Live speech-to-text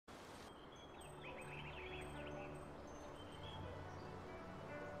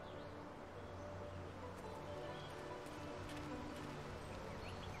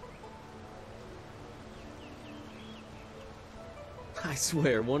I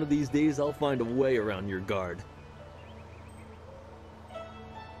swear, one of these days I'll find a way around your guard.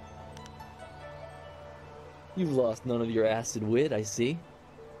 You've lost none of your acid wit, I see.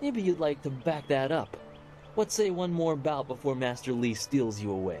 Maybe you'd like to back that up. Let's say one more bout before Master Li steals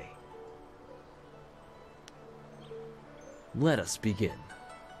you away. Let us begin.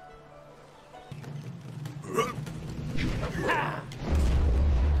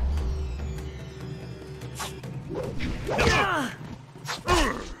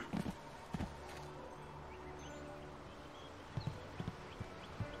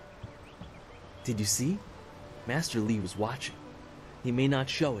 Did you see? Master Li was watching. He may not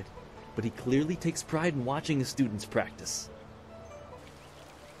show it, but he clearly takes pride in watching his students practice.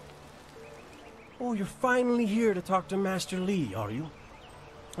 Oh, you're finally here to talk to Master Li, are you?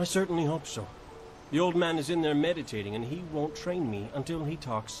 I certainly hope so. The old man is in there meditating, and he won't train me until he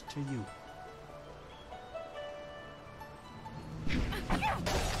talks to you.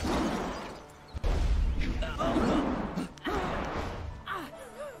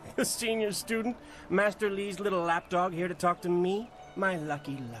 The senior student, Master Li's little lapdog, here to talk to me? My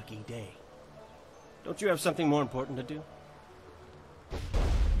lucky, lucky day. Don't you have something more important to do?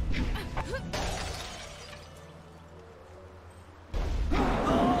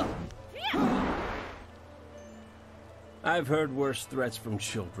 I've heard worse threats from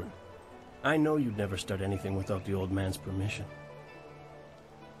children. I know you'd never start anything without the old man's permission.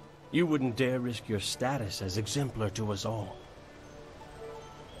 You wouldn't dare risk your status as exemplar to us all.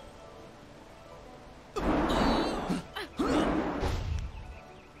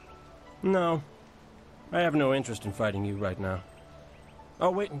 No, I have no interest in fighting you right now.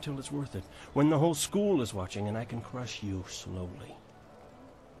 I'll wait until it's worth it, when the whole school is watching and I can crush you slowly.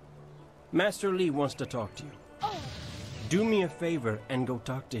 Master Li wants to talk to you. Do me a favor and go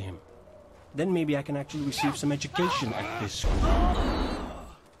talk to him. Then maybe I can actually receive some education at this school.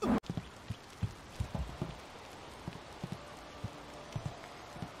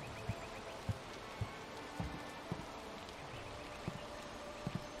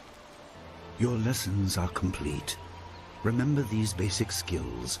 Your lessons are complete. Remember these basic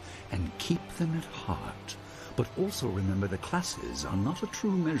skills and keep them at heart. But also remember the classes are not a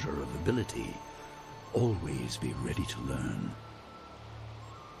true measure of ability. Always be ready to learn.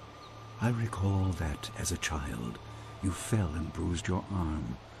 I recall that, as a child, you fell and bruised your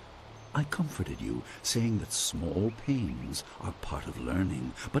arm. I comforted you, saying that small pains are part of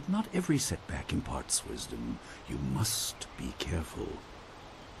learning, but not every setback imparts wisdom. You must be careful.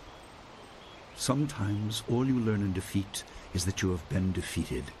 Sometimes all you learn in defeat is that you have been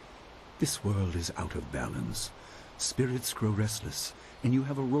defeated. This world is out of balance. Spirits grow restless, and you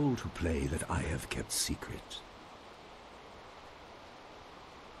have a role to play that I have kept secret.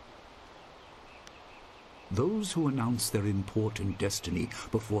 Those who announce their important destiny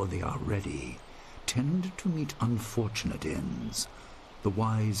before they are ready tend to meet unfortunate ends. The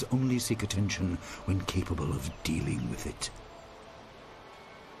wise only seek attention when capable of dealing with it.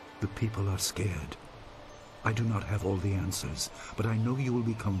 The people are scared. I do not have all the answers, but I know you will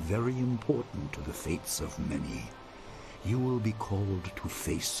become very important to the fates of many. You will be called to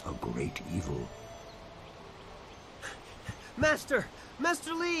face a great evil. Master!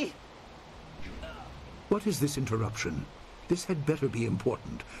 Master Li! What is this interruption? This had better be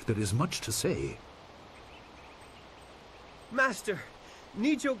important. There is much to say. Master!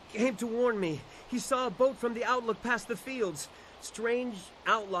 Nijo came to warn me. He saw a boat from the outlook past the fields. Strange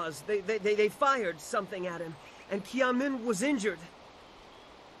outlaws. They fired something at him, and Qiamin was injured.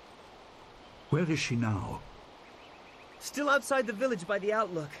 Where is she now? Still outside the village by the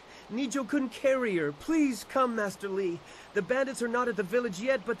outlook. Nijo couldn't carry her. Please come, Master Li. The bandits are not at the village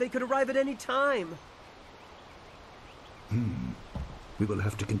yet, but they could arrive at any time. We will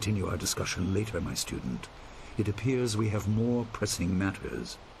have to continue our discussion later, my student. It appears we have more pressing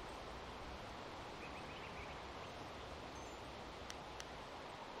matters.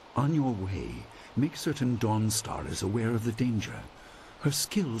 On your way, make certain Dawnstar is aware of the danger. Her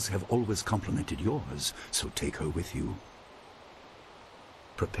skills have always complemented yours, so take her with you.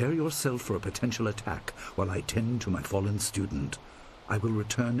 Prepare yourself for a potential attack while I tend to my fallen student. I will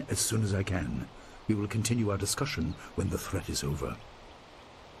return as soon as I can. We will continue our discussion when the threat is over.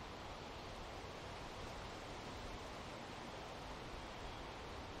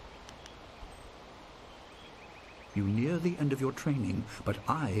 You near the end of your training, but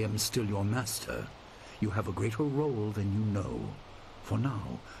I am still your master. You have a greater role than you know. For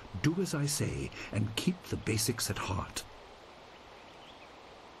now, do as I say and keep the basics at heart.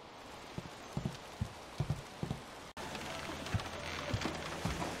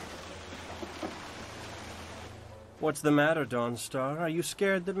 What's the matter, Dawnstar? Are you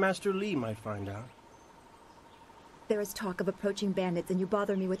scared that Master Li might find out? There is talk of approaching bandits, and you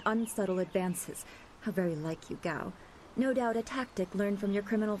bother me with unsubtle advances. How very like you, Gao. No doubt a tactic learned from your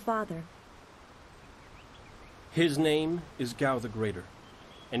criminal father. His name is Gao the Greater,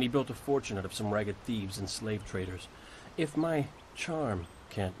 and he built a fortune out of some ragged thieves and slave traders. If my charm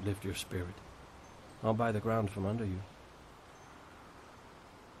can't lift your spirit, I'll buy the ground from under you.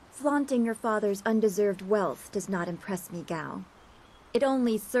 Flaunting your father's undeserved wealth does not impress me, Gao. It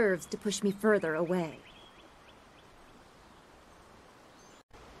only serves to push me further away.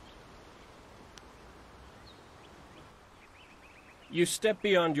 You step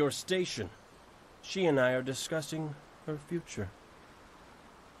beyond your station. She and I are discussing her future.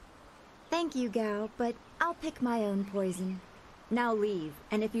 Thank you, Gao, but I'll pick my own poison. Now leave,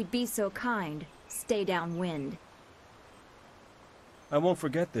 and if you'd be so kind, stay downwind. I won't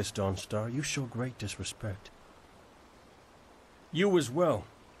forget this, Dawnstar. You show great disrespect. You as well.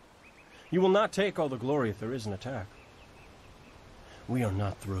 You will not take all the glory if there is an attack. We are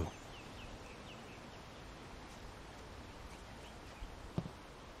not through.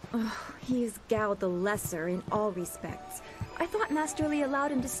 Oh, he is Gao the Lesser in all respects. I thought Master Li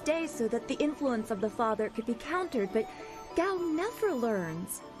allowed him to stay so that the influence of the father could be countered, but Gao never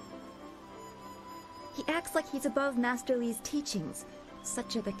learns. He acts like he's above Master Li's teachings.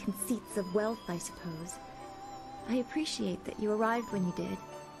 Such are the conceits of wealth, I suppose. I appreciate that you arrived when you did.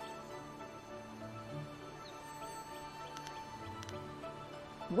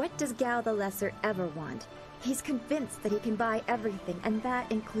 What does Gao the Lesser ever want? He's convinced that he can buy everything, and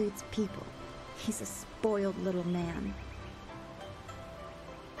that includes people. He's a spoiled little man.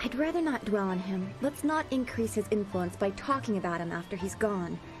 I'd rather not dwell on him. Let's not increase his influence by talking about him after he's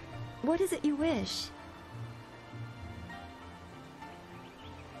gone. What is it you wish?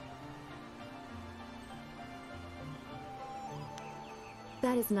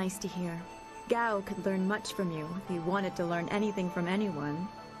 That is nice to hear. Gao could learn much from you if he wanted to learn anything from anyone.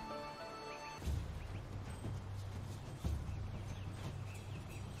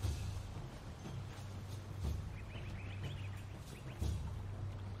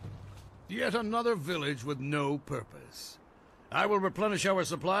 Yet another village with no purpose. I will replenish our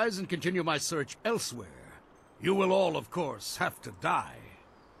supplies and continue my search elsewhere. You will all, of course, have to die.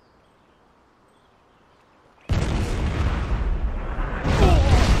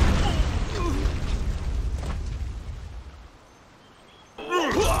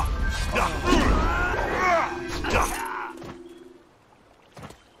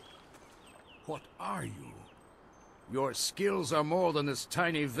 What are you? Your skills are more than this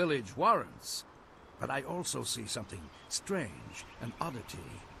tiny village warrants. But I also see something strange, an oddity.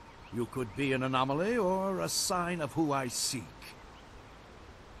 You could be an anomaly or a sign of who I seek.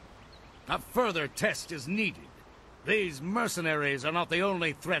 A further test is needed. These mercenaries are not the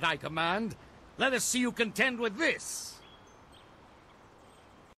only threat I command. Let us see you contend with this.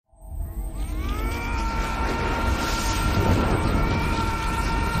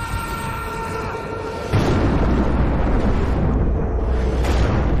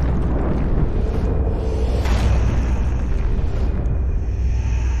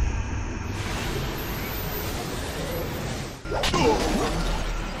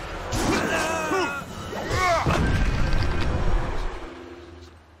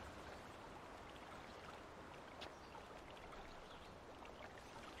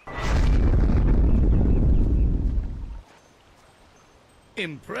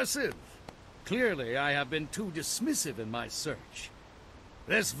 Impressive. Clearly, I have been too dismissive in my search.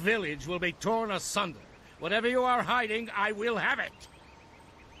 This village will be torn asunder. Whatever you are hiding, I will have it.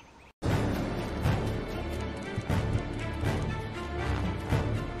 I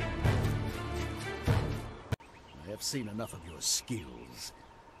have seen enough of your skills.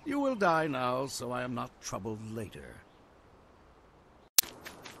 You will die now, so I am not troubled later.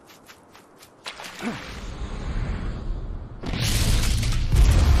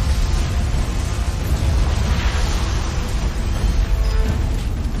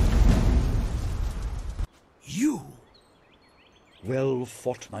 Well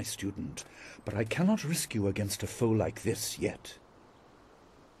fought, my student, but I cannot risk you against a foe like this yet.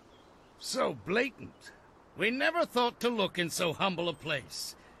 So blatant. We never thought to look in so humble a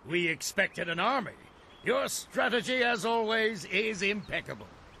place. We expected an army. Your strategy, as always, is impeccable.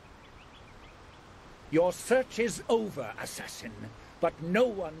 Your search is over, assassin, but no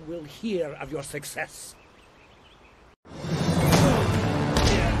one will hear of your success.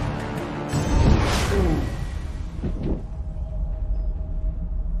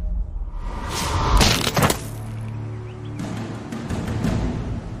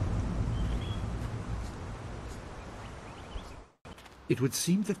 It would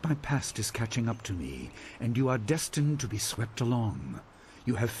seem that my past is catching up to me, and you are destined to be swept along.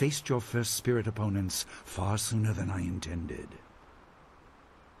 You have faced your first spirit opponents far sooner than I intended.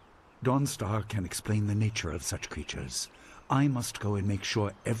 Dawnstar can explain the nature of such creatures. I must go and make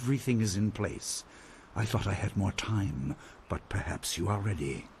sure everything is in place. I thought I had more time, but perhaps you are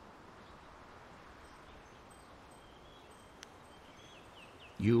ready.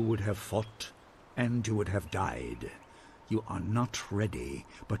 You would have fought, and you would have died. You are not ready,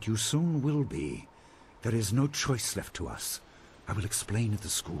 but you soon will be. There is no choice left to us. I will explain at the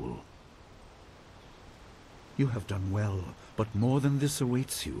school. You have done well, but more than this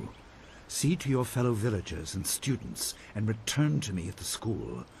awaits you. See to your fellow villagers and students, and return to me at the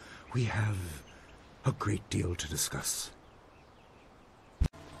school. We have a great deal to discuss.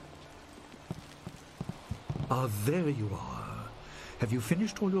 Ah, there you are. Have you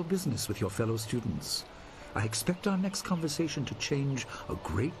finished all your business with your fellow students? I expect our next conversation to change a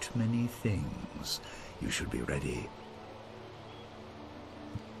great many things. You should be ready.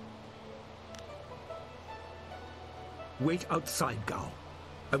 Wait outside, Gao.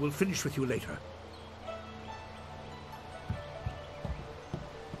 I will finish with you later.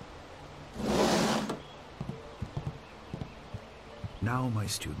 Now, my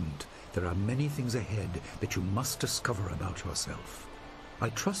student, there are many things ahead that you must discover about yourself. I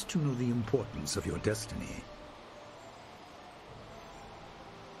trust you know the importance of your destiny.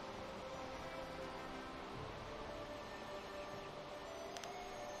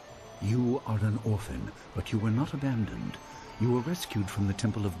 You are an orphan, but you were not abandoned. You were rescued from the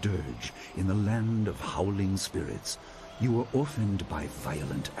Temple of Dirge in the land of howling spirits. You were orphaned by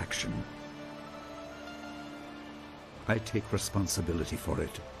violent action. I take responsibility for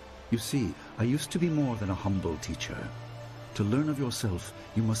it. You see, I used to be more than a humble teacher. To learn of yourself,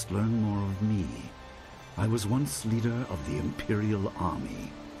 you must learn more of me. I was once leader of the Imperial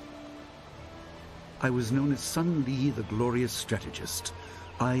Army. I was known as Sun Li, the glorious strategist.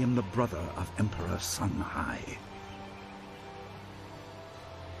 I am the brother of Emperor Sun Hai.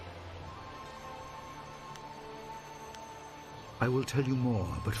 I will tell you more,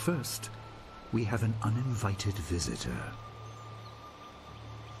 but first, we have an uninvited visitor.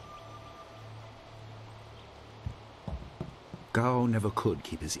 Gao never could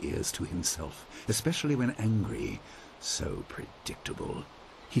keep his ears to himself, especially when angry. So predictable.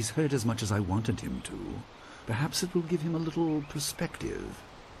 He's heard as much as I wanted him to. Perhaps it will give him a little perspective.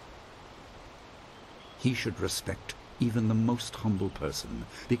 He should respect even the most humble person,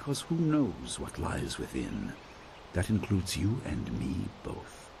 because who knows what lies within? That includes you and me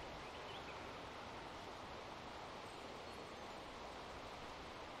both.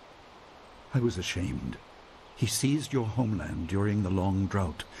 I was ashamed. He seized your homeland during the long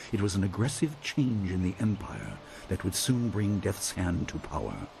drought. It was an aggressive change in the Empire that would soon bring Death's Hand to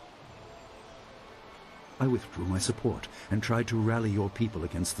power. I withdrew my support and tried to rally your people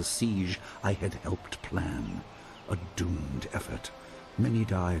against the siege I had helped plan. A doomed effort. Many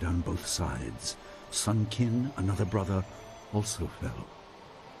died on both sides. Sun Qin, another brother, also fell.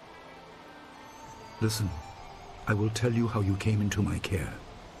 Listen, I will tell you how you came into my care.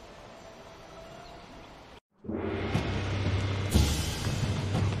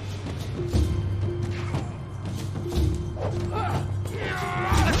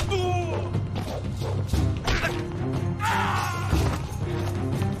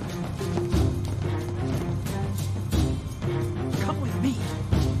 Come with me.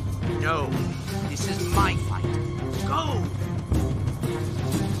 No, this is my fight. Go!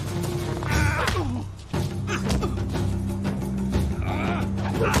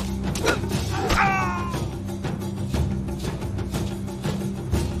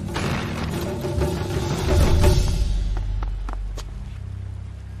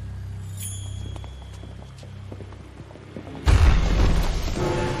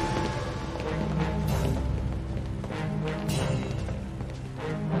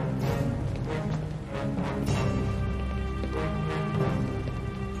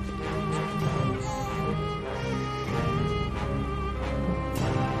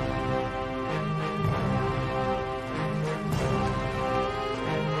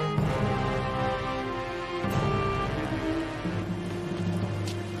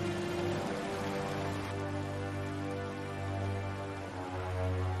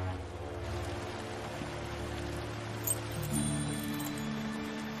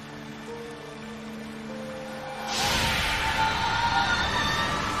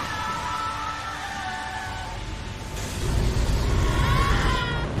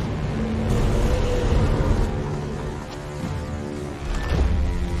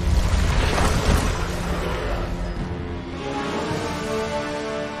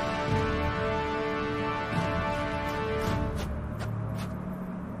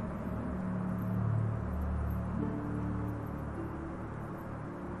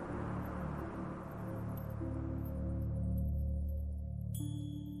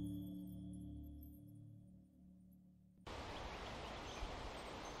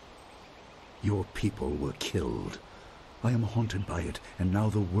 Your people were killed. I am haunted by it, and now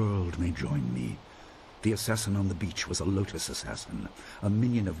the world may join me. The assassin on the beach was a Lotus assassin, a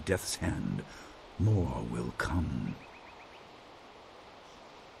minion of Death's Hand. More will come.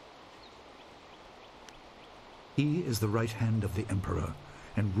 He is the right hand of the Emperor,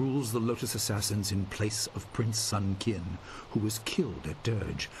 and rules the Lotus assassins in place of Prince Sun Qin, who was killed at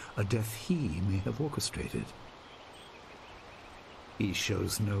Dirge, a death he may have orchestrated. He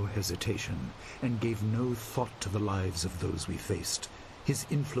shows no hesitation, and gave no thought to the lives of those we faced. His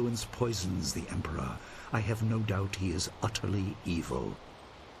influence poisons the Emperor. I have no doubt he is utterly evil.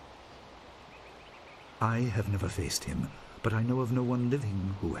 I have never faced him, but I know of no one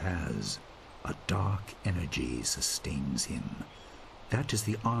living who has. A dark energy sustains him. That is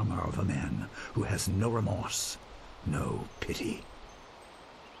the armor of a man who has no remorse, no pity.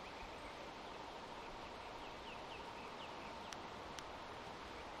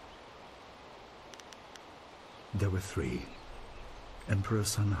 There were three. Emperor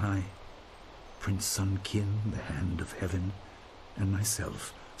Sun Hai, Prince Sun Qin, the Hand of Heaven, and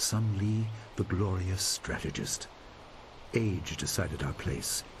myself, Sun Li, the glorious strategist. Age decided our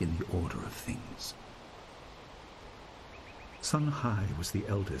place in the order of things. Sun Hai was the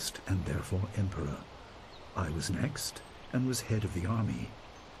eldest and therefore emperor. I was next and was head of the army.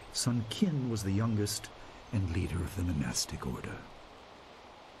 Sun Qin was the youngest and leader of the monastic order.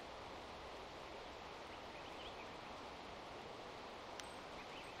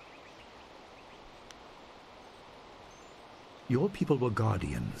 Your people were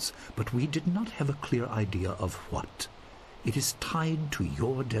guardians, but we did not have a clear idea of what. It is tied to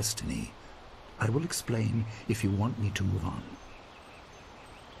your destiny. I will explain if you want me to move on.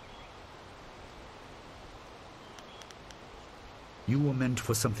 You were meant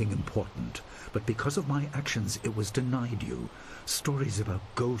for something important, but because of my actions it was denied you. Stories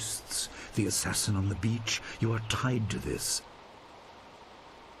about ghosts, the assassin on the beach, you are tied to this.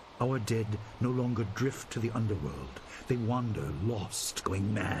 Our dead no longer drift to the underworld. They wander, lost,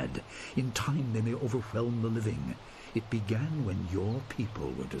 going mad. In time they may overwhelm the living. It began when your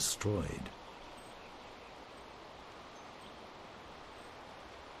people were destroyed.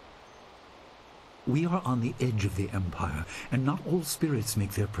 We are on the edge of the Empire, and not all spirits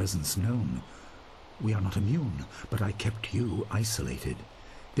make their presence known. We are not immune, but I kept you isolated.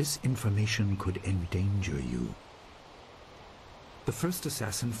 This information could endanger you. The first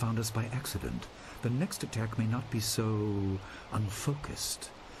assassin found us by accident. The next attack may not be so unfocused.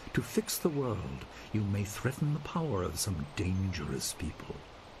 To fix the world, you may threaten the power of some dangerous people.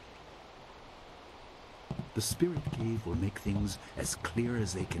 The Spirit Cave will make things as clear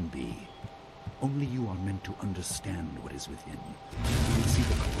as they can be. Only you are meant to understand what is within. You will see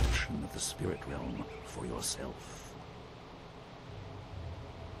the corruption of the spirit realm for yourself.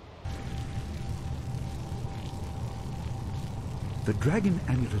 The dragon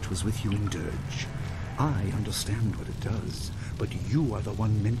amulet was with you in Dirge. I understand what it does, but you are the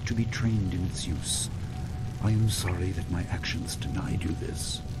one meant to be trained in its use. I am sorry that my actions denied you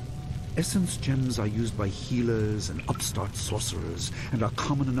this. Essence gems are used by healers and upstart sorcerers and are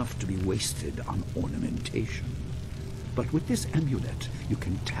common enough to be wasted on ornamentation. But with this amulet, you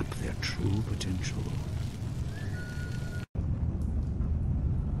can tap their true potential.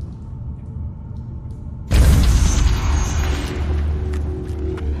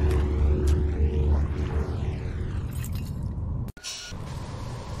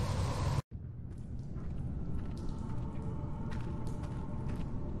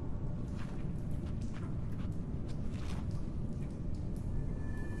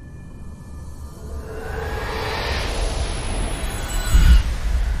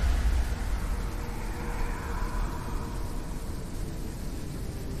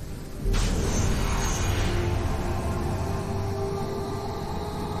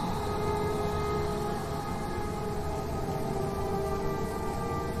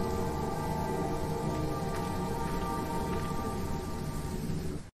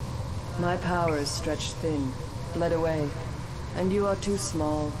 My power is stretched thin, bled away, and you are too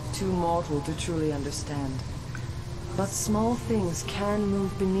small, too mortal to truly understand. But small things can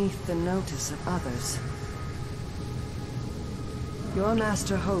move beneath the notice of others. Your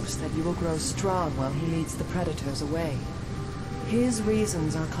master hopes that you will grow strong while he leads the predators away. His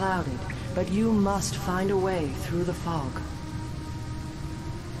reasons are clouded, but you must find a way through the fog.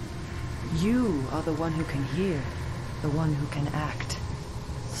 You are the one who can hear, the one who can act.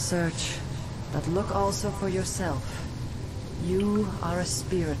 Search, but look also for yourself. You are a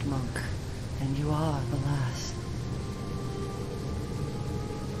spirit monk, and you are the last.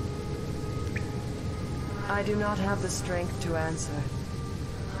 I do not have the strength to answer.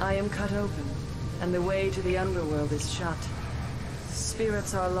 I am cut open, and the way to the underworld is shut.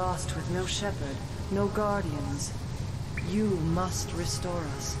 Spirits are lost with no shepherd, no guardians. You must restore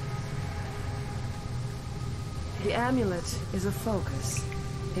us. The amulet is a focus.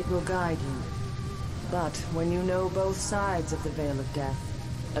 It will guide you. But when you know both sides of the Veil of Death,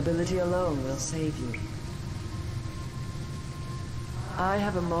 ability alone will save you. I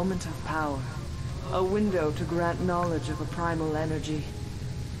have a moment of power, a window to grant knowledge of a primal energy.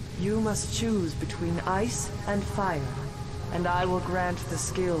 You must choose between ice and fire, and I will grant the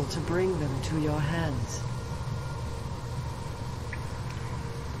skill to bring them to your hands.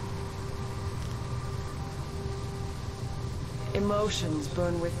 Emotions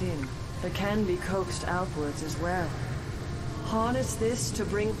burn within, but can be coaxed outwards as well. Harness this to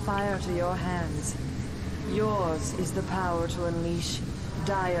bring fire to your hands. Yours is the power to unleash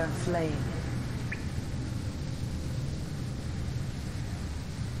dire flame.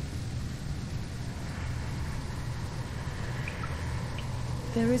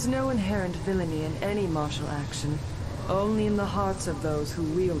 There is no inherent villainy in any martial action, only in the hearts of those who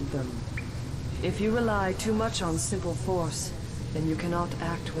wield them. If you rely too much on simple force, then you cannot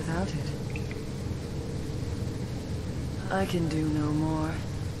act without it. I can do no more.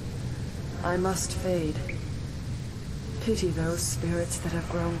 I must fade. Pity those spirits that have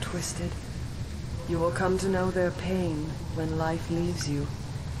grown twisted. You will come to know their pain when life leaves you.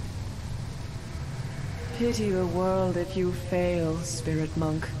 Pity the world if you fail, Spirit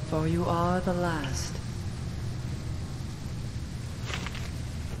Monk, for you are the last.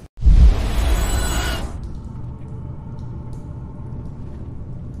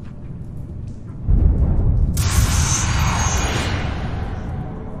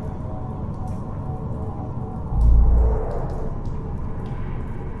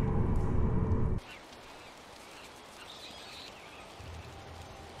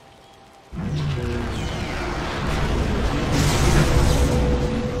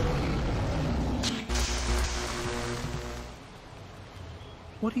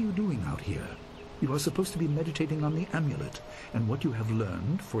 What are you doing out here? You are supposed to be meditating on the amulet, and what you have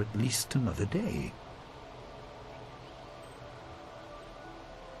learned for at least another day.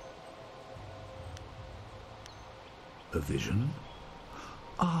 A vision?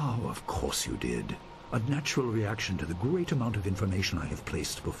 Ah, of course you did. A natural reaction to the great amount of information I have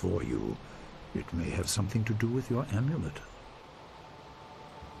placed before you. It may have something to do with your amulet.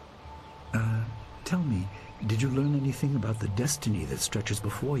 Tell me, did you learn anything about the destiny that stretches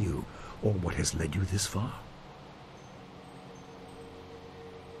before you, or what has led you this far?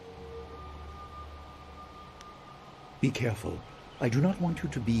 Be careful. I do not want you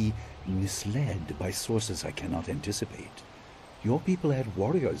to be misled by sources I cannot anticipate. Your people had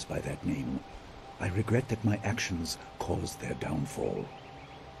warriors by that name. I regret that my actions caused their downfall.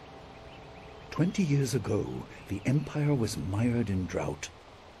 20 years ago, the Empire was mired in drought.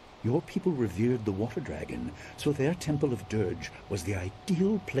 Your people revered the water dragon, so their temple of dirge was the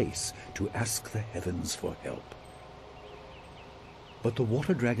ideal place to ask the heavens for help. But the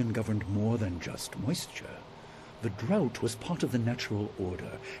water dragon governed more than just moisture. The drought was part of the natural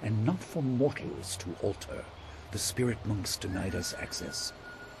order, and not for mortals to alter. The spirit monks denied us access.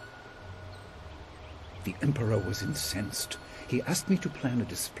 The Emperor was incensed. He asked me to plan a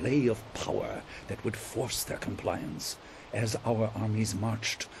display of power that would force their compliance. As our armies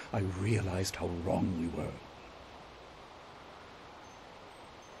marched, I realized how wrong we were.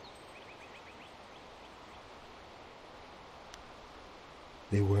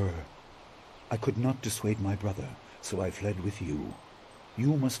 They were. I could not dissuade my brother, so I fled with you.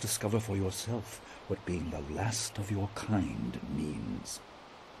 You must discover for yourself what being the last of your kind means.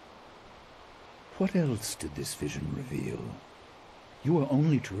 What else did this vision reveal? You are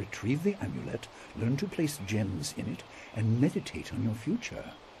only to retrieve the amulet, learn to place gems in it, and meditate on your future.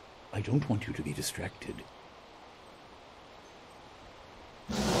 I don't want you to be distracted.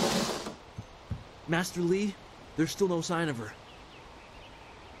 Master Li, there's still no sign of her.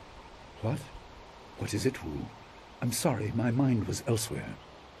 What? What is it, Wu? I'm sorry, my mind was elsewhere.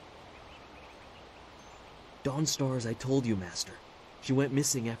 Dawnstar, as I told you, Master. She went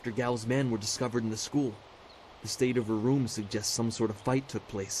missing after Gao's men were discovered in the school. The state of her room suggests some sort of fight took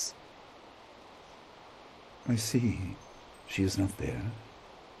place. I see. She is not there.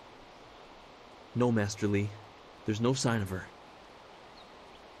 No, Master Li. There's no sign of her.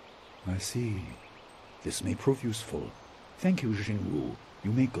 I see. This may prove useful. Thank you, Xingwu.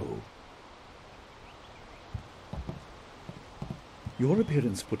 You may go. Your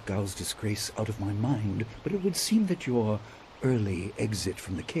appearance put Gao's disgrace out of my mind, but it would seem that your early exit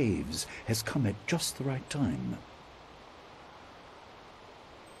from the caves has come at just the right time.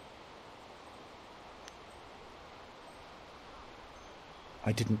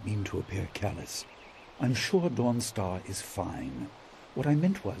 I didn't mean to appear callous. I'm sure Dawnstar is fine. What I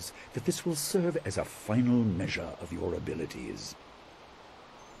meant was that this will serve as a final measure of your abilities.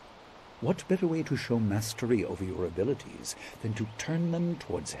 What better way to show mastery over your abilities than to turn them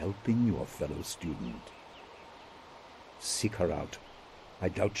towards helping your fellow student? Seek her out. I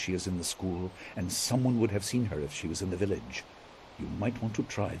doubt she is in the school, and someone would have seen her if she was in the village. You might want to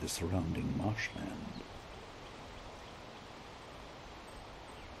try the surrounding marshland.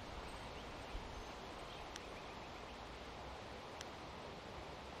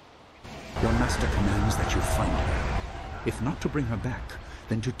 Your master commands that you find her. If not to bring her back,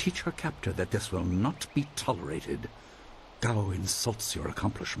 then to teach her captor that this will not be tolerated. Gao insults your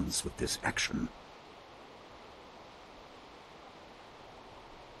accomplishments with this action.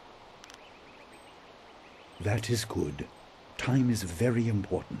 That is good. Time is very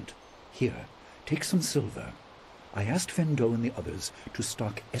important. Here, take some silver. I asked Fendo and the others to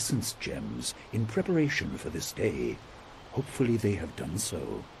stock essence gems in preparation for this day. Hopefully they have done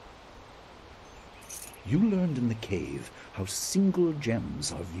so. You learned in the cave how single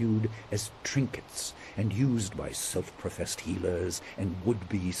gems are viewed as trinkets and used by self-professed healers and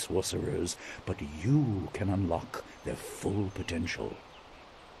would-be sorcerers, but you can unlock their full potential.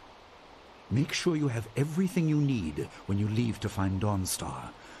 Make sure you have everything you need when you leave to find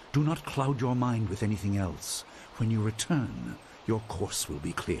Dawnstar. Do not cloud your mind with anything else. When you return, your course will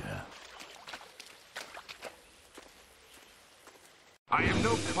be clear. I am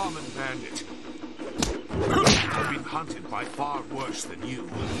no common bandit. I've been hunted by far worse than you.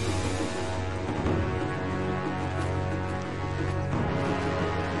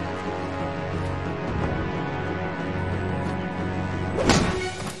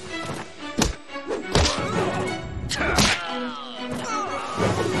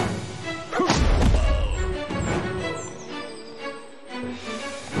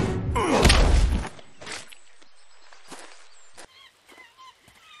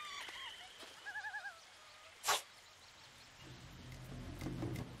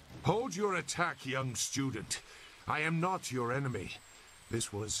 Hold your attack, young student. I am not your enemy.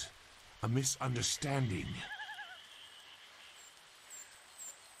 This was a misunderstanding.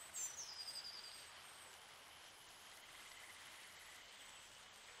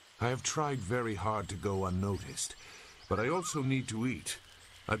 I have tried very hard to go unnoticed, but I also need to eat.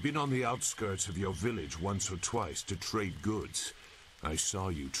 I've been on the outskirts of your village once or twice to trade goods. I saw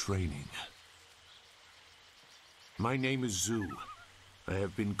you training. My name is Zhu. I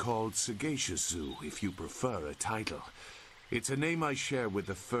have been called Sagacious Zhu, if you prefer a title. It's a name I share with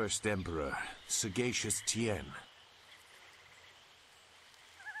the first emperor, Sagacious Tien.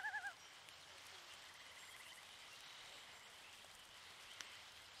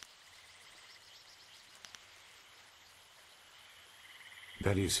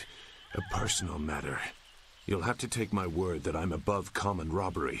 That is a personal matter. You'll have to take my word that I'm above common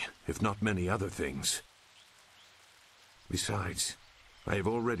robbery, if not many other things. Besides, I have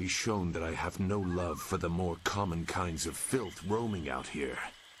already shown that I have no love for the more common kinds of filth roaming out here.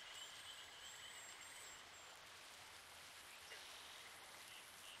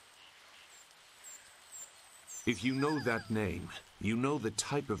 If you know that name, you know the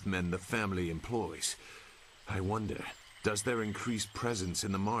type of men the family employs. I wonder, does their increased presence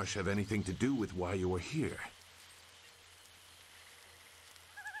in the marsh have anything to do with why you are here?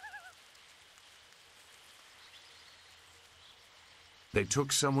 They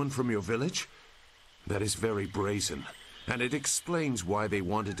took someone from your village? That is very brazen, and it explains why they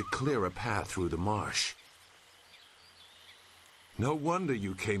wanted to clear a path through the marsh. No wonder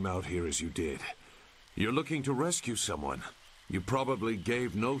you came out here as you did. You're looking to rescue someone. You probably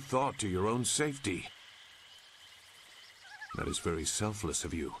gave no thought to your own safety. That is very selfless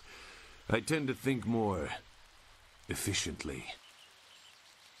of you. I tend to think more efficiently.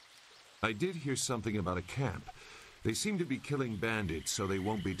 I did hear something about a camp. They seem to be killing bandits so they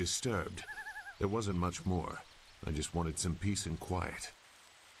won't be disturbed. There wasn't much more. I just wanted some peace and quiet.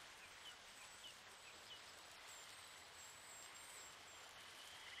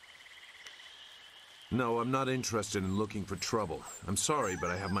 No, I'm not interested in looking for trouble. I'm sorry, but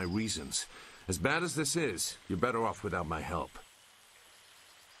I have my reasons. As bad as this is, you're better off without my help.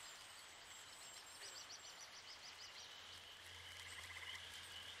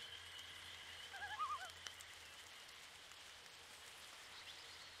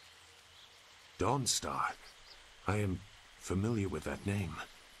 Dawnstar. I am familiar with that name.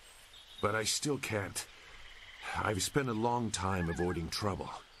 But I still can't. I've spent a long time avoiding trouble.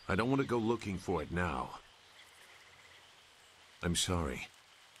 I don't want to go looking for it now. I'm sorry.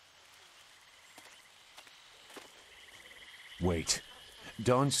 Wait.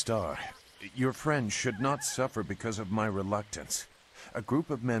 Dawnstar, your friend should not suffer because of my reluctance. A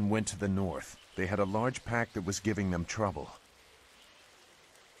group of men went to the north. They had a large pack that was giving them trouble.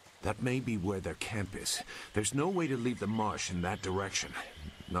 That may be where their camp is. There's no way to leave the marsh in that direction.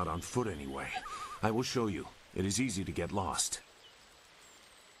 Not on foot, anyway. I will show you. It is easy to get lost.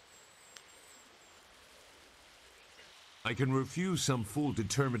 I can refuse some fool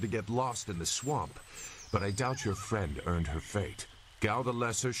determined to get lost in the swamp, but I doubt your friend earned her fate. Gao the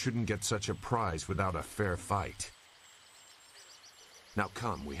Lesser shouldn't get such a prize without a fair fight. Now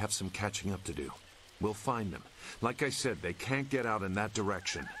come, we have some catching up to do. We'll find them. Like I said, they can't get out in that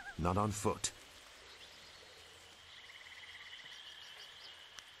direction. Not on foot.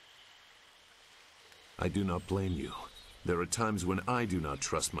 I do not blame you. There are times when I do not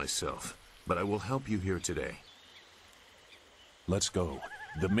trust myself, but I will help you here today. Let's go.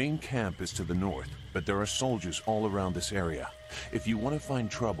 The main camp is to the north, but there are soldiers all around this area. If you want to find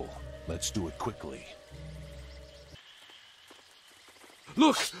trouble, let's do it quickly.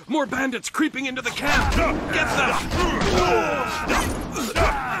 Look! More bandits creeping into the camp! Get them!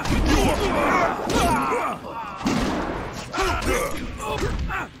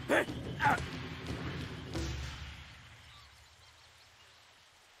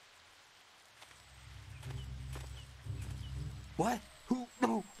 What? Who?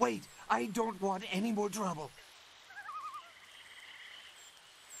 No, wait. I don't want any more trouble.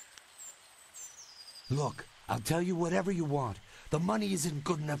 Look, I'll tell you whatever you want. The money isn't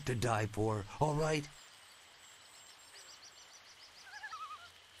good enough to die for, all right?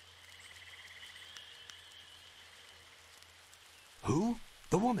 Who?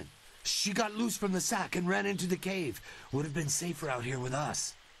 The woman. She got loose from the sack and ran into the cave. Would have been safer out here with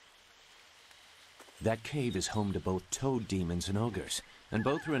us. That cave is home to both toad demons and ogres, and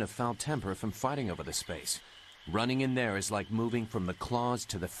both are in a foul temper from fighting over the space. Running in there is like moving from the claws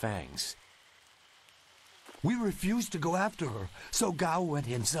to the fangs. We refused to go after her, so Gao went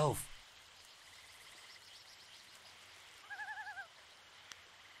himself.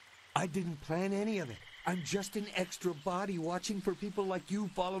 I didn't plan any of it. I'm just an extra body watching for people like you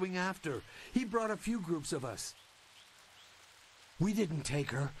following after. He brought a few groups of us. We didn't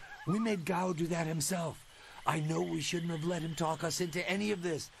take her. We made Gao do that himself. I know we shouldn't have let him talk us into any of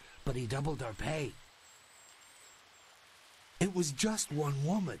this, but he doubled our pay. It was just one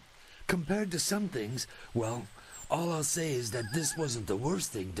woman. Compared to some things, well, all I'll say is that this wasn't the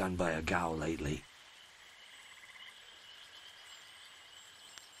worst thing done by a Gao lately.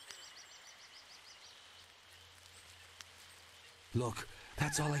 Look,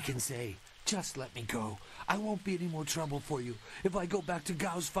 that's all I can say. Just let me go. I won't be any more trouble for you. If I go back to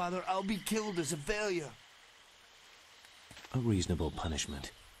Gao's father, I'll be killed as a failure. A reasonable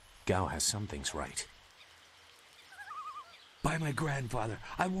punishment. Gao has some things right. By my grandfather,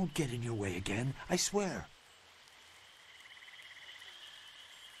 I won't get in your way again, I swear.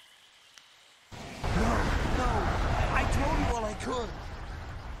 No, I told you all I could.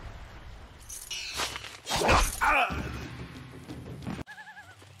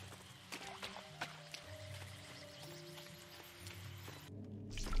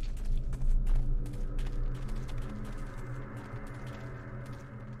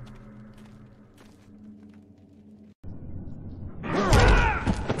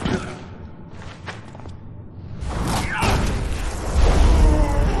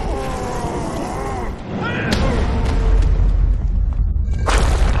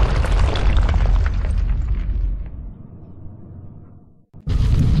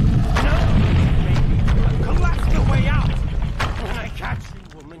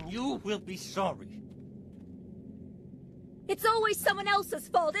 Be sorry. It's always someone else's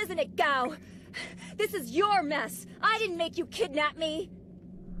fault, isn't it, Gao? This is your mess. I didn't make you kidnap me.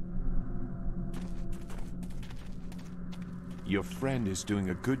 Your friend is doing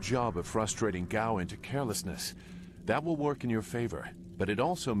a good job of frustrating Gao into carelessness. That will work in your favor, but it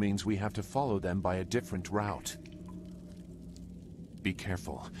also means we have to follow them by a different route. Be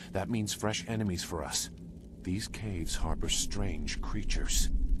careful. That means fresh enemies for us. These caves harbor strange creatures.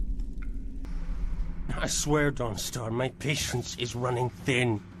 I swear, Dawnstar, my patience is running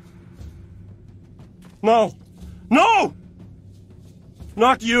thin. No! No!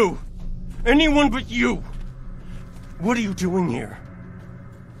 Not you! Anyone but you! What are you doing here?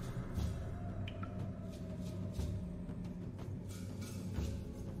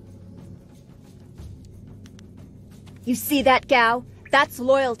 You see that, Gao? That's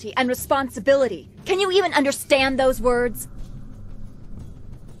loyalty and responsibility. Can you even understand those words?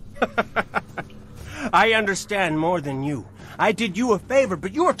 I understand more than you. I did you a favor,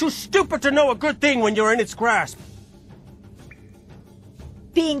 but you are too stupid to know a good thing when you're in its grasp.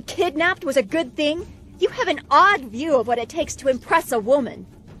 Being kidnapped was a good thing? You have an odd view of what it takes to impress a woman.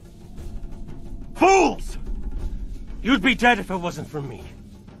 Fools! You'd be dead if it wasn't for me.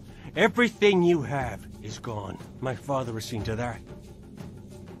 Everything you have is gone. My father has seen to that.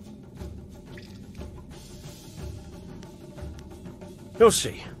 You'll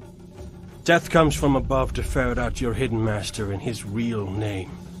see. Death comes from above to ferret out your hidden master and his real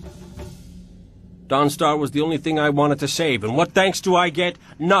name. Dawnstar was the only thing I wanted to save, and what thanks do I get?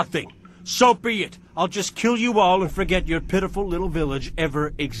 Nothing. So be it. I'll just kill you all and forget your pitiful little village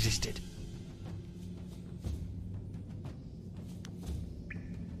ever existed.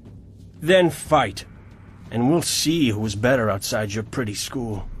 Then fight, and we'll see who's better outside your pretty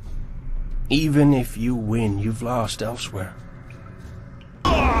school. Even if you win, you've lost elsewhere.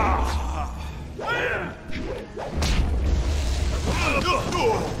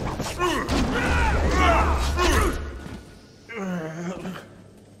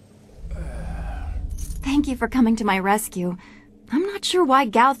 Thank you for coming to my rescue. I'm not sure why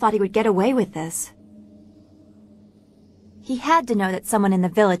Gao thought he would get away with this. He had to know that someone in the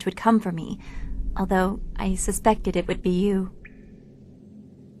village would come for me, although I suspected it would be you.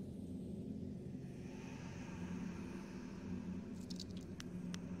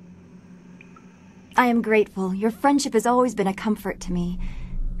 I am grateful. Your friendship has always been a comfort to me.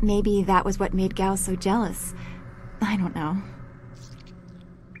 Maybe that was what made Gao so jealous. I don't know.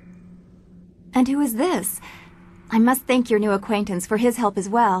 And who is this? I must thank your new acquaintance for his help as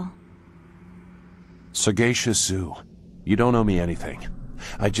well. Sagacious Zoo. You don't owe me anything.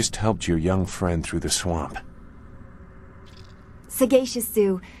 I just helped your young friend through the swamp. Sagacious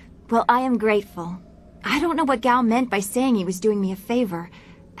Zoo. Well, I am grateful. I don't know what Gao meant by saying he was doing me a favor.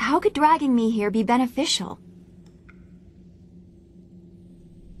 How could dragging me here be beneficial?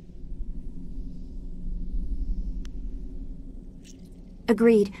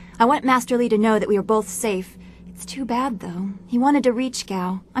 Agreed. I want Master Li to know that we are both safe. It's too bad, though. He wanted to reach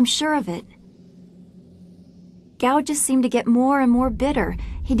Gao. I'm sure of it. Gao just seemed to get more and more bitter.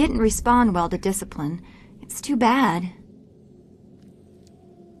 He didn't respond well to discipline. It's too bad.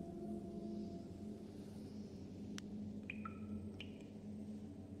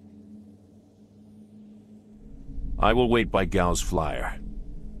 I will wait by Gao's flyer.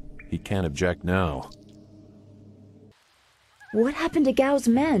 He can't object now. What happened to Gao's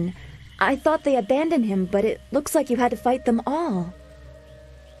men? I thought they abandoned him, but it looks like you had to fight them all.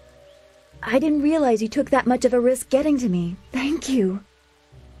 I didn't realize you took that much of a risk getting to me. Thank you.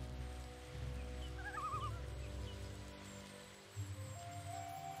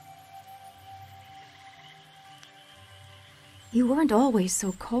 You weren't always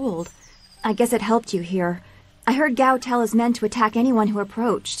so cold. I guess it helped you here. I heard Gao tell his men to attack anyone who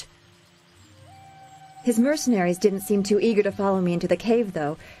approached. His mercenaries didn't seem too eager to follow me into the cave,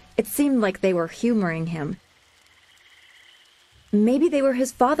 though. It seemed like they were humoring him. Maybe they were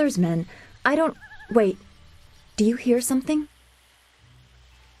his father's men. I don't... Wait. Do you hear something?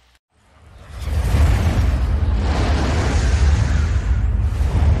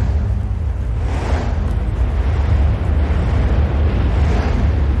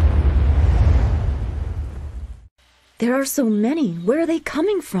 There are so many. Where are they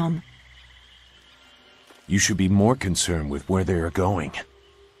coming from? You should be more concerned with where they are going.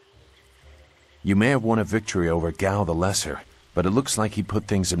 You may have won a victory over Gao the Lesser, but it looks like he put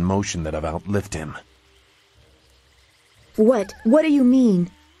things in motion that have outlived him. What? What do you mean?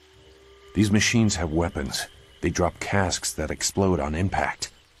 These machines have weapons. They drop casks that explode on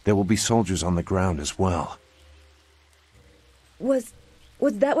impact. There will be soldiers on the ground as well. Was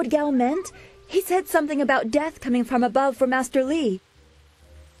that what Gao meant? He said something about death coming from above for Master Li.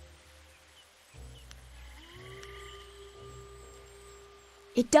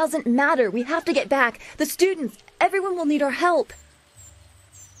 It doesn't matter. We have to get back. The students, everyone will need our help.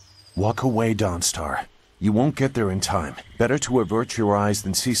 Walk away, Dawnstar. You won't get there in time. Better to avert your eyes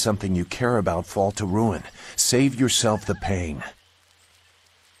than see something you care about fall to ruin. Save yourself the pain.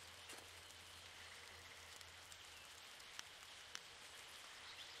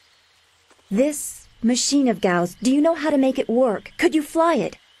 This machine of Gao's, do you know how to make it work? Could you fly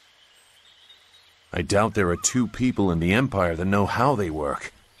it? I doubt there are two people in the Empire that know how they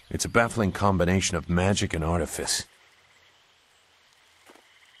work. It's a baffling combination of magic and artifice.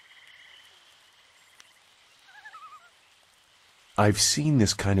 I've seen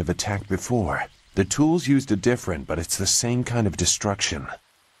this kind of attack before. The tools used are different, but it's the same kind of destruction.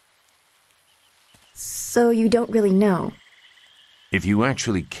 So you don't really know? If you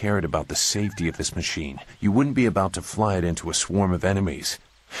actually cared about the safety of this machine, you wouldn't be about to fly it into a swarm of enemies.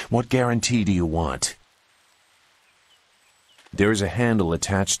 What guarantee do you want? There is a handle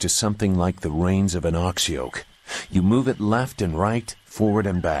attached to something like the reins of an ox yoke. You move it left and right, forward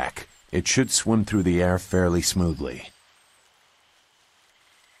and back. It should swim through the air fairly smoothly.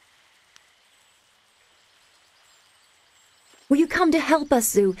 Will you come to help us,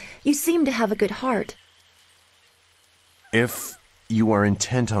 Zu? You seem to have a good heart. If you are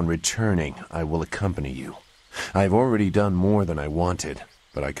intent on returning, I will accompany you. I have already done more than I wanted,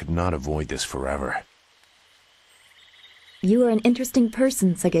 but I could not avoid this forever. You are an interesting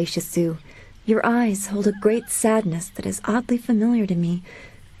person, sagacious Zu. Your eyes hold a great sadness that is oddly familiar to me,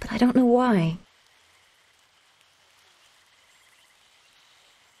 but I don't know why.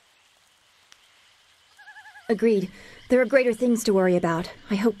 Agreed. There are greater things to worry about.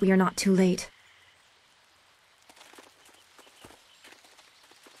 I hope we are not too late.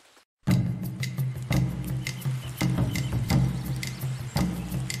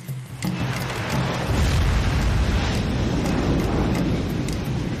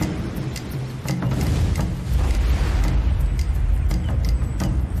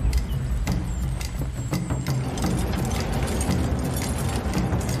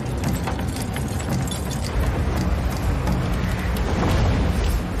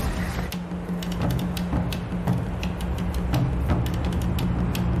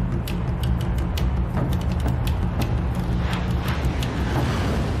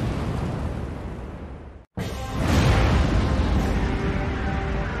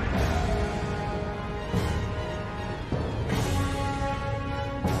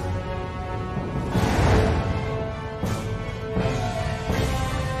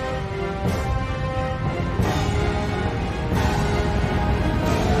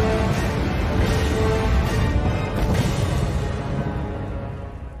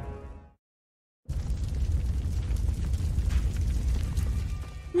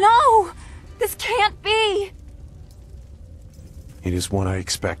 No! This can't be! It is what I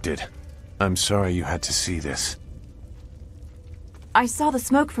expected. I'm sorry you had to see this. I saw the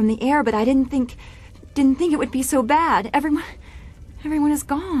smoke from the air, but I didn't think it would be so bad. Everyone is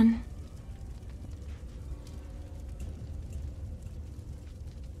gone.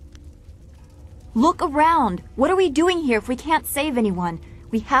 Look around. What are we doing here if we can't save anyone?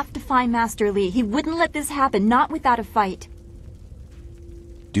 We have to find Master Li. He wouldn't let this happen, not without a fight.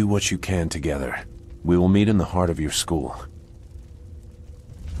 Do what you can together. We will meet in the heart of your school.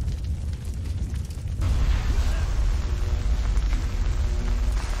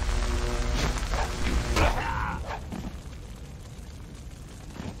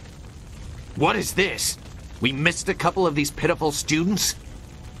 What is this? We missed a couple of these pitiful students?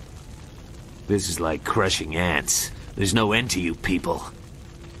 This is like crushing ants. There's no end to you people.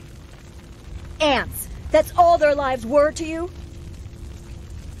 Ants. That's all their lives were to you?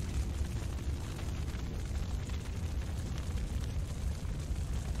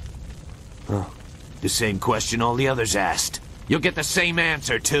 Huh. The same question all the others asked. You'll get the same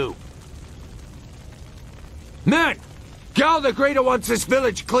answer, too. Men! Gao the Greater wants this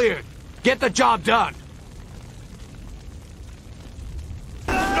village cleared. Get the job done.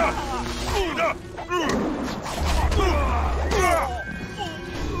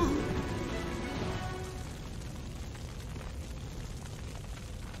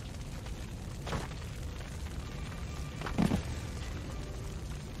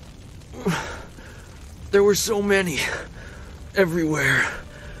 There were so many. Everywhere.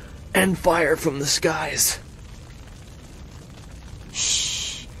 And fire from the skies.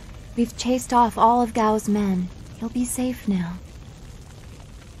 Shh. We've chased off all of Gao's men. He'll be safe now.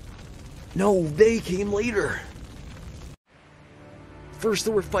 No, they came later. First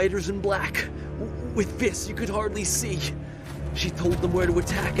there were fighters in black. With fists you could hardly see. She told them where to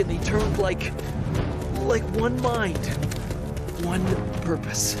attack and they turned like one mind. One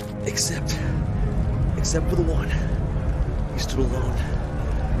purpose. Except for the one. He stood alone.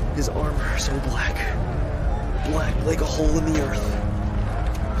 His armor so black. Black like a hole in the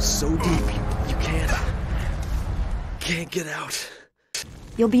earth. So deep you can't get out.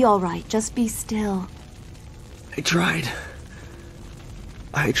 You'll be all right. Just be still. I tried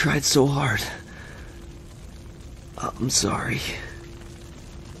so hard. I'm sorry.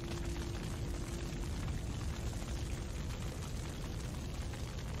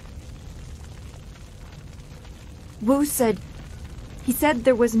 Wu said... He said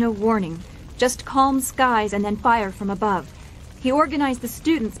there was no warning. Just calm skies and then fire from above. He organized the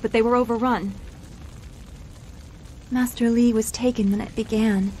students, but they were overrun. Master Li was taken when it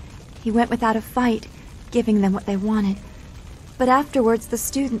began. He went without a fight, giving them what they wanted. But afterwards, the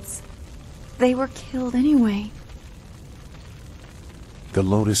students... they were killed anyway. The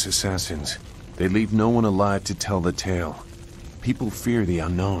Lotus Assassins. They leave no one alive to tell the tale. People fear the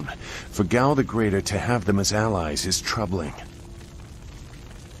unknown. For Gao the Greater to have them as allies is troubling.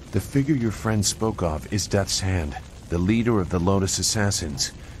 The figure your friend spoke of is Death's Hand, the leader of the Lotus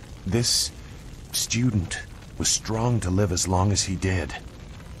Assassins. This student was strong to live as long as he did.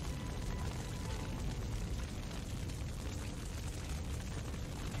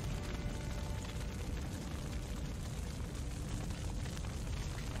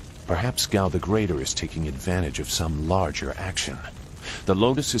 Perhaps Gao the Greater is taking advantage of some larger action. The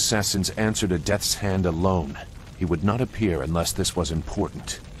Lotus Assassins answered to Death's Hand alone. He would not appear unless this was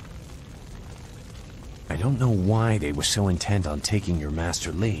important. I don't know why they were so intent on taking your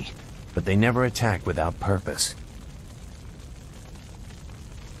Master Li, but they never attack without purpose.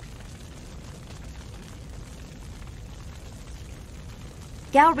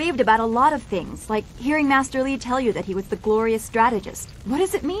 Gao raved about a lot of things, like hearing Master Li tell you that he was the glorious strategist. What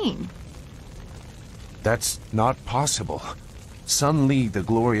does it mean? That's not possible. Sun Li, the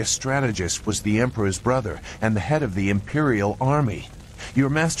glorious strategist, was the Emperor's brother and the head of the Imperial Army. Your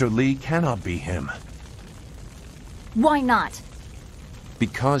Master Li cannot be him. Why not?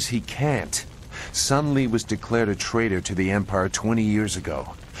 Because he can't. Sun Li was declared a traitor to the Empire 20 years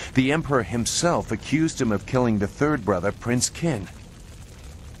ago. The Emperor himself accused him of killing the third brother, Prince Qin.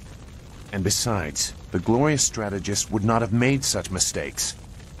 And besides, the glorious strategist would not have made such mistakes.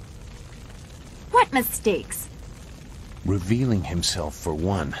 What mistakes? Revealing himself, for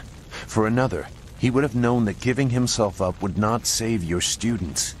one. For another, he would have known that giving himself up would not save your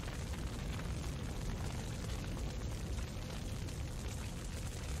students.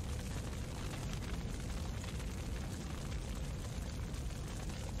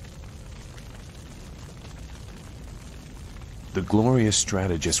 The glorious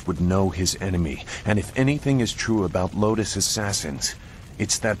strategist would know his enemy, and if anything is true about Lotus Assassins,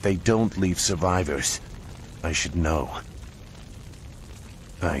 it's that they don't leave survivors. I should know.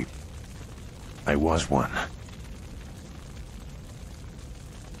 I was one.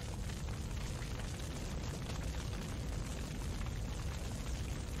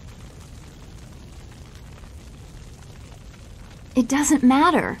 It doesn't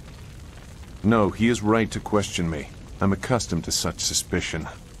matter. No, he is right to question me. I'm accustomed to such suspicion.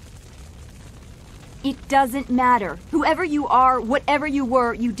 It doesn't matter. Whoever you are, whatever you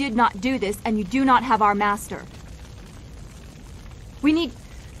were, you did not do this, and you do not have our master. We need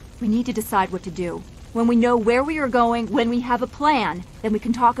to decide what to do. When we know where we are going, when we have a plan, then we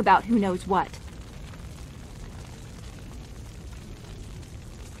can talk about who knows what.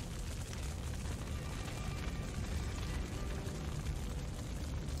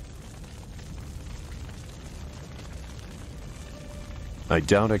 I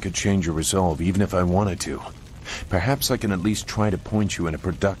doubt I could change your resolve even if I wanted to. Perhaps I can at least try to point you in a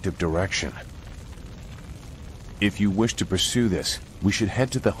productive direction. If you wish to pursue this, we should head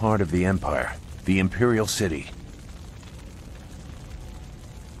to the heart of the Empire, the Imperial City.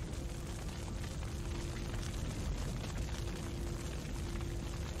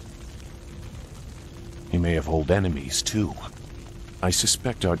 He may have old enemies, too. I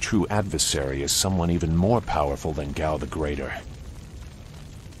suspect our true adversary is someone even more powerful than Gao the Greater.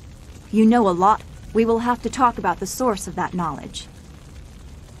 You know a lot. We will have to talk about the source of that knowledge.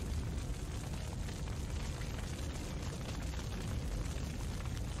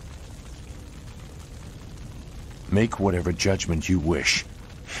 Make whatever judgment you wish.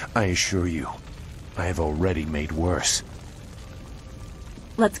 I assure you, I have already made worse.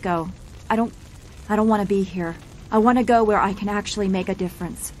 Let's go. I don't want to be here. I want to go where I can actually make a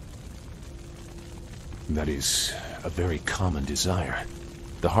difference. That is a very common desire.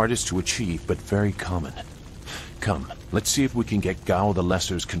 The hardest to achieve, but very common. Come, let's see if we can get Gao the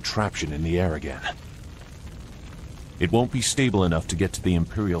Lesser's contraption in the air again. It won't be stable enough to get to the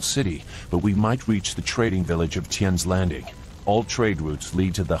Imperial City, but we might reach the trading village of Tian's Landing. All trade routes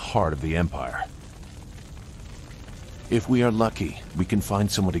lead to the heart of the Empire. If we are lucky, we can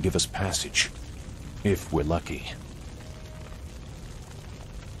find someone to give us passage. If we're lucky.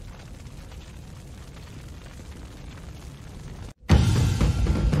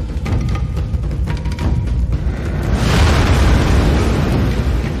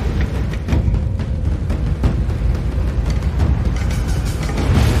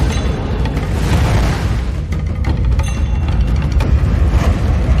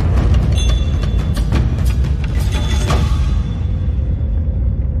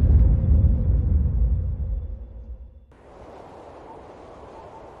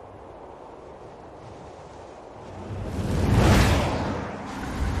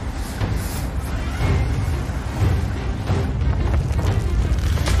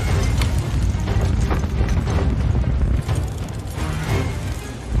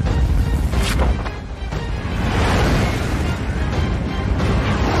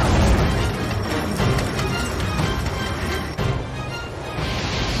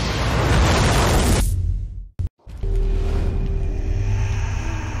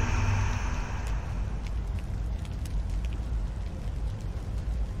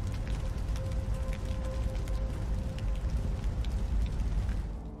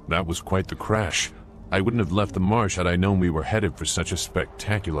 That was quite the crash. I wouldn't have left the marsh had I known we were headed for such a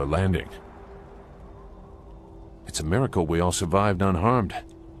spectacular landing. It's a miracle we all survived unharmed.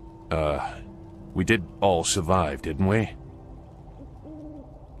 We did all survive, didn't we?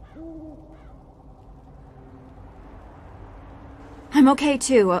 I'm okay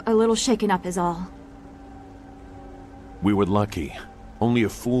too, a little shaken up is all. We were lucky. Only a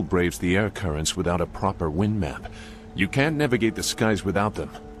fool braves the air currents without a proper wind map. You can't navigate the skies without them.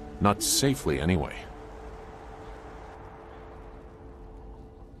 Not safely, anyway.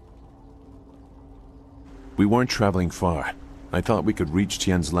 We weren't traveling far. I thought we could reach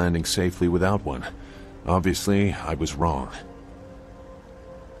Tien's Landing safely without one. Obviously, I was wrong.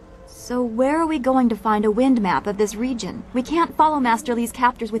 So where are we going to find a wind map of this region? We can't follow Master Li's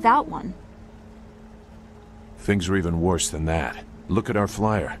captors without one. Things are even worse than that. Look at our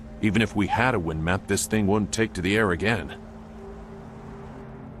flyer. Even if we had a wind map, this thing wouldn't take to the air again.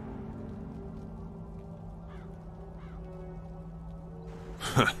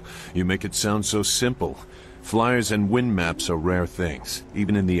 You make it sound so simple. Flyers and wind maps are rare things,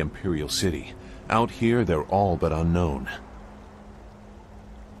 even in the Imperial City. Out here, they're all but unknown.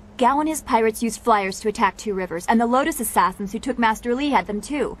 Gao and his pirates used flyers to attack Two Rivers, and the Lotus assassins who took Master Li had them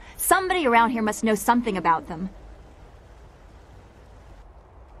too. Somebody around here must know something about them.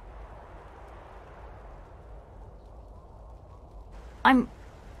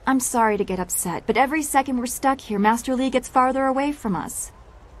 I'm sorry to get upset, but every second we're stuck here, Master Li gets farther away from us.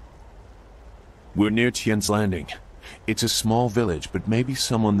 We're near Tien's Landing. It's a small village, but maybe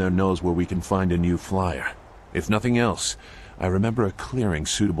someone there knows where we can find a new flyer. If nothing else, I remember a clearing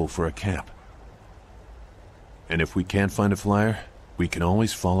suitable for a camp. And if we can't find a flyer, we can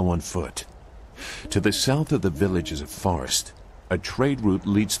always follow on foot. To the south of the village is a forest. A trade route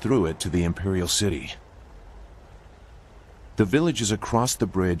leads through it to the Imperial City. The village is across the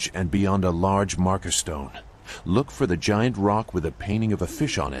bridge and beyond a large marker stone. Look for the giant rock with a painting of a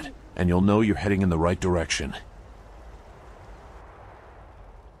fish on it, and you'll know you're heading in the right direction.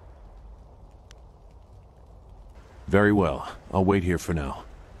 Very well. I'll wait here for now.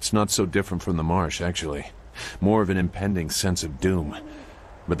 It's not so different from the marsh, actually. More of an impending sense of doom.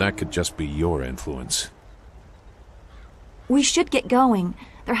 But that could just be your influence. We should get going.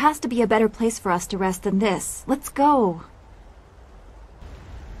 There has to be a better place for us to rest than this. Let's go.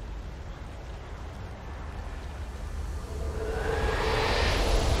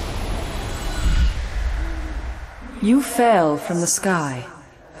 You fell from the sky,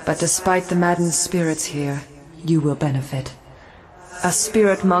 but despite the maddened spirits here, you will benefit. A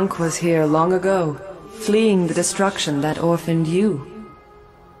spirit monk was here long ago, fleeing the destruction that orphaned you.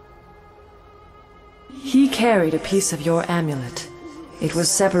 He carried a piece of your amulet. It was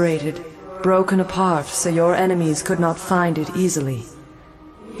separated, broken apart, so your enemies could not find it easily.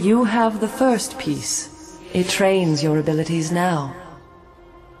 You have the first piece. It trains your abilities now.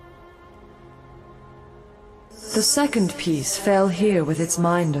 The second piece fell here with its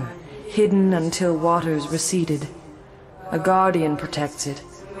minder, hidden until waters receded. A guardian protects it,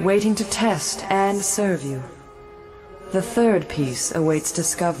 waiting to test and serve you. The third piece awaits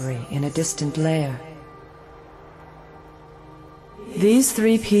discovery in a distant lair. These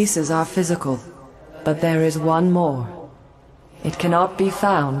 3 pieces are physical, but there is one more. It cannot be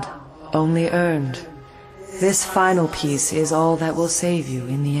found, only earned. This final piece is all that will save you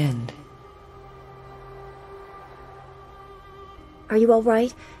in the end. Are you all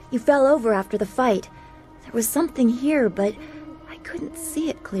right? You fell over after the fight. There was something here, but I couldn't see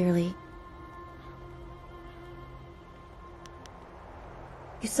it clearly.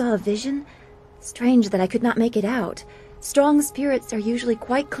 You saw a vision? Strange that I could not make it out. Strong spirits are usually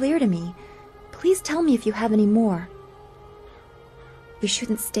quite clear to me. Please tell me if you have any more. We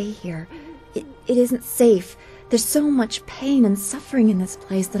shouldn't stay here. It isn't safe. There's so much pain and suffering in this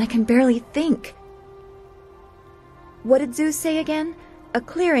place that I can barely think. What did Zeus say again? A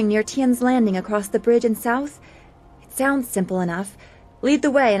clearing near Tien's Landing across the bridge and south? It sounds simple enough. Lead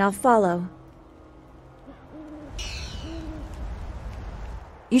the way and I'll follow.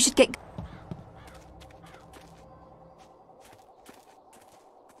 You should get...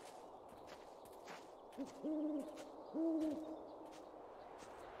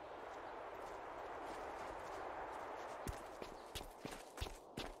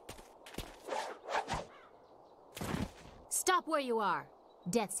 Stop where you are!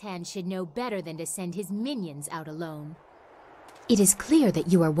 Death's Hand should know better than to send his minions out alone. It is clear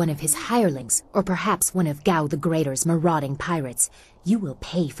that you are one of his hirelings, or perhaps one of Gao the Greater's marauding pirates. You will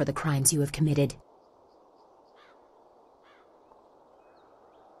pay for the crimes you have committed.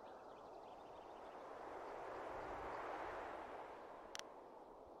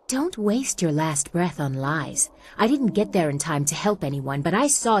 Don't waste your last breath on lies. I didn't get there in time to help anyone, but I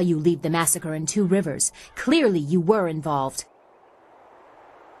saw you lead the massacre in Two Rivers. Clearly you were involved.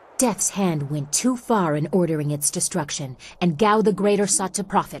 Death's Hand went too far in ordering its destruction, and Gao the Greater sought to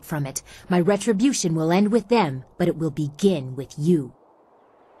profit from it. My retribution will end with them, but it will begin with you.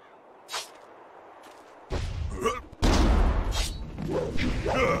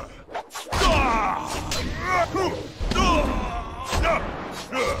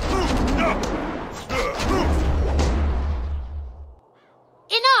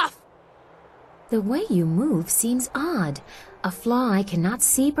 Enough! The way you move seems odd. A flaw I cannot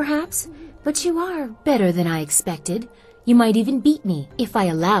see, perhaps? But you are better than I expected. You might even beat me, if I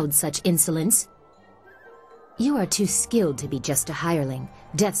allowed such insolence. You are too skilled to be just a hireling.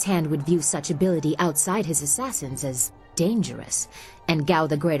 Death's Hand would view such ability outside his assassins as dangerous, and Gao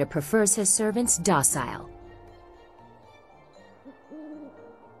the Greater prefers his servants docile.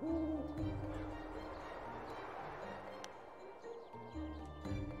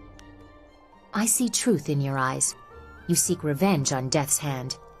 I see truth in your eyes. You seek revenge on Death's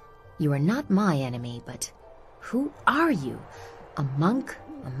Hand. You are not my enemy, but who are you? A monk?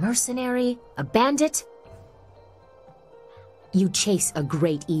 A mercenary? A bandit? You chase a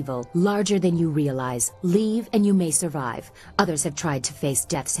great evil, larger than you realize. Leave and you may survive. Others have tried to face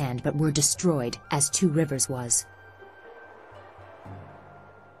Death's Hand, but were destroyed, as Two Rivers was.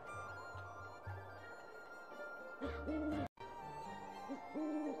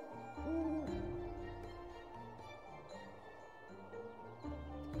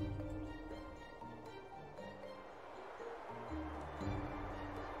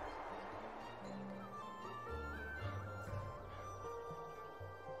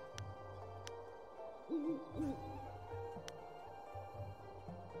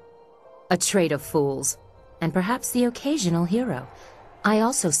 A trait of fools, and perhaps the occasional hero. I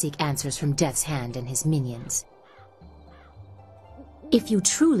also seek answers from Death's Hand and his minions. If you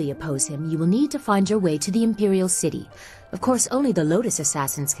truly oppose him, you will need to find your way to the Imperial City. Of course, only the Lotus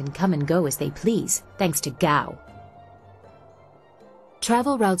Assassins can come and go as they please, thanks to Gao.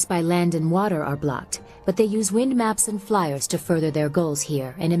 Travel routes by land and water are blocked, but they use wind maps and flyers to further their goals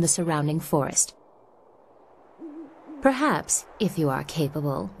here and in the surrounding forest. Perhaps, if you are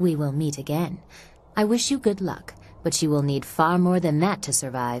capable, we will meet again. I wish you good luck, but you will need far more than that to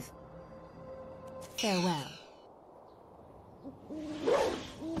survive. Farewell.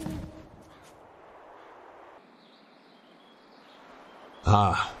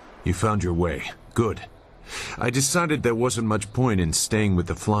 Ah, you found your way. Good. I decided there wasn't much point in staying with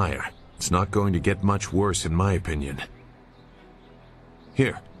the flyer. It's not going to get much worse in my opinion.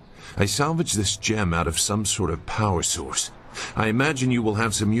 Here. I salvaged this gem out of some sort of power source. I imagine you will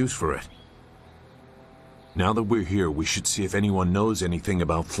have some use for it. Now that we're here, we should see if anyone knows anything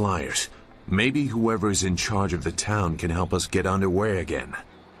about flyers. Maybe whoever is in charge of the town can help us get underway again.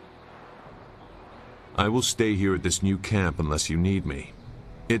 I will stay here at this new camp unless you need me.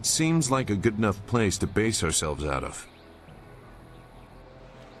 It seems like a good enough place to base ourselves out of.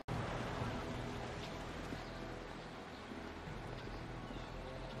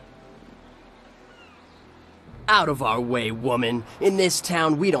 Out of our way, woman. In this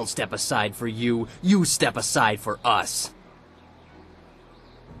town, we don't step aside for you. You step aside for us.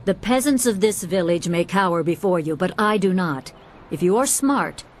 The peasants of this village may cower before you, but I do not. If you are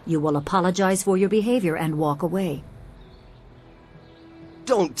smart, you will apologize for your behavior and walk away.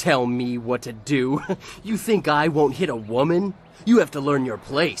 Don't tell me what to do. You think I won't hit a woman? You have to learn your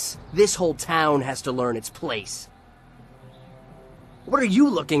place. This whole town has to learn its place. What are you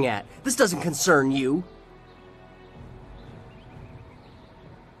looking at? This doesn't concern you.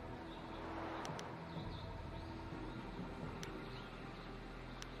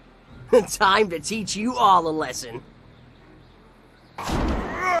 Time to teach you all a lesson.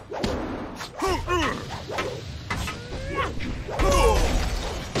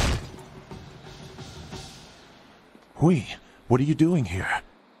 Hui, what are you doing here?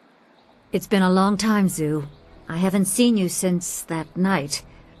 It's been a long time, Zhu. I haven't seen you since that night.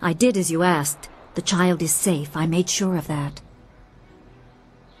 I did as you asked. The child is safe. I made sure of that.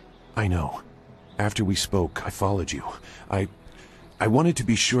 I know. After we spoke, I followed you. I wanted to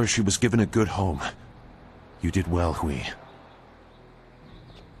be sure she was given a good home. You did well, Hui.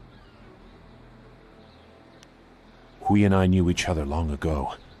 Hui and I knew each other long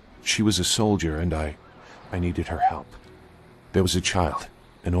ago. She was a soldier and I needed her help. There was a child,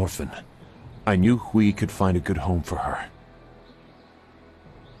 an orphan. I knew Hui could find a good home for her.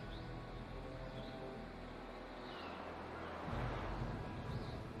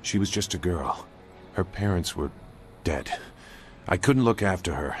 She was just a girl. Her parents were dead. I couldn't look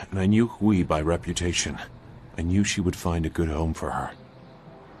after her, and I knew Hui by reputation. I knew she would find a good home for her.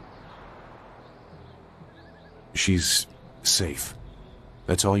 She's safe.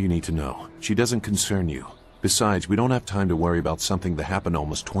 That's all you need to know. She doesn't concern you. Besides, we don't have time to worry about something that happened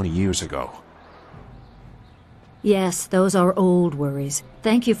almost 20 years ago. Yes, those are old worries.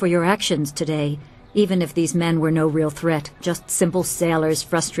 Thank you for your actions today. Even if these men were no real threat, just simple sailors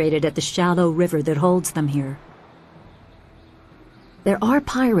frustrated at the shallow river that holds them here. There are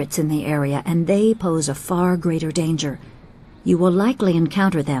pirates in the area, and they pose a far greater danger. You will likely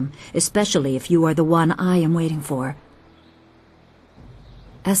encounter them, especially if you are the one I am waiting for.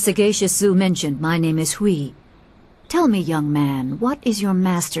 As Sagacious Zoo mentioned, my name is Hui. Tell me, young man, what is your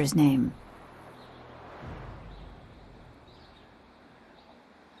master's name?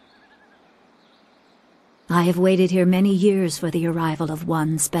 I have waited here many years for the arrival of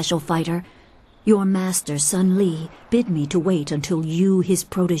one special fighter. Your master, Sun Li, bid me to wait until you, his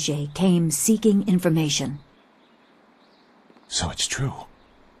protege, came seeking information. So it's true.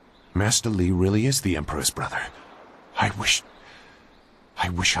 Master Li really is the Emperor's brother. I wish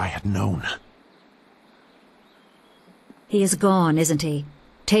I had known. He is gone, isn't he?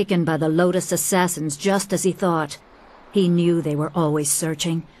 Taken by the Lotus assassins just as he thought. He knew they were always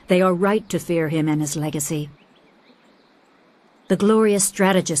searching. They are right to fear him and his legacy. The glorious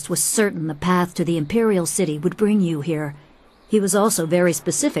strategist was certain the path to the Imperial City would bring you here. He was also very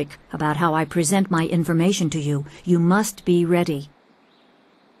specific about how I present my information to you. You must be ready.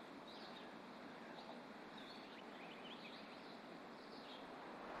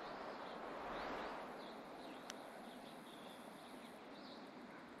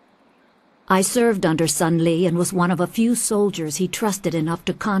 I served under Sun Li and was one of a few soldiers he trusted enough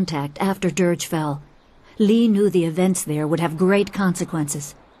to contact after Dirge fell. Li knew the events there would have great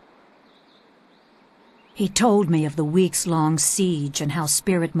consequences. He told me of the weeks-long siege and how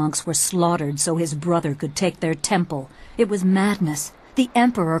spirit monks were slaughtered so his brother could take their temple. It was madness. The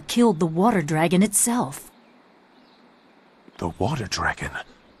Emperor killed the water dragon itself. The water dragon?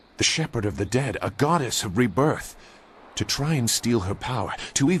 The shepherd of the dead, a goddess of rebirth. To try and steal her power,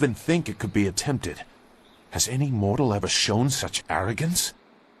 to even think it could be attempted. Has any mortal ever shown such arrogance?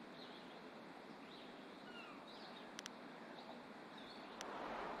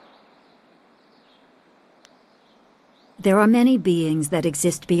 There are many beings that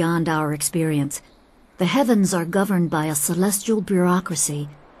exist beyond our experience. The heavens are governed by a celestial bureaucracy.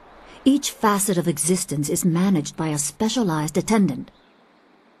 Each facet of existence is managed by a specialized attendant.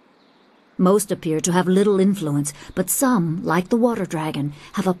 Most appear to have little influence, but some, like the water dragon,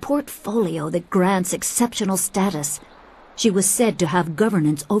 have a portfolio that grants exceptional status. She was said to have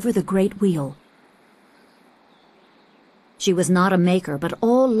governance over the Great Wheel. She was not a maker, but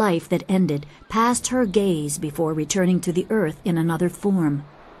all life that ended passed her gaze before returning to the earth in another form.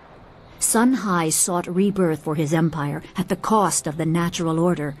 Sun Hai sought rebirth for his empire at the cost of the natural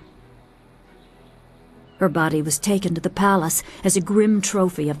order. Her body was taken to the palace as a grim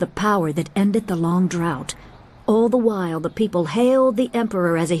trophy of the power that ended the long drought. All the while the people hailed the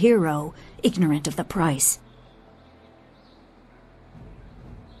Emperor as a hero, ignorant of the price.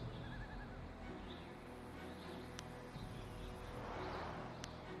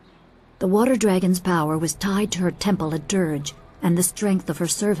 The water dragon's power was tied to her temple at Dirge and the strength of her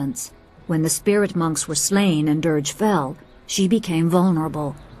servants. When the spirit monks were slain and Dirge fell, she became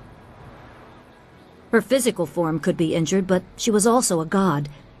vulnerable. Her physical form could be injured, but she was also a god.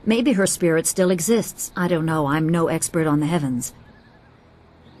 Maybe her spirit still exists. I don't know. I'm no expert on the heavens.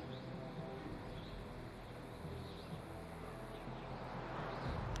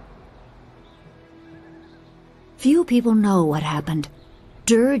 Few people know what happened.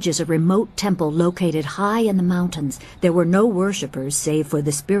 Dirge is a remote temple located high in the mountains. There were no worshippers save for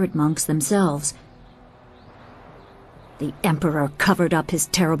the spirit monks themselves. The Emperor covered up his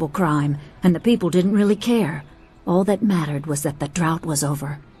terrible crime, and the people didn't really care. All that mattered was that the drought was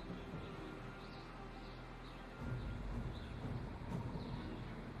over.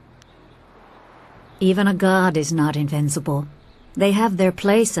 Even a god is not invincible. They have their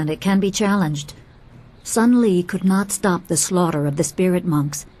place and it can be challenged. Sun Li could not stop the slaughter of the spirit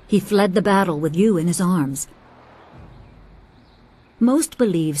monks. He fled the battle with you in his arms. Most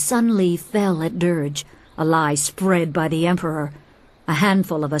believe Sun Li fell at Dirge, a lie spread by the Emperor. A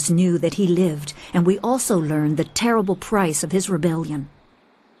handful of us knew that he lived, and we also learned the terrible price of his rebellion.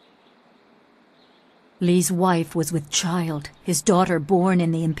 Li's wife was with child, his daughter born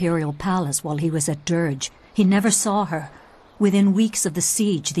in the Imperial Palace while he was at Dirge. He never saw her. Within weeks of the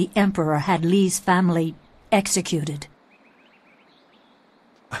siege, the Emperor had Li's family executed.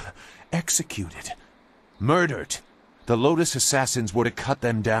 Executed? Murdered? The Lotus assassins were to cut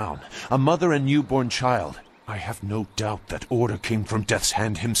them down. A mother and newborn child. I have no doubt that order came from Death's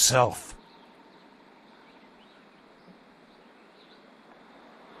Hand himself.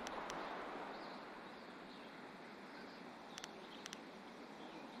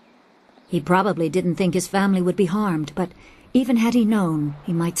 He probably didn't think his family would be harmed, but even had he known,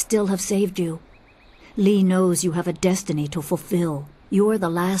 he might still have saved you. Lee knows you have a destiny to fulfill. You're the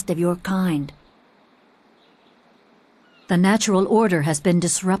last of your kind. The natural order has been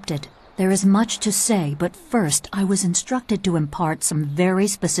disrupted. There is much to say, but first I was instructed to impart some very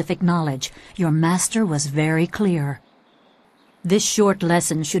specific knowledge. Your master was very clear. This short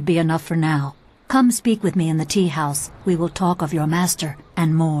lesson should be enough for now. Come speak with me in the tea house. We will talk of your master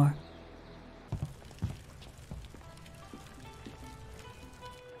and more.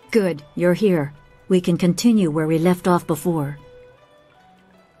 Good, you're here. We can continue where we left off before.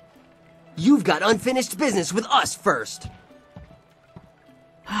 You've got unfinished business with us first.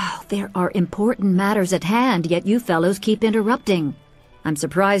 There are important matters at hand, yet you fellows keep interrupting. I'm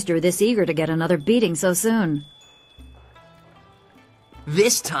surprised you're this eager to get another beating so soon.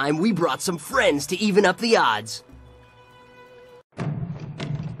 This time we brought some friends to even up the odds.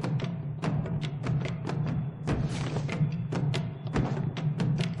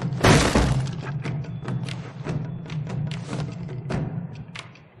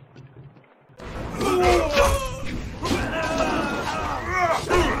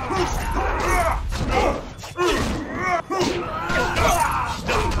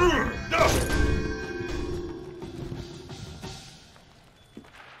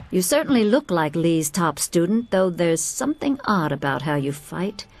 You certainly look like Lee's top student, though there's something odd about how you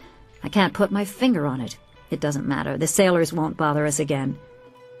fight. I can't put my finger on it. It doesn't matter. The sailors won't bother us again.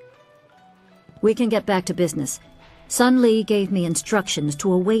 We can get back to business. Sun Lee gave me instructions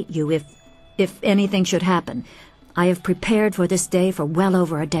to await you if anything should happen. I have prepared for this day for well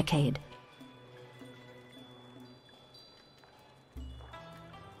over a decade.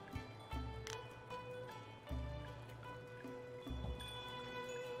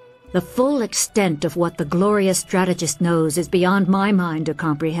 The full extent of what the glorious strategist knows is beyond my mind to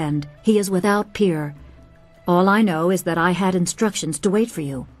comprehend. He is without peer. All I know is that I had instructions to wait for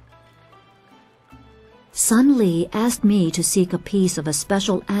you. Sun Lee asked me to seek a piece of a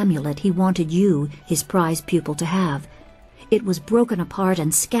special amulet he wanted you, his prize pupil, to have. It was broken apart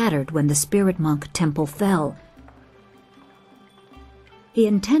and scattered when the Spirit Monk Temple fell. He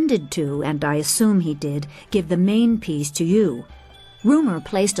intended to, and I assume he did, give the main piece to you. Rumor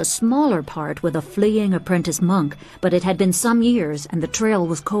placed a smaller part with a fleeing apprentice monk, but it had been some years and the trail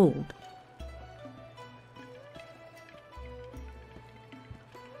was cold.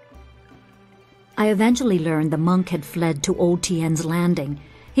 I eventually learned the monk had fled to Old Tien's Landing.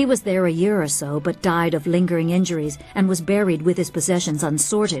 He was there a year or so, but died of lingering injuries and was buried with his possessions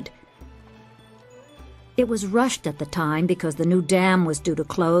unsorted. It was rushed at the time because the new dam was due to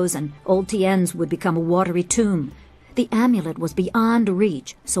close and Old Tien's would become a watery tomb. The amulet was beyond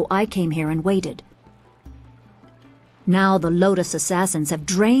reach, so I came here and waited. Now the Lotus assassins have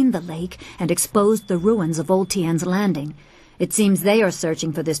drained the lake and exposed the ruins of Old Tien's Landing. It seems they are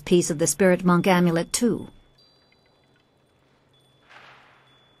searching for this piece of the Spirit Monk amulet, too.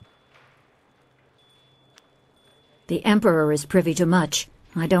 The Emperor is privy to much.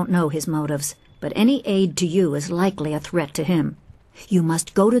 I don't know his motives, but any aid to you is likely a threat to him. You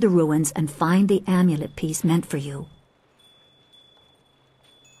must go to the ruins and find the amulet piece meant for you.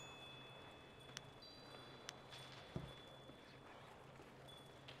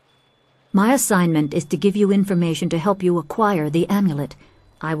 My assignment is to give you information to help you acquire the amulet.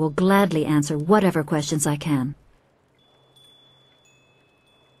 I will gladly answer whatever questions I can.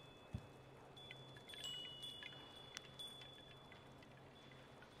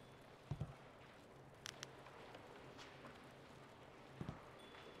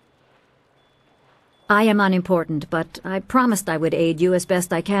 I am unimportant, but I promised I would aid you as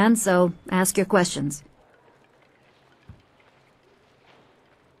best I can, so ask your questions.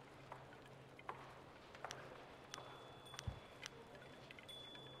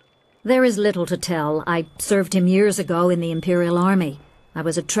 There is little to tell. I served him years ago in the Imperial Army. I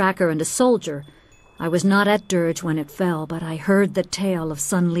was a tracker and a soldier. I was not at Dirge when it fell, but I heard the tale of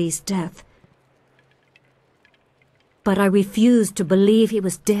Sun Lee's death. But I refused to believe he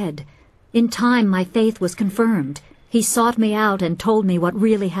was dead. In time, my faith was confirmed. He sought me out and told me what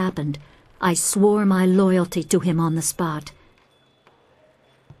really happened. I swore my loyalty to him on the spot.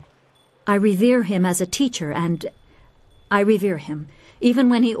 I revere him as a teacher, and I revere him. Even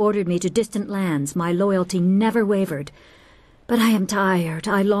when he ordered me to distant lands, my loyalty never wavered. But I am tired.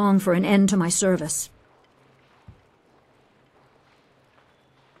 I long for an end to my service.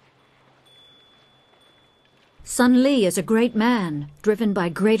 Sun Li is a great man, driven by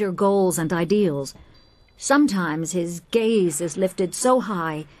greater goals and ideals. Sometimes his gaze is lifted so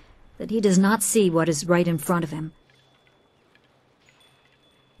high that he does not see what is right in front of him.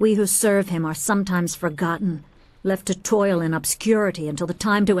 We who serve him are sometimes forgotten, left to toil in obscurity until the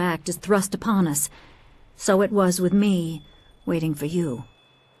time to act is thrust upon us. So it was with me, waiting for you.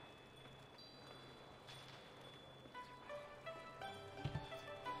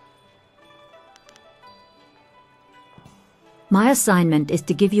 My assignment is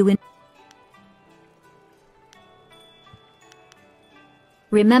to give you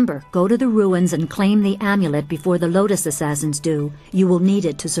Remember, go to the ruins and claim the amulet before the Lotus Assassins do. You will need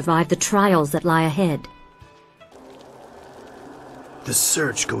it to survive the trials that lie ahead. The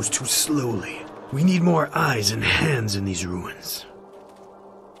search goes too slowly. We need more eyes and hands in these ruins.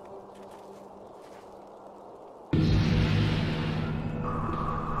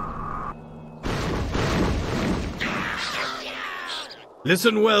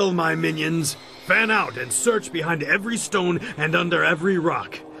 Listen well, my minions. Fan out and search behind every stone and under every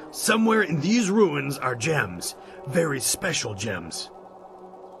rock. Somewhere in these ruins are gems. Very special gems.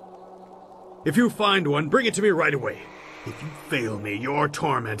 If you find one, bring it to me right away. If you fail me, your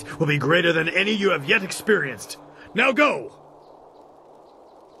torment will be greater than any you have yet experienced. Now go!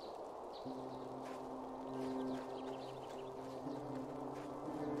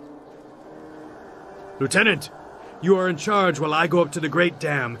 Lieutenant! You are in charge while I go up to the Great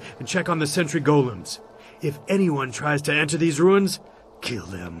Dam and check on the sentry golems. If anyone tries to enter these ruins, kill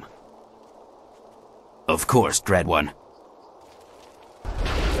them. Of course, Dread One.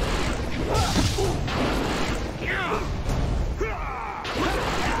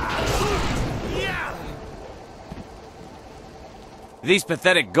 These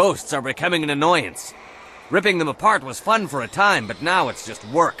pathetic ghosts are becoming an annoyance. Ripping them apart was fun for a time, but now it's just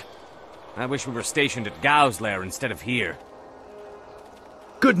work. I wish we were stationed at Gao's lair instead of here.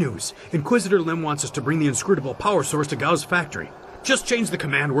 Good news! Inquisitor Lim wants us to bring the inscrutable power source to Gao's factory. Just change the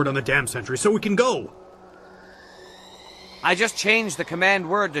command word on the dam sentry so we can go! I just changed the command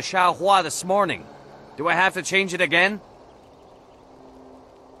word to Xiaohua this morning. Do I have to change it again?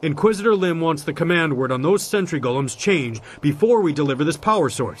 Inquisitor Lim wants the command word on those sentry golems changed before we deliver this power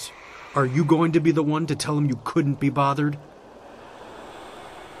source. Are you going to be the one to tell him you couldn't be bothered?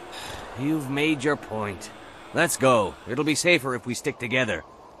 You've made your point. Let's go. It'll be safer if we stick together.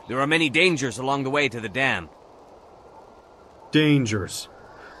 There are many dangers along the way to the dam. Dangers?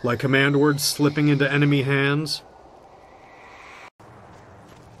 Like command words slipping into enemy hands?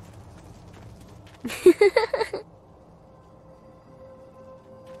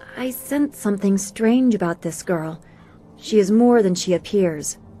 I sense something strange about this girl. She is more than she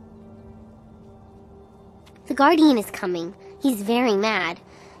appears. The Guardian is coming. He's very mad.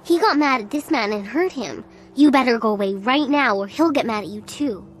 He got mad at this man and hurt him. You better go away right now or he'll get mad at you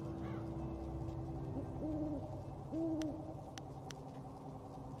too.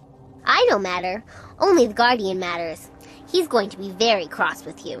 I don't matter. Only the Guardian matters. He's going to be very cross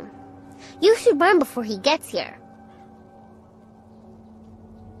with you. You should run before he gets here.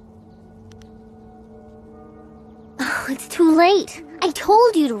 Oh, it's too late. I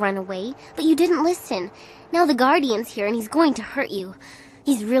told you to run away, but you didn't listen. Now the Guardian's here and he's going to hurt you.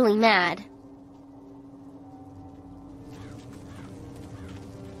 He's really mad.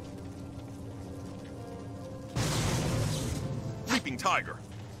 Leaping Tiger.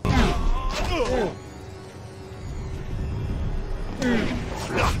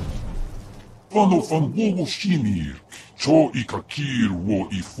 Vano van wowo shimir, cho I kakir wo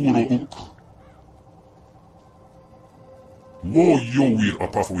I furo uk. Wo yowir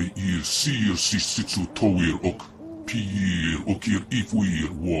apafwe ir sir sisitsu towir ok, piir okir ifuir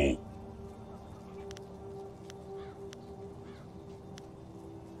wo.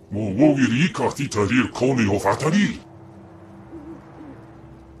 Mo wowir ikartitarir kone of atarir.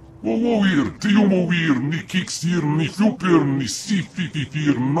 Wo wowir tiumowir ni kiksir ni flupir ni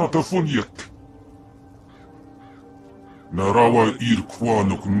sifififir natafoniek. Narawa ir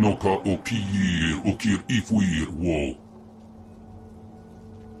kwanok noka o piir okir ifuir wo.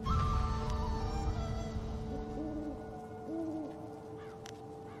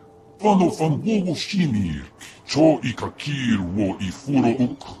 Vano van wowo shimir, cho I kakir wo I furo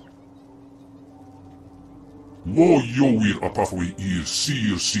uk. Wo yowir apafwe ir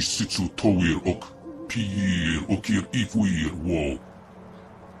sir sisitsu towir ok, piir okir ifuir wo.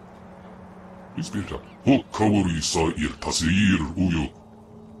 Ispeta, ho kawari sa ir taseir uyo.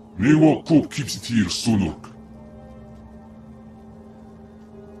 Newa ko kipsitir sunok.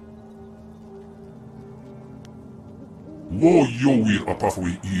 Wo yowir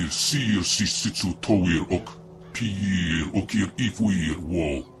apafwe ir sir sisitsu towir ok, pir okir ifuir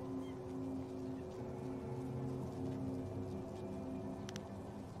wo.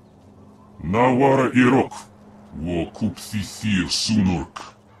 Nawara irok, wo kupthithir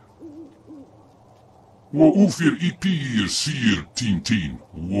sunurk. Wo ufir ipir sir tintin,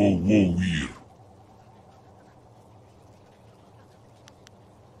 wo wir.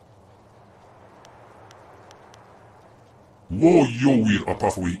 Wo yowir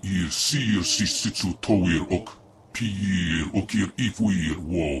apafwe ir sir sisitsu towir ok, pir okir ifuir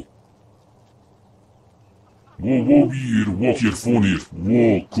wo. Wo wir wokir fonir,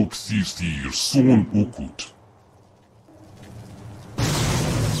 wo kupthithir son ukut.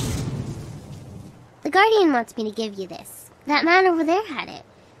 The Guardian wants me to give you this. That man over there had it.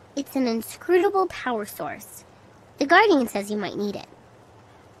 It's an inscrutable power source. The Guardian says you might need it.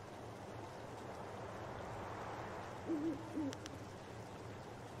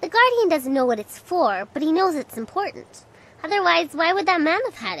 The Guardian doesn't know what it's for, but he knows it's important. Otherwise, why would that man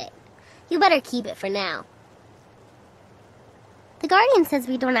have had it? You better keep it for now. The Guardian says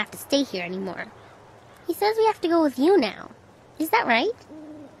we don't have to stay here anymore. He says we have to go with you now. Is that right?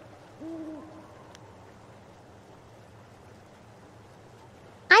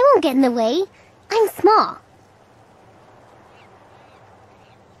 I won't get in the way. I'm small.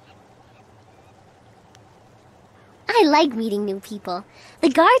 I like meeting new people. The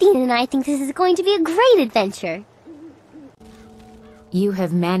Guardian and I think this is going to be a great adventure. You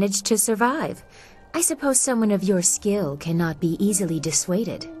have managed to survive. I suppose someone of your skill cannot be easily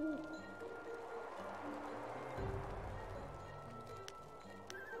dissuaded.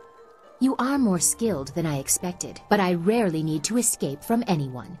 You are more skilled than I expected, but I rarely need to escape from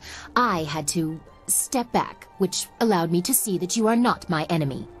anyone. I had to step back, which allowed me to see that you are not my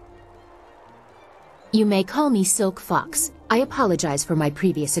enemy. You may call me Silk Fox. I apologize for my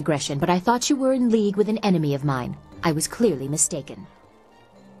previous aggression, but I thought you were in league with an enemy of mine. I was clearly mistaken.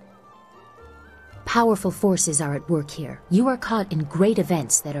 Powerful forces are at work here. You are caught in great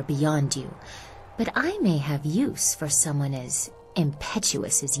events that are beyond you. But I may have use for someone as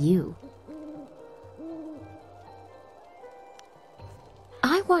impetuous as you.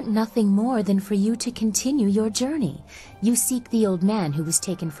 I want nothing more than for you to continue your journey. You seek the old man who was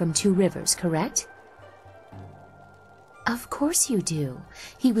taken from Two Rivers, correct? Of course you do.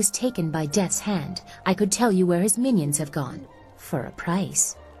 He was taken by Death's hand. I could tell you where his minions have gone. For a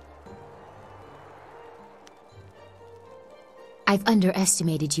price. I've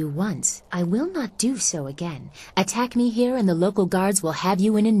underestimated you once. I will not do so again. Attack me here and the local guards will have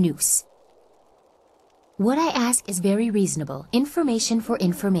you in a noose. What I ask is very reasonable. Information for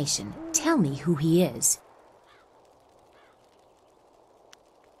information. Tell me who he is.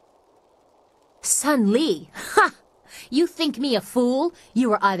 Sun Li! Ha! You think me a fool?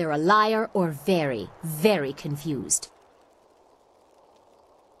 You are either a liar or very, very confused.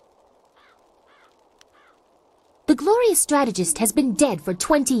 The glorious strategist has been dead for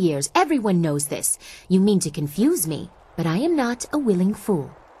 20 years. Everyone knows this. You mean to confuse me, but I am not a willing fool.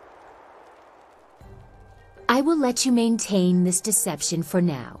 I will let you maintain this deception for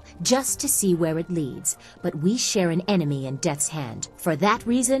now, just to see where it leads. But we share an enemy in Death's hand. For that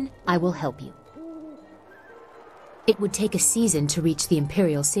reason, I will help you. It would take a season to reach the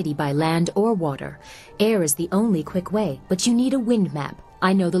Imperial City by land or water. Air is the only quick way, but you need a wind map.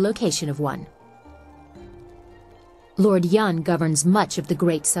 I know the location of one. Lord Yan governs much of the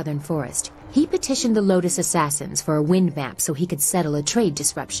Great Southern Forest. He petitioned the Lotus Assassins for a wind map so he could settle a trade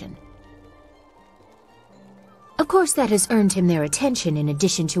disruption. Of course, that has earned him their attention in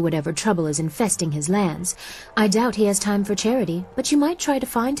addition to whatever trouble is infesting his lands. I doubt he has time for charity, but you might try to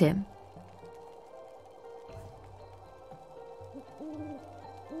find him.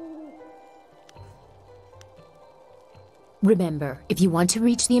 Remember, if you want to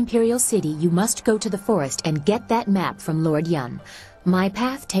reach the Imperial City, you must go to the forest and get that map from Lord Yan. My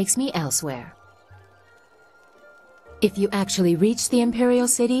path takes me elsewhere. If you actually reach the Imperial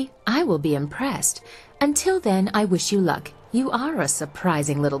City, I will be impressed. Until then, I wish you luck. You are a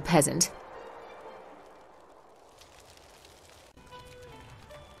surprising little peasant.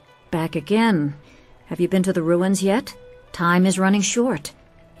 Back again. Have you been to the ruins yet? Time is running short.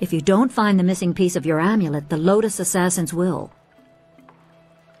 If you don't find the missing piece of your amulet, the Lotus Assassins will.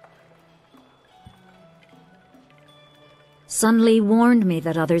 Sun Li warned me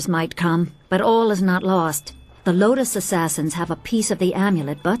that others might come, but all is not lost. The Lotus Assassins have a piece of the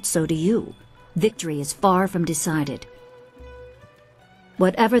amulet, but so do you. Victory is far from decided.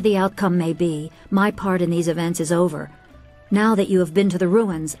 Whatever the outcome may be, my part in these events is over. Now that you have been to the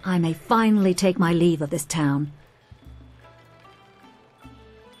ruins, I may finally take my leave of this town.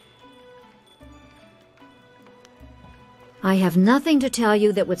 I have nothing to tell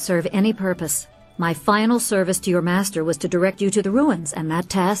you that would serve any purpose. My final service to your master was to direct you to the ruins, and that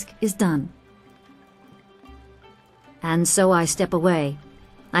task is done. And so I step away.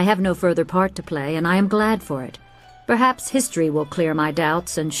 I have no further part to play, and I am glad for it. Perhaps history will clear my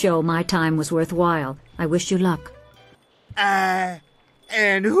doubts and show my time was worthwhile. I wish you luck.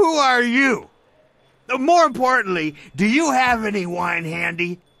 And who are you? More importantly, do you have any wine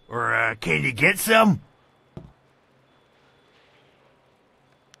handy? Or, can you get some?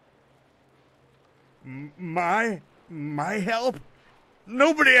 My help?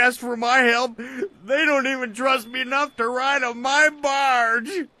 Nobody asked for my help. They don't even trust me enough to ride on my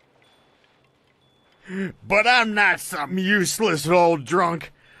barge. But I'm not some useless old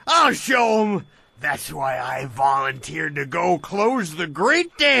drunk. I'll show 'em. That's why I volunteered to go close the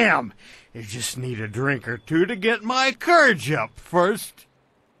Great Dam. You just need a drink or two to get my courage up first.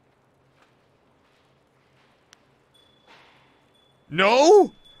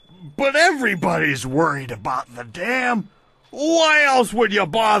 No? But everybody's worried about the dam. Why else would you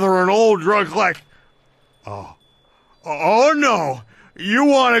bother an old drunk like... Oh no. You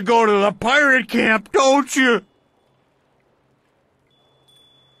want to go to the pirate camp, don't you?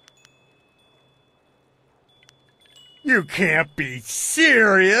 You can't be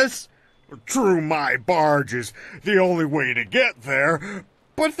serious. True, my barge is the only way to get there,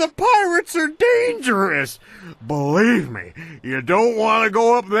 but the pirates are dangerous. Believe me, you don't want to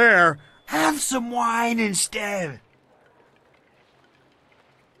go up there. Have some wine instead.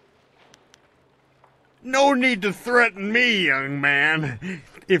 No need to threaten me, young man.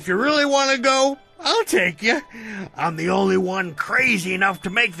 If you really want to go, I'll take you. I'm the only one crazy enough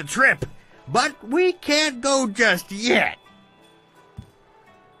to make the trip. But we can't go just yet.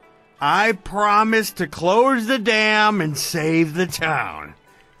 I promise to close the dam and save the town.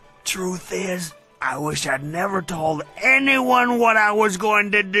 Truth is, I wish I'd never told anyone what I was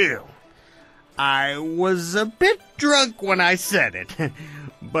going to do. I was a bit drunk when I said it,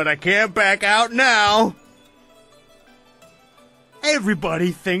 but I can't back out now.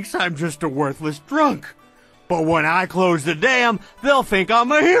 Everybody thinks I'm just a worthless drunk, but when I close the dam, they'll think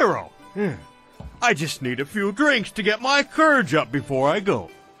I'm a hero. I just need a few drinks to get my courage up before I go.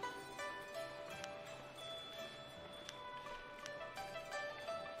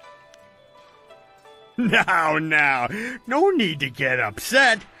 Now, no need to get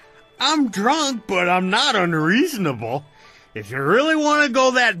upset. I'm drunk, but I'm not unreasonable. If you really want to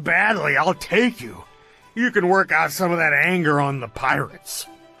go that badly, I'll take you. You can work out some of that anger on the pirates.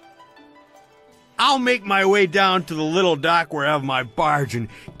 I'll make my way down to the little dock where I have my barge and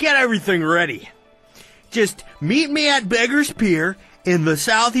get everything ready. Just meet me at Beggar's Pier in the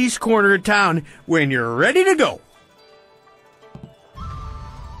southeast corner of town when you're ready to go.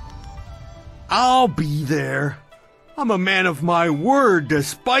 I'll be there. I'm a man of my word,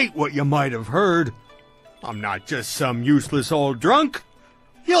 despite what you might have heard. I'm not just some useless old drunk.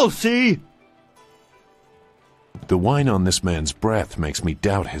 You'll see. The wine on this man's breath makes me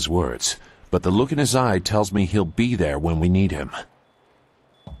doubt his words, but the look in his eye tells me he'll be there when we need him.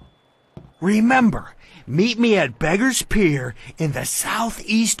 Remember, meet me at Beggar's Pier in the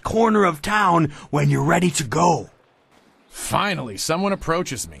southeast corner of town when you're ready to go. Finally, someone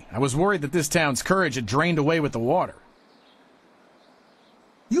approaches me. I was worried that this town's courage had drained away with the water.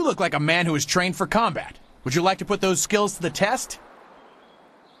 You look like a man who is trained for combat. Would you like to put those skills to the test?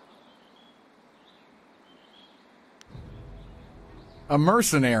 A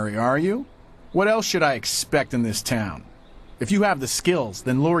mercenary, are you? What else should I expect in this town? If you have the skills,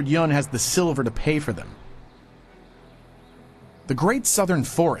 then Lord Yun has the silver to pay for them. The great southern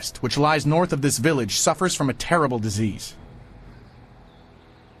forest, which lies north of this village, suffers from a terrible disease.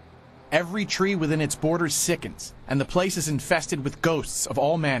 Every tree within its borders sickens, and the place is infested with ghosts of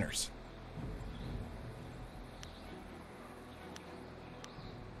all manners.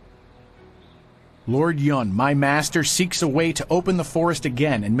 Lord Yun, my master, seeks a way to open the forest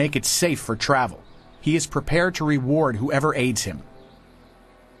again and make it safe for travel. He is prepared to reward whoever aids him.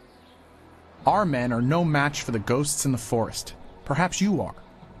 Our men are no match for the ghosts in the forest. Perhaps you are.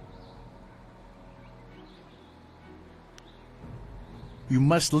 You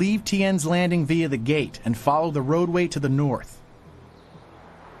must leave Tien's Landing via the gate and follow the roadway to the north.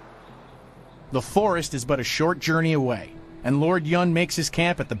 The forest is but a short journey away, and Lord Yun makes his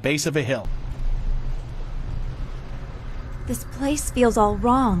camp at the base of a hill. This place feels all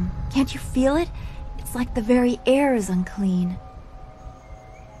wrong. Can't you feel it? It's like the very air is unclean.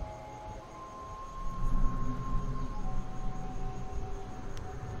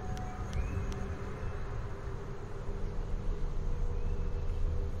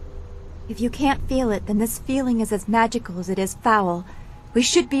 If you can't feel it, then this feeling is as magical as it is foul. We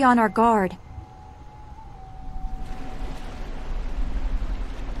should be on our guard.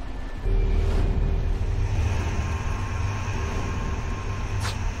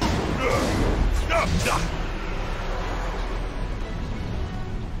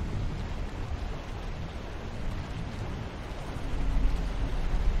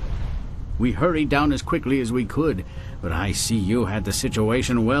 We hurried down as quickly as we could, but I see you had the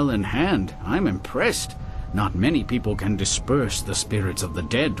situation well in hand. I'm impressed. Not many people can disperse the spirits of the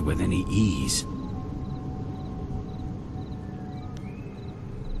dead with any ease.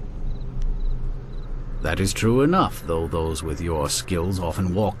 That is true enough, though those with your skills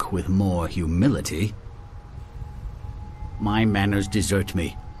often walk with more humility. My manners desert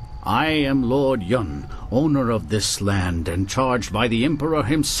me. I am Lord Yun, owner of this land, and charged by the Emperor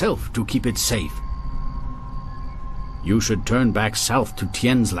himself to keep it safe. You should turn back south to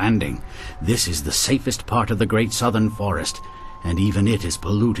Tien's Landing. This is the safest part of the Great Southern Forest, and even it is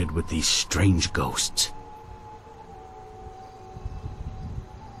polluted with these strange ghosts.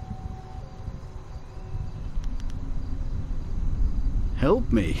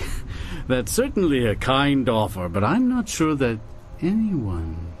 Help me? That's certainly a kind offer, but I'm not sure that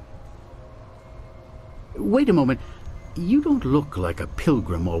anyone... Wait a moment. You don't look like a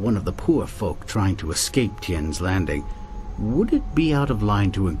pilgrim or one of the poor folk trying to escape Tien's Landing. Would it be out of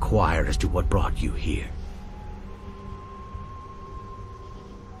line to inquire as to what brought you here?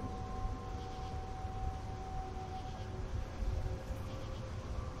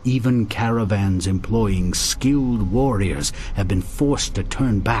 Even caravans employing skilled warriors have been forced to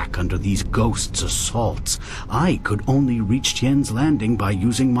turn back under these ghosts' assaults. I could only reach Tien's Landing by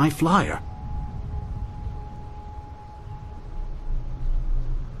using my flyer.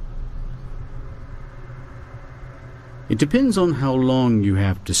 It depends on how long you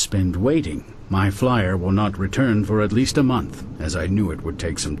have to spend waiting. My flyer will not return for at least a month, as I knew it would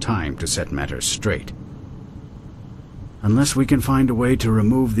take some time to set matters straight. Unless we can find a way to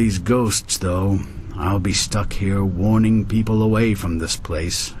remove these ghosts, though, I'll be stuck here warning people away from this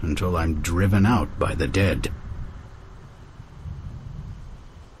place until I'm driven out by the dead.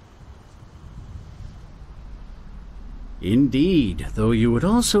 Indeed, though you would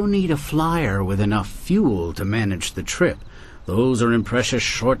also need a flyer with enough fuel to manage the trip. Those are in precious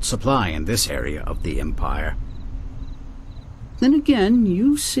short supply in this area of the Empire. Then again,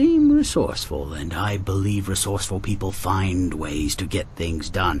 you seem resourceful, and I believe resourceful people find ways to get things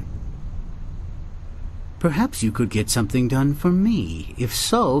done. Perhaps you could get something done for me. If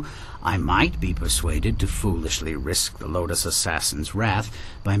so, I might be persuaded to foolishly risk the Lotus Assassin's wrath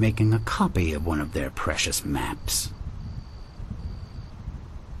by making a copy of one of their precious maps.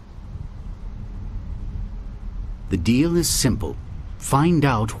 The deal is simple. Find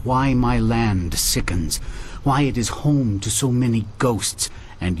out why my land sickens, why it is home to so many ghosts,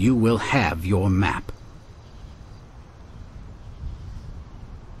 and you will have your map.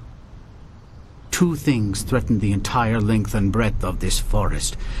 Two things threaten the entire length and breadth of this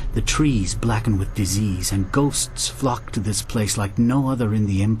forest. The trees blacken with disease, and ghosts flock to this place like no other in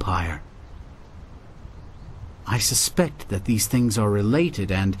the Empire. I suspect that these things are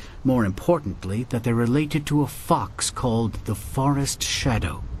related, and, more importantly, that they're related to a fox called the Forest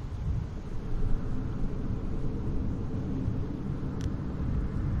Shadow.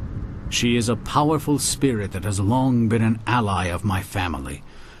 She is a powerful spirit that has long been an ally of my family.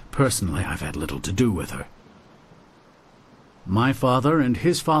 Personally, I've had little to do with her. My father and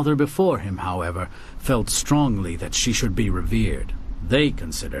his father before him, however, felt strongly that she should be revered. They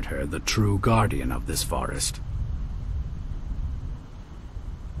considered her the true guardian of this forest.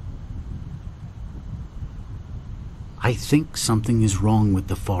 I think something is wrong with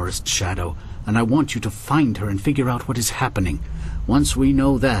the Forest Shadow, and I want you to find her and figure out what is happening. Once we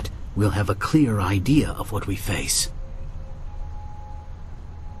know that, we'll have a clear idea of what we face.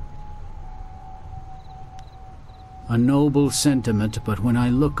 A noble sentiment, but when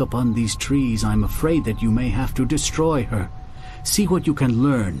I look upon these trees, I'm afraid that you may have to destroy her. See what you can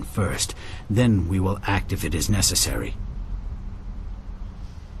learn first, then we will act if it is necessary.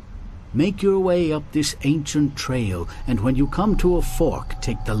 Make your way up this ancient trail, and when you come to a fork,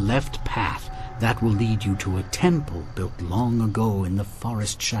 take the left path. That will lead you to a temple built long ago in the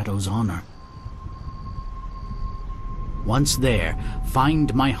Forest Shadow's honor. Once there,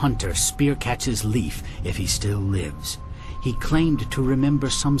 find my hunter Spearcatch's Leaf if he still lives. He claimed to remember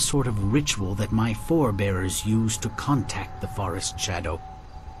some sort of ritual that my forebears used to contact the Forest Shadow.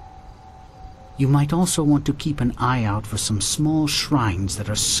 You might also want to keep an eye out for some small shrines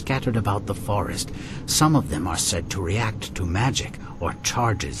that are scattered about the forest. Some of them are said to react to magic or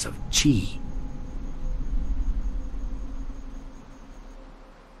charges of chi.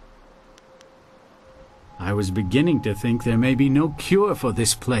 I was beginning to think there may be no cure for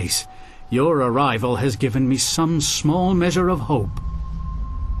this place. Your arrival has given me some small measure of hope.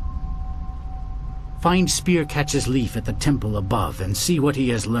 Find Spearcatch's leaf at the temple above and see what he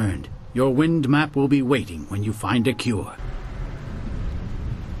has learned. Your wind map will be waiting when you find a cure.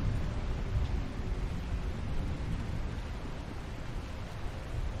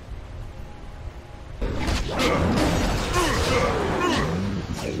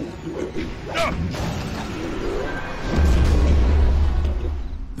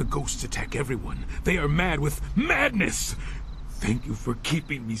 The ghosts attack everyone. They are mad with madness. Thank you for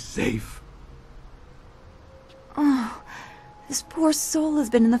keeping me safe. Oh, this poor soul has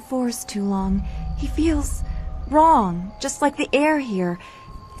been in the forest too long. He feels wrong, just like the air here.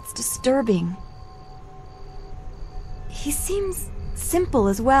 It's disturbing. He seems simple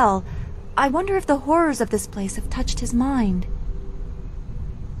as well. I wonder if the horrors of this place have touched his mind.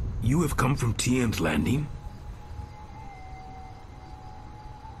 You have come from Tian's Landing?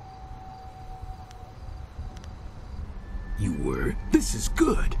 You were? This is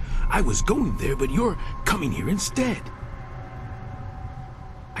good. I was going there, but you're coming here instead.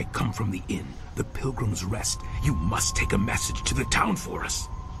 I come from the inn, the Pilgrim's Rest. You must take a message to the town for us.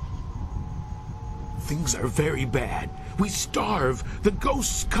 Things are very bad. We starve. The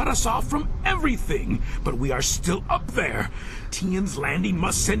ghosts cut us off from everything, but we are still up there. Tian's Landing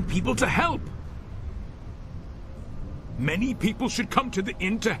must send people to help. Many people should come to the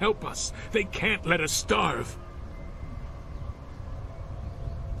inn to help us. They can't let us starve.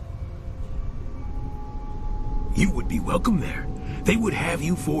 You would be welcome there. They would have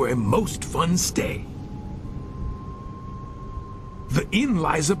you for a most fun stay. The inn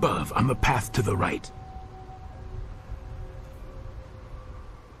lies above on the path to the right.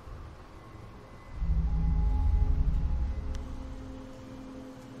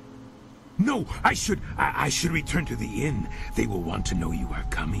 No, I should return to the inn. They will want to know you are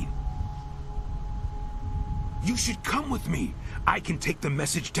coming. You should come with me. I can take the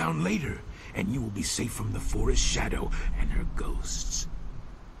message down later, and you will be safe from the forest shadow and her ghosts.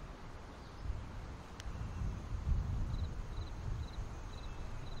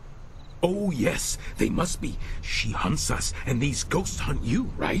 Oh yes, they must be. She hunts us, and these ghosts hunt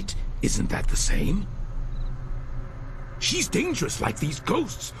you, right? Isn't that the same? She's dangerous like these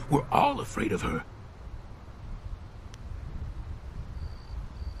ghosts. We're all afraid of her.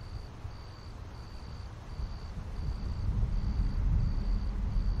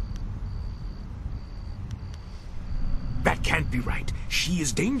 That can't be right. She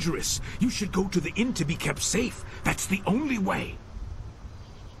is dangerous. You should go to the inn to be kept safe. That's the only way.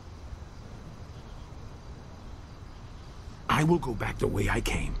 I will go back the way I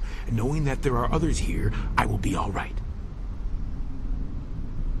came. Knowing that there are others here, I will be all right.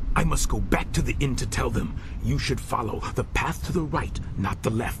 I must go back to the inn to tell them. You should follow the path to the right, not the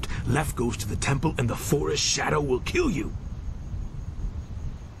left. Left goes to the temple, and the forest shadow will kill you.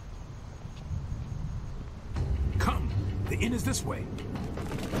 Come, the inn is this way.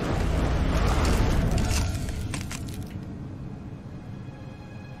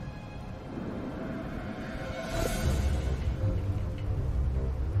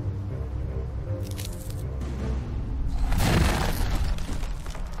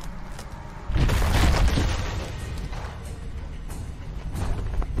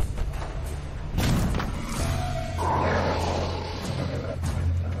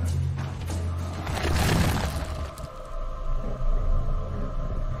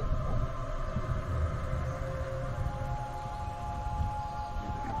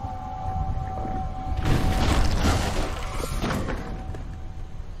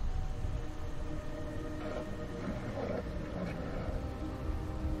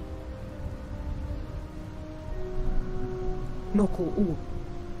 Noku.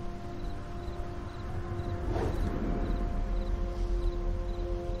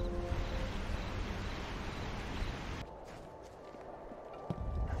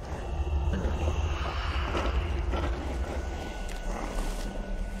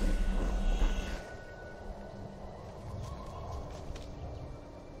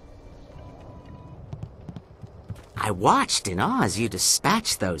 I watched in awe as you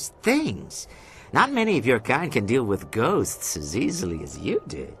dispatched those things. Not many of your kind can deal with ghosts as easily as you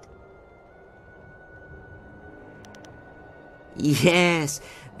did. Yes,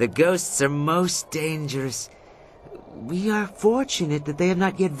 the ghosts are most dangerous. We are fortunate that they have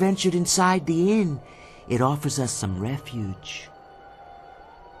not yet ventured inside the inn. It offers us some refuge.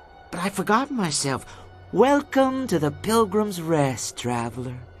 But I forgot myself. Welcome to the Pilgrim's Rest,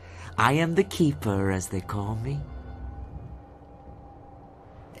 traveler. I am the Keeper, as they call me.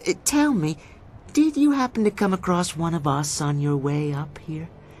 Tell me, did you happen to come across one of us on your way up here?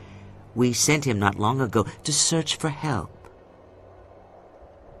 We sent him not long ago to search for help.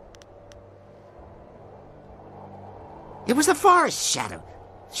 It was the Forest Shadow.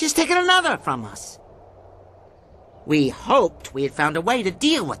 She's taken another from us. We hoped we had found a way to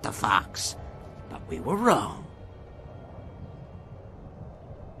deal with the fox, but we were wrong.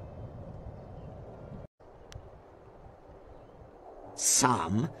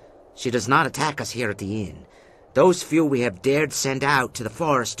 She does not attack us here at the inn. Those few we have dared send out to the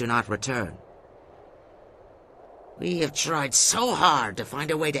forest do not return. We have tried so hard to find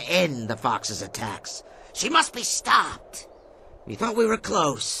a way to end the fox's attacks. She must be stopped. We thought we were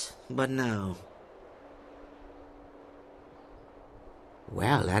close, but no.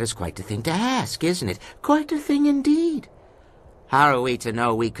 Well, that is quite the thing to ask, isn't it? Quite a thing indeed. How are we to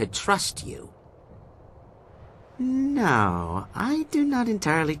know we could trust you? No, I do not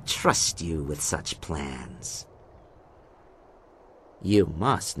entirely trust you with such plans. You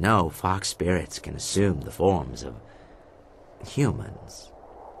must know fox spirits can assume the forms of humans.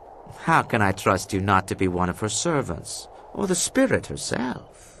 How can I trust you not to be one of her servants, or the spirit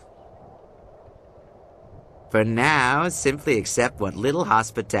herself? For now, simply accept what little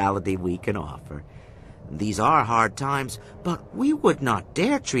hospitality we can offer. These are hard times, but we would not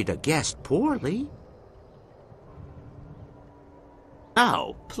dare treat a guest poorly.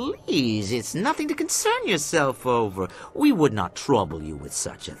 Oh, please, it's nothing to concern yourself over. We would not trouble you with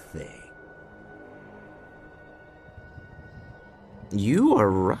such a thing. You are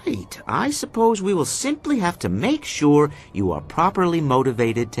right. I suppose we will simply have to make sure you are properly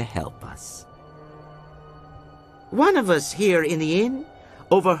motivated to help us. One of us here in the inn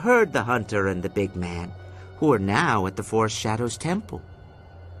overheard the hunter and the big man, who are now at the Forest Shadow's temple.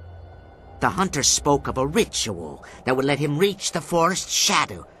 The hunter spoke of a ritual that would let him reach the Forest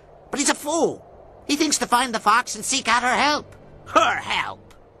Shadow. But he's a fool. He thinks to find the fox and seek out her help. Her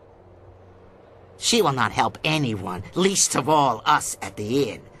help! She will not help anyone, least of all us at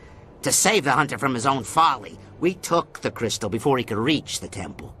the inn. To save the hunter from his own folly, we took the crystal before he could reach the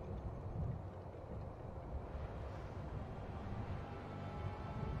temple.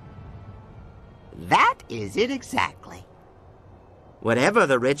 That is it exactly. Whatever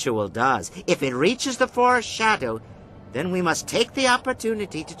the ritual does, if it reaches the Forest Shadow, then we must take the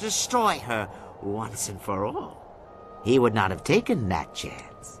opportunity to destroy her once and for all. He would not have taken that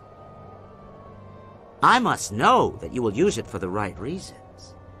chance. I must know that you will use it for the right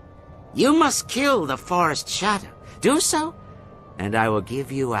reasons. You must kill the Forest Shadow. Do so, and I will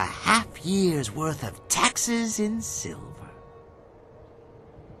give you a half-year's worth of taxes in silver.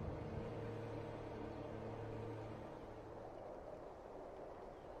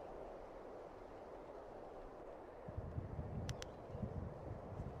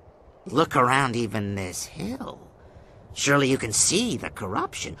 Look around even this hill. Surely you can see the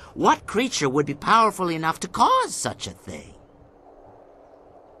corruption. What creature would be powerful enough to cause such a thing?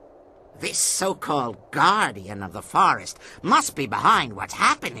 This so-called guardian of the forest must be behind what's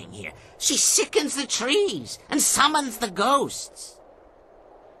happening here. She sickens the trees and summons the ghosts.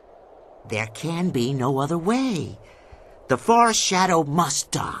 There can be no other way. The Forest Shadow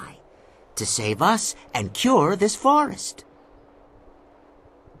must die to save us and cure this forest.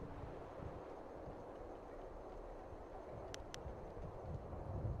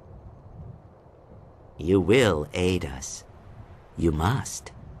 You will aid us. You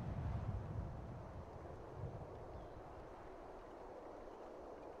must.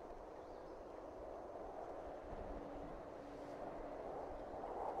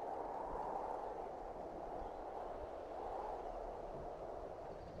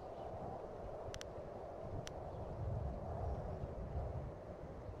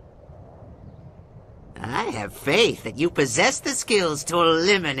 I have faith that you possess the skills to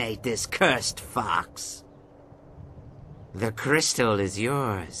eliminate this cursed fox. The crystal is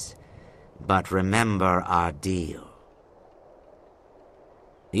yours, but remember our deal.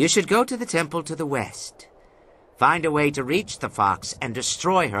 You should go to the temple to the west. Find a way to reach the fox and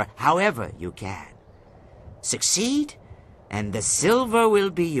destroy her however you can. Succeed, and the silver will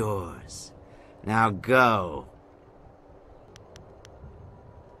be yours. Now go.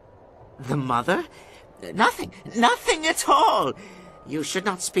 The mother? Nothing at all. You should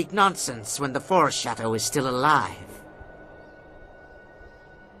not speak nonsense when the Forest Shadow is still alive.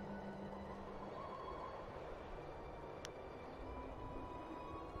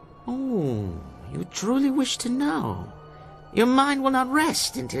 truly wish to know. Your mind will not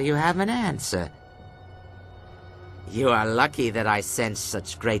rest until you have an answer. You are lucky that I sense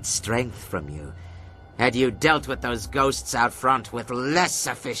such great strength from you. Had you dealt with those ghosts out front with less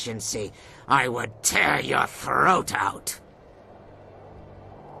efficiency, I would tear your throat out.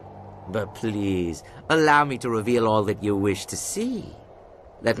 But please, allow me to reveal all that you wish to see.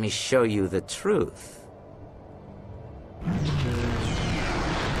 Let me show you the truth.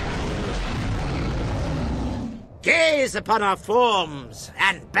 Gaze upon our forms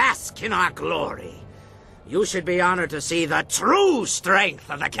and bask in our glory. You should be honored to see the true strength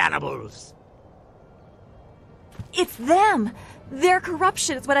of the cannibals. It's them! Their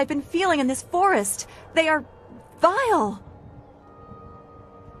corruption is what I've been feeling in this forest. They are vile.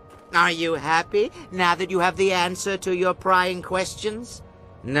 Are you happy now that you have the answer to your prying questions?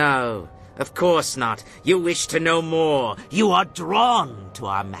 No, of course not. You wish to know more. You are drawn to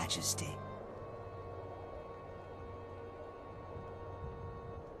our majesty.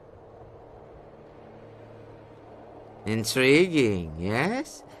 Intriguing,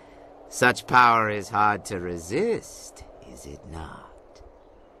 yes? Such power is hard to resist, is it not?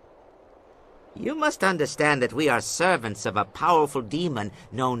 You must understand that we are servants of a powerful demon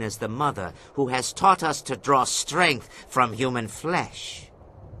known as the Mother, who has taught us to draw strength from human flesh.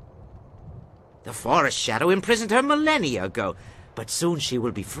 The Forest Shadow imprisoned her millennia ago, but soon she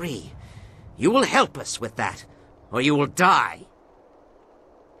will be free. You will help us with that, or you will die.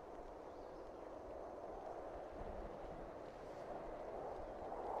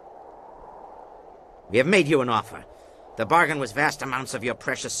 We have made you an offer. The bargain was vast amounts of your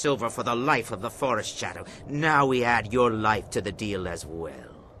precious silver for the life of the Forest Shadow. Now we add your life to the deal as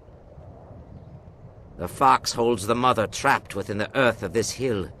well. The fox holds the Mother trapped within the earth of this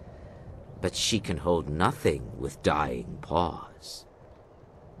hill, but she can hold nothing with dying paws.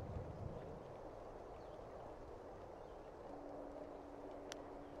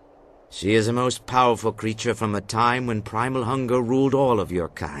 She is a most powerful creature from a time when primal hunger ruled all of your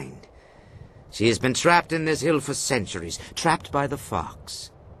kind. She has been trapped in this hill for centuries, trapped by the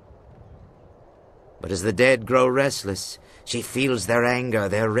fox. But as the dead grow restless, she feels their anger,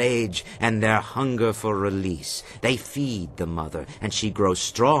 their rage, and their hunger for release. They feed the Mother, and she grows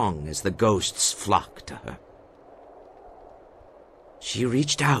strong as the ghosts flock to her. She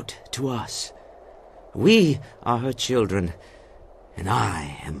reached out to us. We are her children, and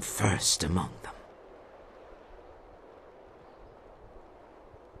I am first among them.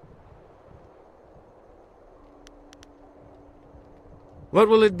 What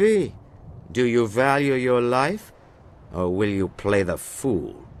will it be? Do you value your life, or will you play the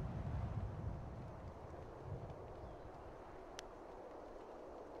fool?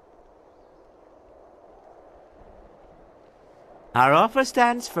 Our offer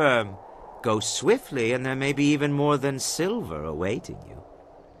stands firm. Go swiftly, and there may be even more than silver awaiting you.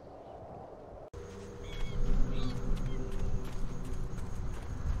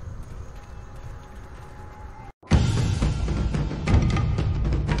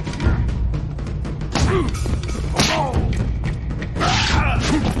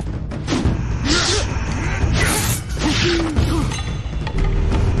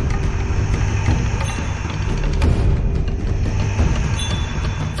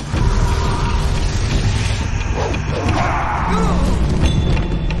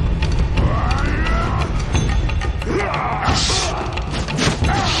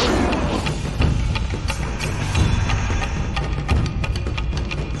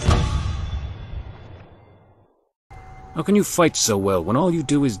 How can you fight so well when all you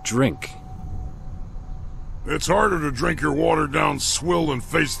do is drink? It's harder to drink your watered-down swill than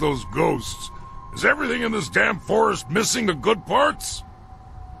face those ghosts. Is everything in this damn forest missing the good parts?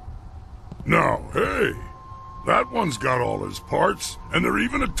 No, hey, that one's got all his parts, and they're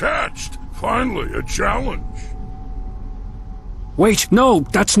even attached. Finally, a challenge. Wait, no,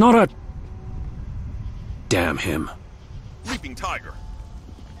 that's not a... Damn him. Leaping Tiger.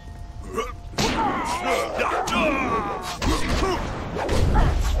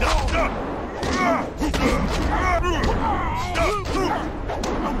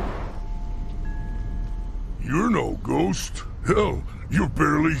 You're no ghost. Hell, you're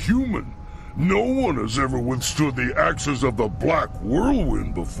barely human. No one has ever withstood the axes of the Black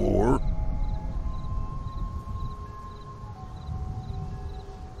Whirlwind before.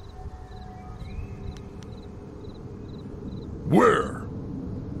 Where?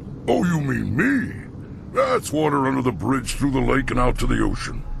 Oh, you mean me? That's water under the bridge through the lake and out to the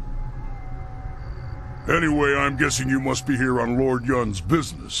ocean. Anyway, I'm guessing you must be here on Lord Yun's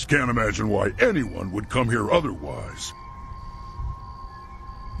business. Can't imagine why anyone would come here otherwise.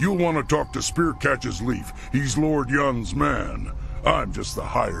 You'll want to talk to Spearcatch's Leaf. He's Lord Yun's man. I'm just the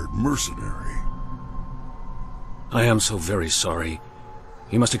hired mercenary. I am so very sorry.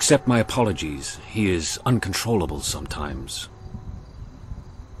 You must accept my apologies. He is uncontrollable sometimes.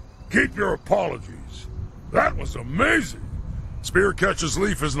 Keep your apologies. That was amazing. Spearcatch's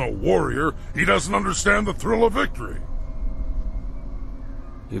Leaf isn't a warrior. He doesn't understand the thrill of victory.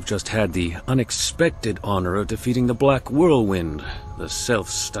 You've just had the unexpected honor of defeating the Black Whirlwind, the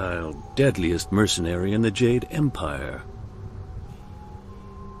self-styled deadliest mercenary in the Jade Empire.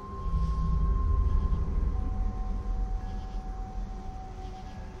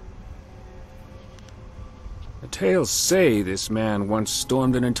 The tales say this man once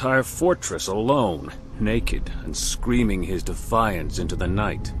stormed an entire fortress alone, naked and screaming his defiance into the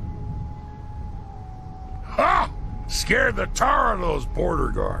night. Ha! Scared the tar of those border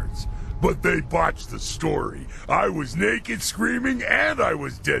guards. But they botched the story. I was naked, screaming, and I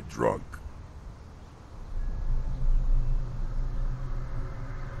was dead drunk.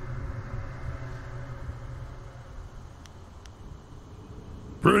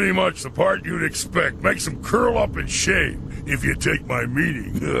 Pretty much the part you'd expect. Makes them curl up in shame, if you take my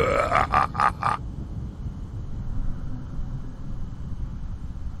meaning.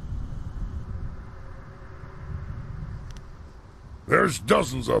 There's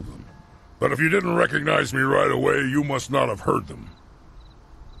dozens of them. But if you didn't recognize me right away, you must not have heard them.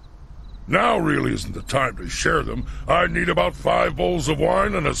 Now really isn't the time to share them. I need about 5 bowls of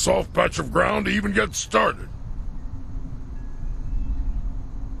wine and a soft patch of ground to even get started.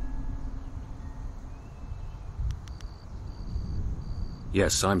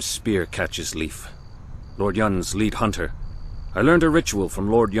 Yes, I'm Spearcatch's Leaf, Lord Yun's lead hunter. I learned a ritual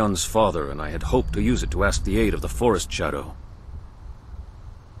from Lord Yun's father, and I had hoped to use it to ask the aid of the Forest Shadow.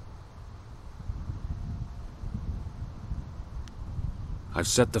 I've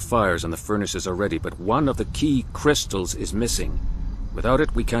set the fires and the furnaces are ready, but one of the key crystals is missing. Without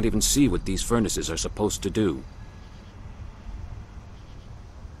it, we can't even see what these furnaces are supposed to do.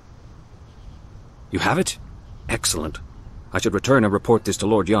 You have it? Excellent. I should return and report this to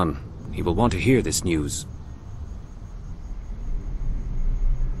Lord Yun. He will want to hear this news.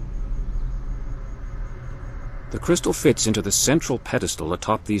 The crystal fits into the central pedestal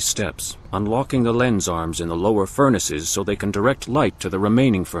atop these steps, unlocking the lens arms in the lower furnaces so they can direct light to the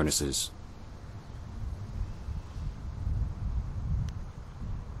remaining furnaces.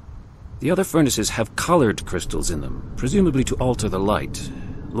 The other furnaces have colored crystals in them, presumably to alter the light.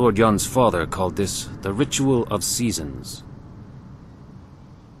 Lord Yun's father called this the Ritual of Seasons.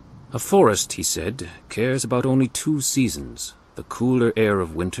 A forest, he said, cares about only 2 seasons. The cooler air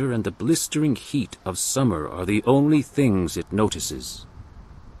of winter and the blistering heat of summer are the only things it notices.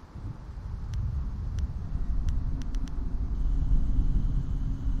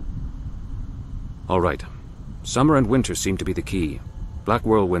 All right. Summer and winter seem to be the key. Black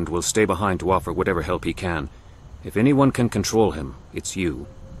Whirlwind will stay behind to offer whatever help he can. If anyone can control him, it's you.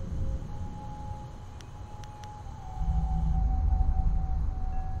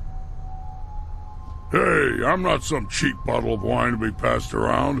 Hey, I'm not some cheap bottle of wine to be passed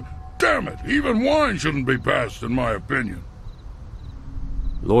around. Damn it, even wine shouldn't be passed, in my opinion.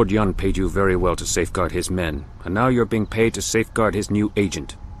 Lord Yun paid you very well to safeguard his men, and now you're being paid to safeguard his new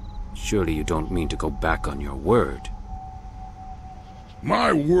agent. Surely you don't mean to go back on your word.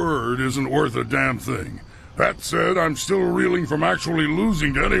 My word isn't worth a damn thing. That said, I'm still reeling from actually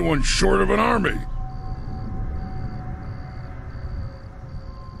losing to anyone short of an army.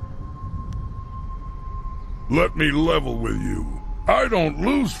 Let me level with you. I don't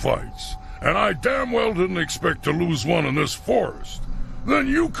lose fights, and I damn well didn't expect to lose one in this forest. Then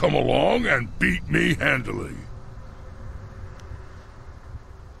you come along and beat me handily.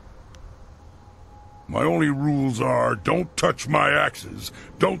 My only rules are, don't touch my axes,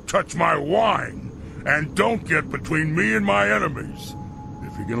 don't touch my wine, and don't get between me and my enemies.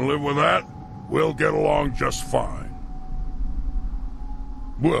 If you can live with that, we'll get along just fine.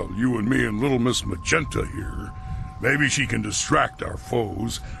 Well, you and me and little Miss Magenta here. Maybe she can distract our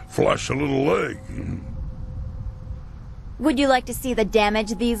foes, flush a little leg. Would you like to see the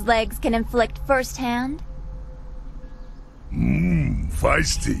damage these legs can inflict firsthand?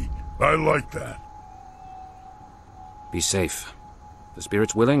 Feisty. I like that. Be safe. If the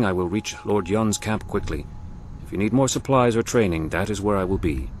spirit's willing, I will reach Lord Yun's camp quickly. If you need more supplies or training, that is where I will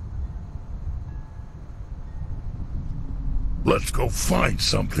be. Let's go find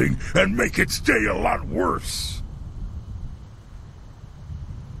something and make its day a lot worse.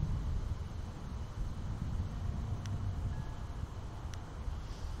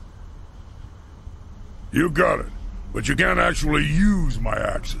 You got it. but you can't actually use my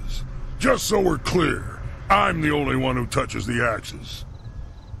axes. Just so we're clear, I'm the only one who touches the axes.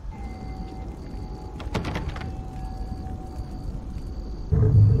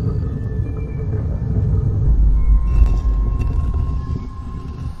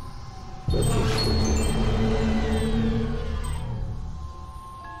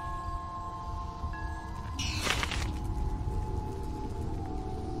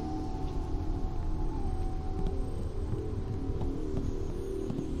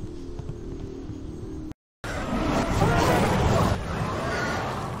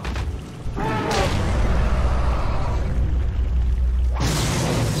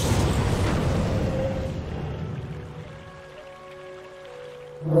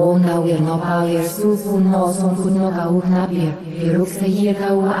 Nawir no power sufu no son kunno ka uknabir, biruk sayir ka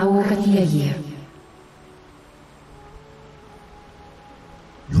u katia year.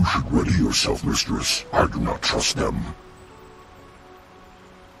 You should ready yourself, mistress. I do not trust them.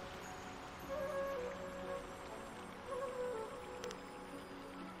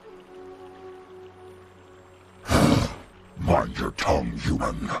 Mind your tongue,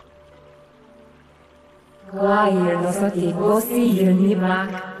 human. Wire no soti bosi ni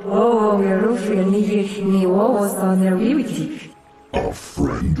black. Oh, we're ni was on the rivity. A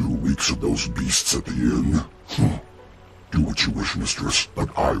friend who reeks of those beasts at the inn. Do what you wish, mistress, but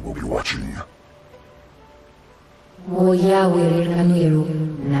I will be watching. Oh, yeah, we're Kaniru.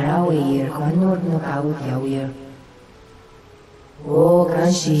 Narawir, Konor no Kau Yawir. Oh,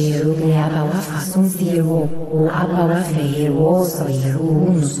 Kanshi, Rubia, Wafa, Sunziro, oh, Abawafe, was a year,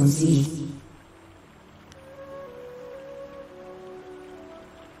 Sunzi.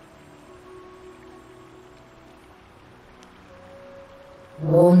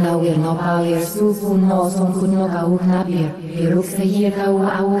 Oh, now we're no power, Sufu no son could no go knappier, Biruk sayir go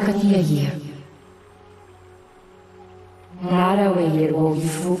awakatia year. Nara way, oh, you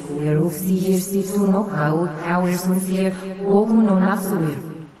fool, we're off see here, see to no cow, hours on here, oh, no, not so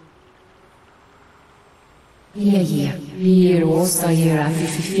weird. Here, was a year, I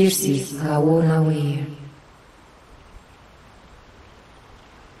fierce, go on away.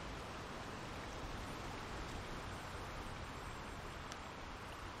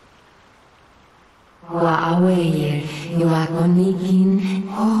 Away, you are Monikin,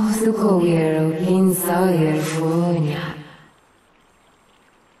 oh, the courier, inside Fonia.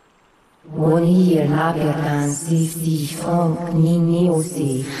 1 year, Nabertan, 60 funk, Nini,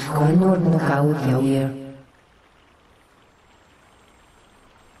 Osi, Conor, no Kaut, Yawir.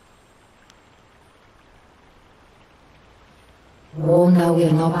 Oh, now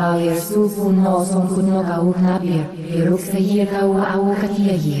we're no power, Sufu, no, son could no go knappier, Biruk sayir go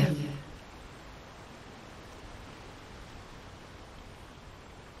awakatia year.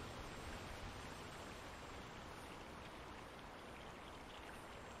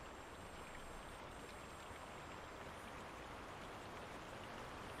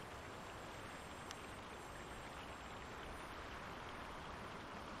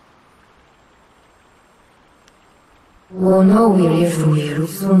 Oh no, we're here for you,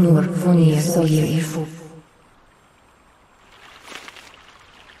 Sunur, Funia, so you're here for.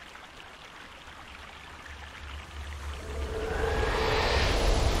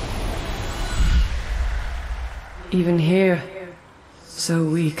 Even here, so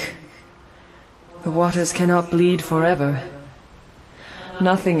weak. The waters cannot bleed forever.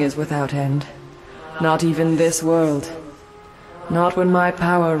 Nothing is without end. Not even this world. Not when my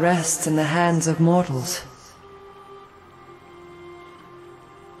power rests in the hands of mortals.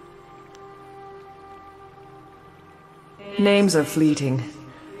 Names are fleeting,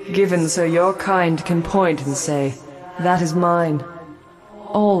 given so your kind can point and say, that is mine.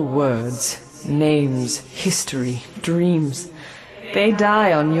 All words, names, history, dreams, they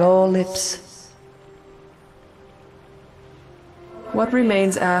die on your lips. What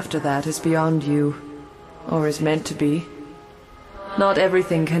remains after that is beyond you, or is meant to be. Not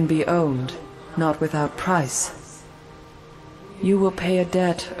everything can be owned, not without price. You will pay a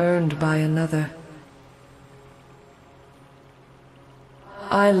debt earned by another.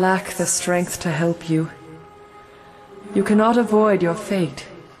 I lack the strength to help you. You cannot avoid your fate.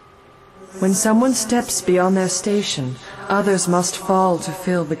 When someone steps beyond their station, others must fall to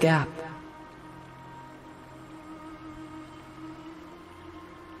fill the gap.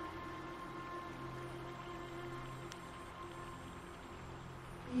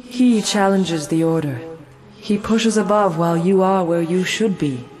 He challenges the order. He pushes above while you are where you should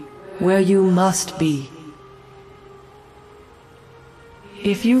be, where you must be.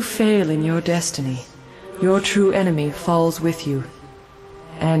 If you fail in your destiny, your true enemy falls with you.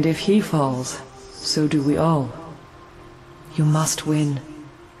 And if he falls, so do we all. You must win.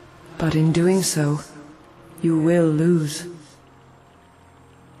 But in doing so, you will lose.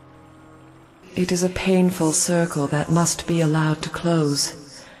 It is a painful circle that must be allowed to close.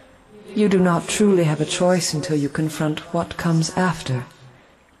 You do not truly have a choice until you confront what comes after.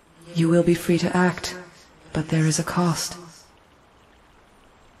 You will be free to act, but there is a cost.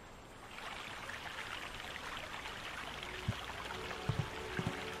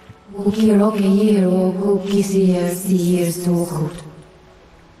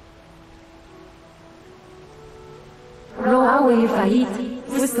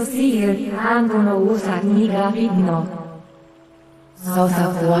 Questo sier andono usat niga vidno.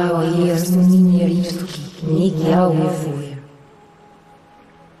 Sausa fuao years munir istuki, nigi awe fuir.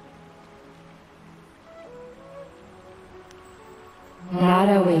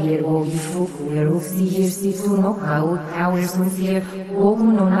 Nara weir o yufuku er ufsi years si suno kau towers munsier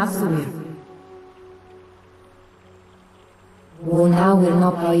oguno nasuir. Wonawir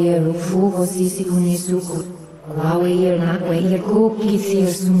no payer ufugo sisi unisuku. Waweir nakweir kukisir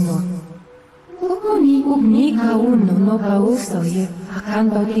suno. Koni ubnika uno no pausoir. Akan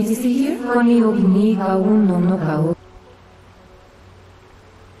bautisir koni ubnika uno no pau.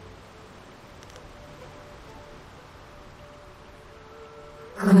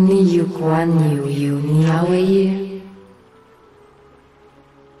 Koni yukwan yu ni aweir.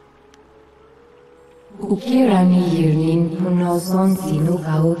 Kukirani yirnin puno son sinu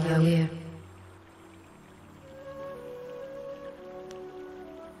kautawer.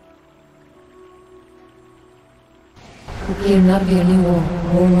 Kukir na birni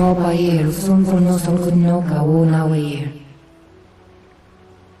wo no bayer sun puno son kudno ka wo na weir.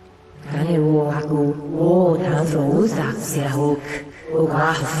 Kani wo aku wo tanzo uzak sirahok. O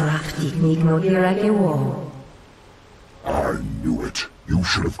wahfrachtik nigno dirake wo. I knew it. You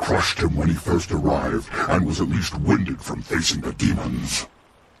should have crushed him when he first arrived, and was at least winded from facing the demons.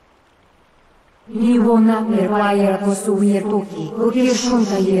 Ni wo na perwayer kosuir toki. Kukir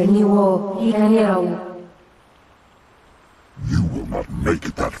shuntayer ni wo ikanirau. You will not make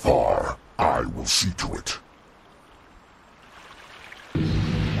it that far. I will see to it.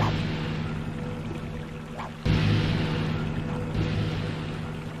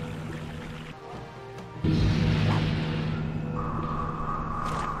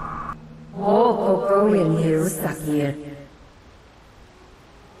 Kokoil hirusakir.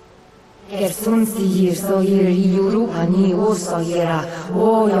 Kersun sihir sohir yuru ani o sohira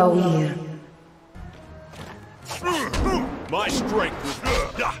o yawir. My strength is...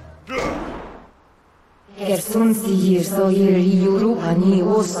 Kersun sihir sohir yuru ani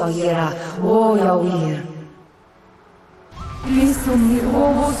o sohira o yawir. Lisumir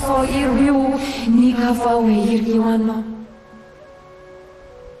o sohir yu nikafawir kiwano.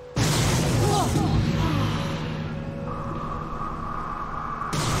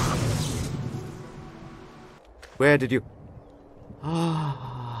 Where did you...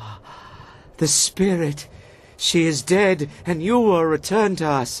 Ah, the spirit. She is dead, and you are returned to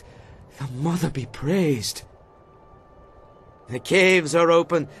us. The Mother be praised. The caves are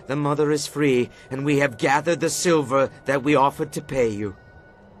open, the Mother is free, and we have gathered the silver that we offered to pay you.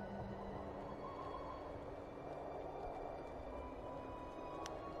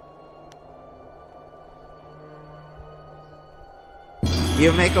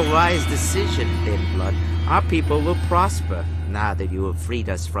 You make a wise decision, Thin-Blood. Our people will prosper, now that you have freed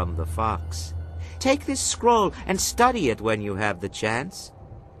us from the fox. Take this scroll and study it when you have the chance.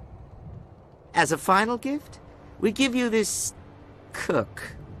 As a final gift, we give you this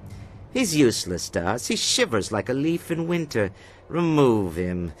cook. He's useless to us. He shivers like a leaf in winter. Remove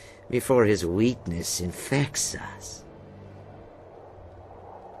him before his weakness infects us.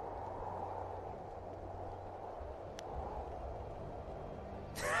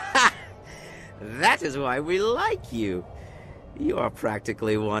 That is why we like you. You are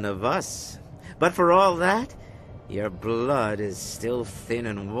practically one of us. But for all that, your blood is still thin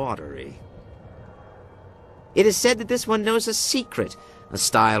and watery. It is said that this one knows a secret, a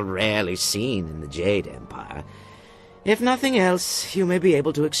style rarely seen in the Jade Empire. If nothing else, you may be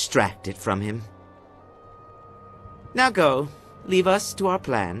able to extract it from him. Now go. Leave us to our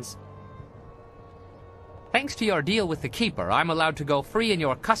plans. Thanks to your deal with the Keeper, I'm allowed to go free in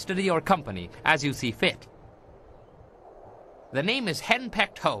your custody or company, as you see fit. The name is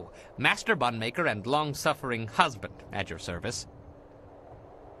Henpecked Ho, Master Bunmaker and long-suffering husband, at your service.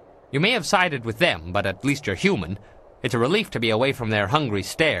 You may have sided with them, but at least you're human. It's a relief to be away from their hungry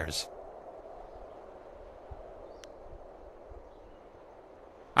stares.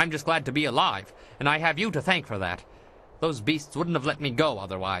 I'm just glad to be alive, and I have you to thank for that. Those beasts wouldn't have let me go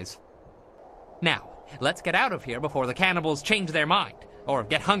otherwise. Now, Let's get out of here before the cannibals change their mind, or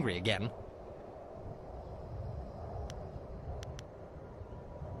get hungry again.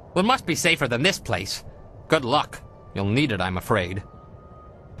 It must be safer than this place. Good luck. You'll need it, I'm afraid.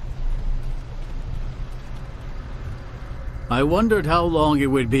 I wondered how long it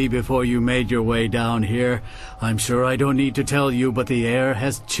would be before you made your way down here. I'm sure I don't need to tell you, but the air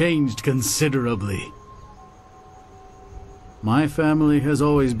has changed considerably. My family has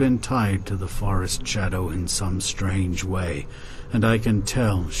always been tied to the forest shadow in some strange way, and I can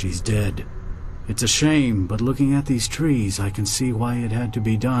tell she's dead. It's a shame, but looking at these trees, I can see why it had to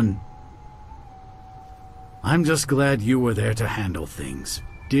be done. I'm just glad you were there to handle things.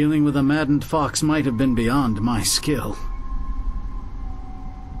 Dealing with a maddened fox might have been beyond my skill.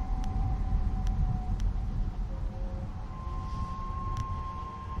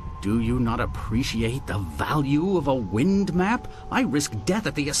 Do you not appreciate the value of a wind map? I risk death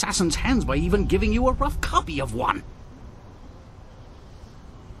at the assassin's hands by even giving you a rough copy of one.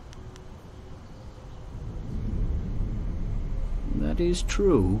 That is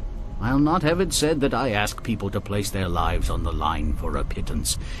true. I'll not have it said that I ask people to place their lives on the line for a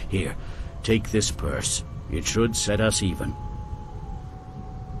pittance. Here, take this purse. It should set us even.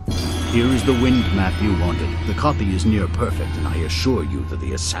 Here is the wind map you wanted. The copy is near perfect, and I assure you that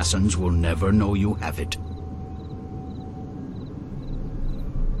the assassins will never know you have it.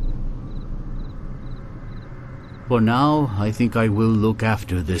 For now, I think I will look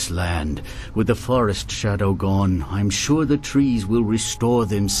after this land. With the forest shadow gone, I'm sure the trees will restore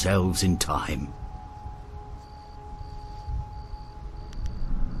themselves in time.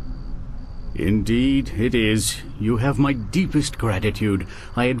 Indeed, it is. You have my deepest gratitude.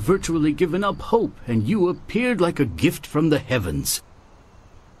 I had virtually given up hope, and you appeared like a gift from the heavens.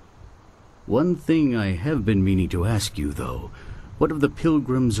 One thing I have been meaning to ask you, though. What of the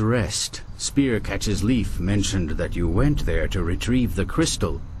Pilgrim's Rest? Spearcatch's Leaf mentioned that you went there to retrieve the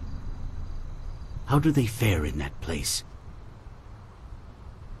crystal. How do they fare in that place?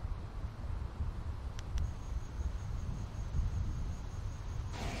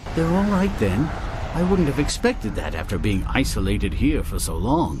 They're all right, then. I wouldn't have expected that after being isolated here for so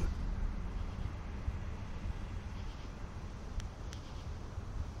long.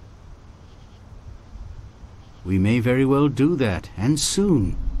 We may very well do that, and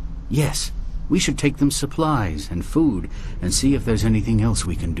soon. Yes, we should take them supplies and food, and see if there's anything else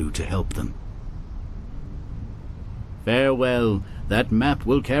we can do to help them. Farewell. That map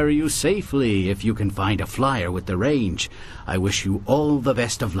will carry you safely if you can find a flyer with the range. I wish you all the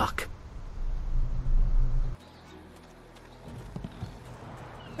best of luck.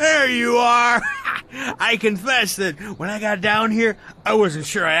 There you are! I confess that when I got down here, I wasn't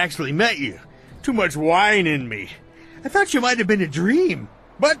sure I actually met you. Too much wine in me. I thought you might have been a dream,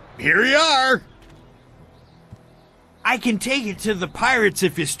 but here you are. I can take you to the pirates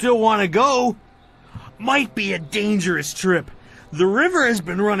if you still want to go. Might be a dangerous trip. The river has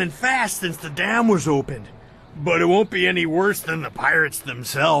been running fast since the dam was opened, but it won't be any worse than the pirates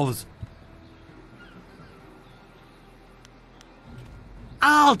themselves.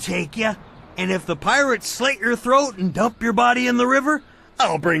 I'll take you, and if the pirates slit your throat and dump your body in the river,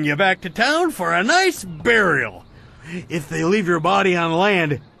 I'll bring you back to town for a nice burial. If they leave your body on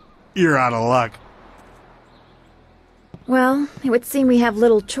land, you're out of luck. Well, it would seem we have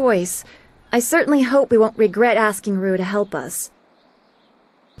little choice. I certainly hope we won't regret asking Rue to help us.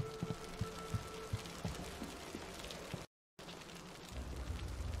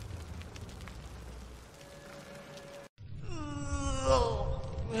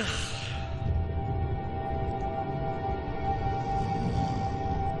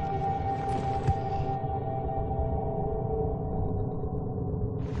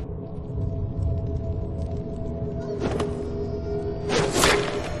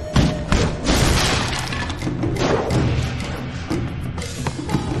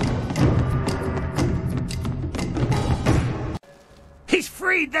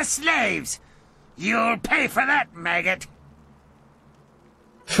 Freed the slaves! You'll pay for that, maggot!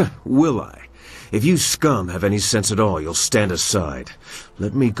 Will I? If you scum have any sense at all, you'll stand aside.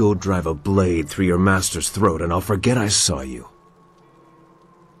 Let me go drive a blade through your master's throat, and I'll forget I saw you.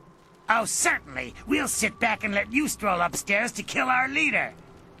 Oh, certainly. We'll sit back and let you stroll upstairs to kill our leader.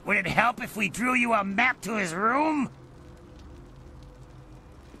 Would it help if we drew you a map to his room?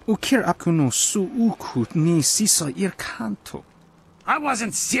 Ukir aku no suukut ni sisa ir kanto. I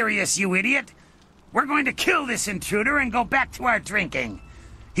wasn't serious, you idiot. We're going to kill this intruder and go back to our drinking.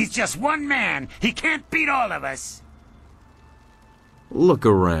 He's just one man. He can't beat all of us. Look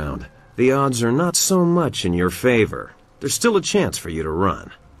around. The odds are not so much in your favor. There's still a chance for you to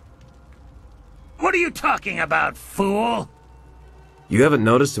run. What are you talking about, fool? You haven't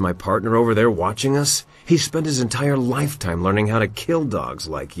noticed my partner over there watching us? He spent his entire lifetime learning how to kill dogs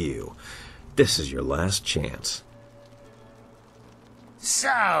like you. This is your last chance.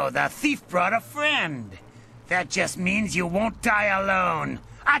 So, the thief brought a friend. That just means you won't die alone.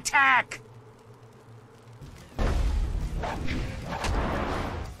 Attack!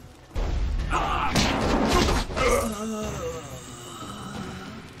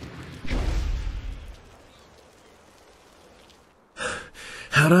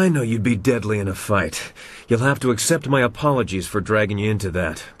 How'd I know you'd be deadly in a fight? You'll have to accept my apologies for dragging you into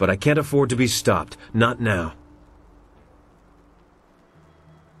that, but I can't afford to be stopped. Not now.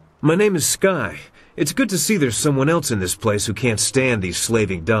 My name is Sky. It's good to see there's someone else in this place who can't stand these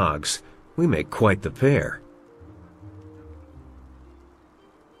slaving dogs. We make quite the pair.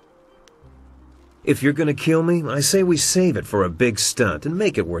 If you're gonna kill me, I say we save it for a big stunt and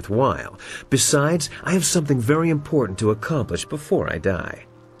make it worthwhile. Besides, I have something very important to accomplish before I die.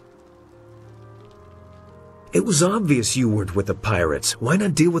 It was obvious you weren't with the pirates. Why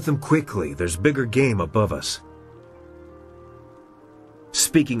not deal with them quickly? There's bigger game above us.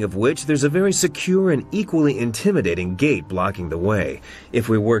 Speaking of which, there's a very secure and equally intimidating gate blocking the way. If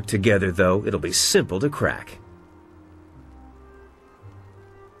we work together, though, it'll be simple to crack.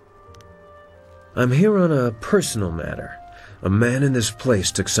 I'm here on a personal matter. A man in this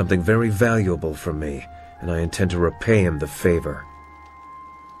place took something very valuable from me, and I intend to repay him the favor.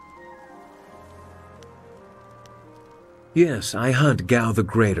 Yes, I hunt Gao the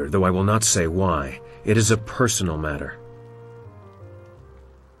Greater, though I will not say why. It is a personal matter.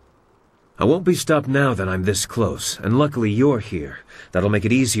 I won't be stopped now that I'm this close, and luckily you're here. That'll make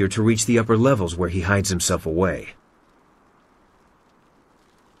it easier to reach the upper levels where he hides himself away.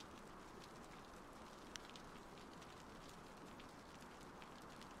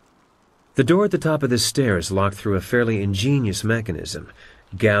 The door at the top of this stair is locked through a fairly ingenious mechanism.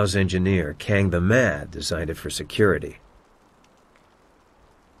 Gao's engineer, Kang the Mad, designed it for security.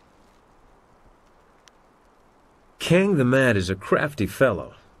 Kang the Mad is a crafty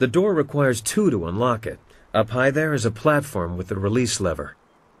fellow. The door requires 2 to unlock it. Up high there is a platform with the release lever.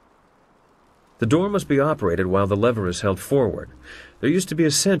 The door must be operated while the lever is held forward. There used to be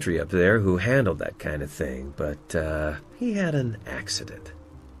a sentry up there who handled that kind of thing, but he had an accident.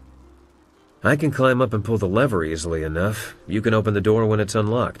 I can climb up and pull the lever easily enough. You can open the door when it's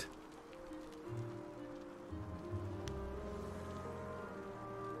unlocked.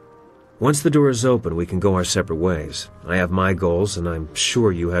 Once the door is open, we can go our separate ways. I have my goals, and I'm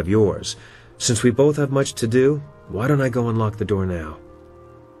sure you have yours. Since we both have much to do, why don't I go unlock the door now?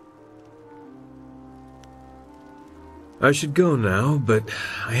 I should go now, but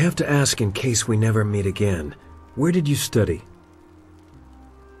I have to ask in case we never meet again. Where did you study?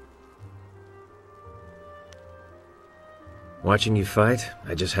 Watching you fight,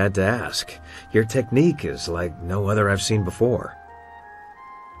 I just had to ask. Your technique is like no other I've seen before.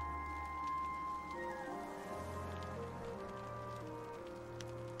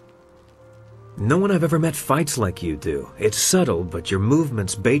 No one I've ever met fights like you do. It's subtle, but your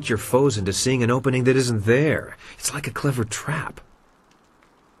movements bait your foes into seeing an opening that isn't there. It's like a clever trap.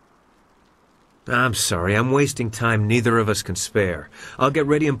 I'm sorry, I'm wasting time neither of us can spare. I'll get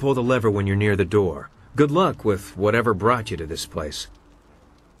ready and pull the lever when you're near the door. Good luck with whatever brought you to this place.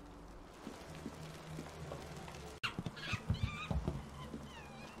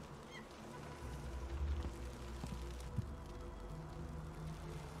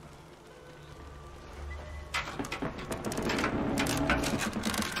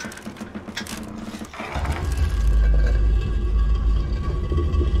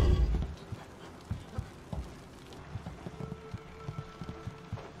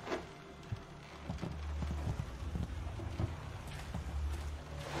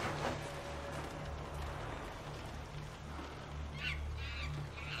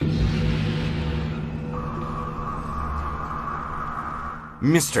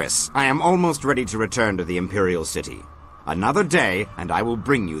 Mistress, I am almost ready to return to the Imperial City. Another day, and I will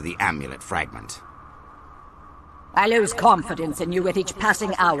bring you the amulet fragment. I lose confidence in you with each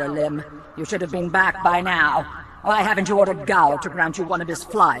passing hour, Lim. You should have been back by now. Why haven't you ordered Gao to grant you one of his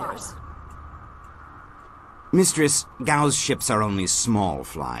flyers? Mistress, Gao's ships are only small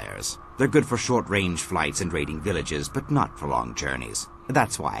flyers. They're good for short-range flights and raiding villages, but not for long journeys.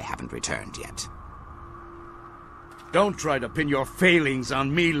 That's why I haven't returned yet. Don't try to pin your failings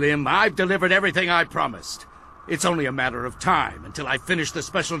on me, Lim. I've delivered everything I promised. It's only a matter of time until I finish the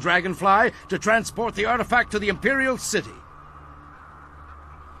special dragonfly to transport the artifact to the Imperial City.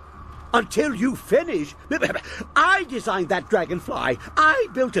 Until you finish. I designed that dragonfly. I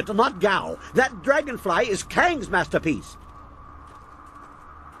built it, not Gao. That dragonfly is Kang's masterpiece.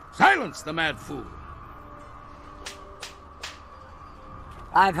 Silence the mad fool!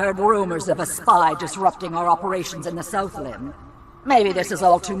 I've heard rumors of a spy disrupting our operations in the South Limb. Maybe this is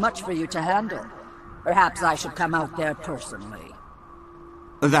all too much for you to handle. Perhaps I should come out there personally.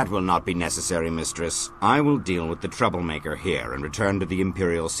 That will not be necessary, mistress. I will deal with the troublemaker here and return to the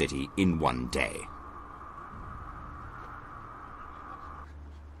Imperial City in one day.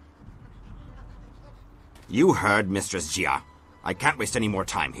 You heard Mistress Jia. I can't waste any more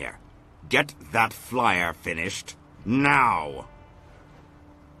time here. Get that flyer finished now.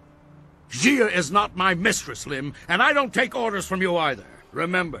 Jia is not my mistress, Lim, and I don't take orders from you either.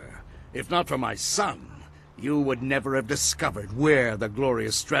 Remember, if not for my son, you would never have discovered where the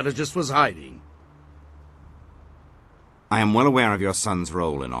glorious strategist was hiding. I am well aware of your son's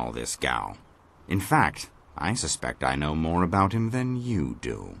role in all this, Gao. In fact, I suspect I know more about him than you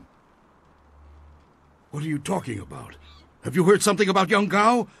do. What are you talking about? Have you heard something about young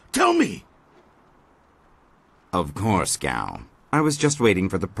Gao? Tell me! Of course, Gao. I was just waiting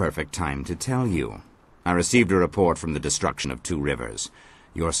for the perfect time to tell you. I received a report from the destruction of 2 rivers.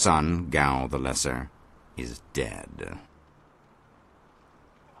 Your son, Gao the Lesser, is dead.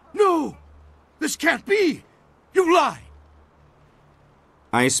 No! This can't be! You lie!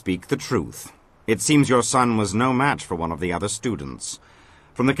 I speak the truth. It seems your son was no match for one of the other students.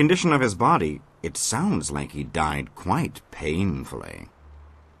 From the condition of his body, it sounds like he died quite painfully.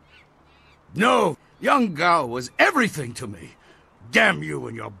 No! Young Gao was everything to me. Damn you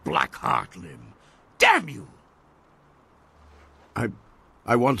and your black heart, Lim. Damn you!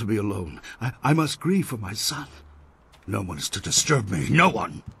 I want to be alone. I must grieve for my son. No one is to disturb me. No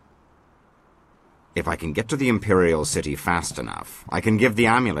one! If I can get to the Imperial City fast enough, I can give the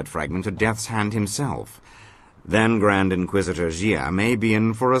amulet fragment to Death's Hand himself. Then Grand Inquisitor Jia may be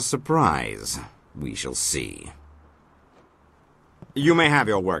in for a surprise. We shall see. You may have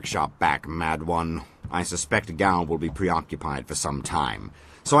your workshop back, Mad One. I suspect Gao will be preoccupied for some time,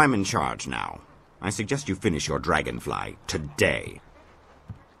 so I'm in charge now. I suggest you finish your dragonfly today.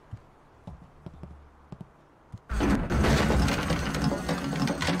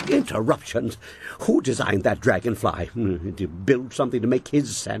 Interruptions? Who designed that dragonfly? To build something to make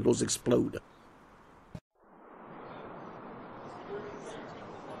his sandals explode.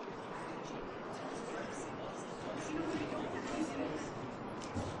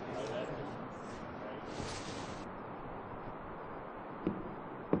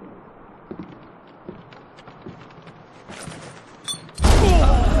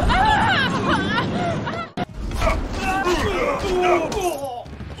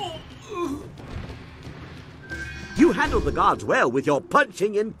 You handled the guards well with your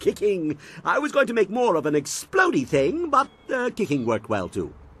punching and kicking. I was going to make more of an explodey thing, but kicking worked well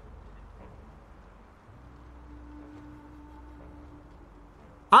too.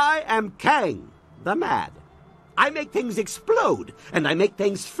 I am Kang, the Mad. I make things explode, and I make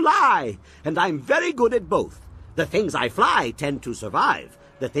things fly, and I'm very good at both. The things I fly tend to survive.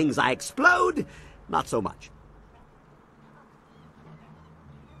 The things I explode, not so much.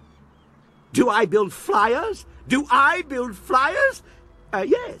 Do I build flyers? Do I build flyers?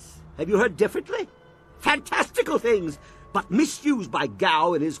 Yes. Have you heard differently? Fantastical things, but misused by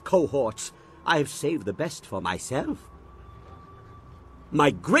Gao and his cohorts. I have saved the best for myself.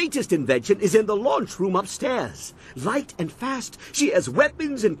 My greatest invention is in the launch room upstairs. Light and fast, she has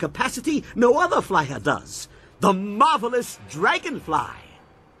weapons and capacity no other flyer does. The marvelous dragonfly.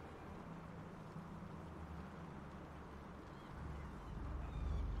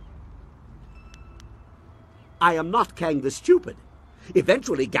 I am not Kang the Stupid.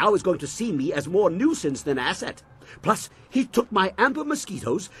 Eventually, Gao is going to see me as more nuisance than asset. Plus, he took my amber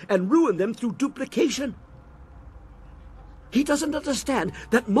mosquitoes and ruined them through duplication. He doesn't understand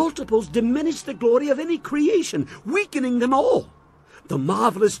that multiples diminish the glory of any creation, weakening them all. The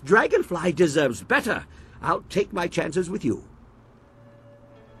marvelous dragonfly deserves better. I'll take my chances with you.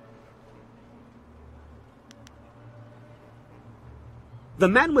 The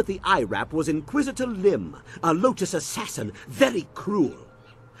man with the eye wrap was Inquisitor Lim, a Lotus assassin, very cruel.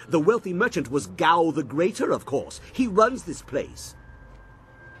 The wealthy merchant was Gao the Greater, of course. He runs this place.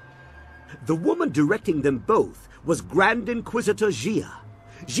 The woman directing them both was Grand Inquisitor Jia.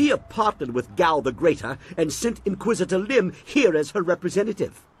 Jia partnered with Gao the Greater and sent Inquisitor Lim here as her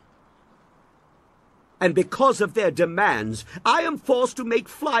representative. And because of their demands, I am forced to make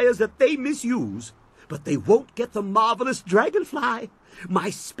flyers that they misuse. But they won't get the marvelous dragonfly. My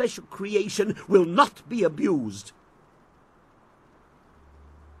special creation will not be abused.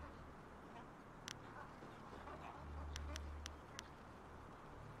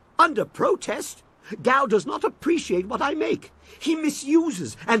 Under protest, Gao does not appreciate what I make. He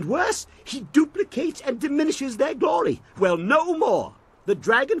misuses, and worse, he duplicates and diminishes their glory. Well, no more. The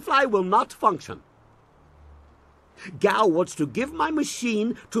dragonfly will not function. Gao wants to give my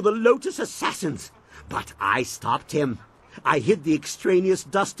machine to the Lotus Assassins, but I stopped him. I hid the extraneous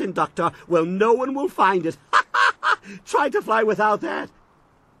dust inductor where no one will find it. Try to fly without that.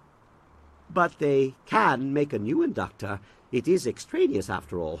 But they can make a new inductor. It is extraneous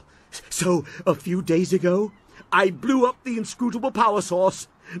after all. So, a few days ago, I blew up the inscrutable power source.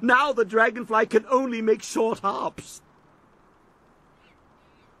 Now the dragonfly can only make short hops.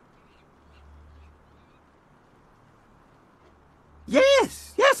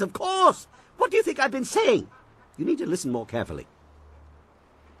 Yes, of course. What do you think I've been saying? You need to listen more carefully.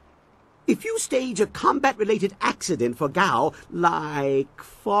 If you stage a combat-related accident for Gao, like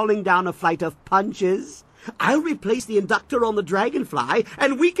falling down a flight of punches, I'll replace the inductor on the dragonfly,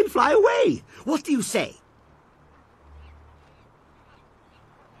 and we can fly away. What do you say?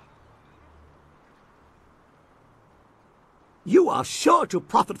 You are sure to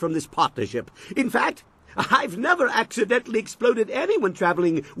profit from this partnership. In fact, I've never accidentally exploded anyone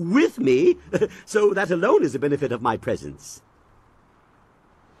traveling with me, so that alone is a benefit of my presence.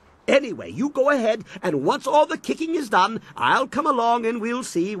 Anyway, you go ahead, and once all the kicking is done, I'll come along and we'll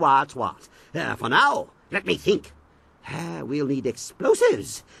see what's what. For now, let me think. We'll need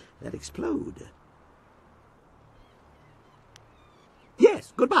explosives that explode.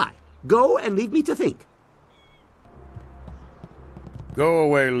 Yes, goodbye. Go and leave me to think. Go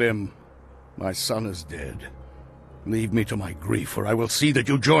away, Lim. My son is dead. Leave me to my grief, or I will see that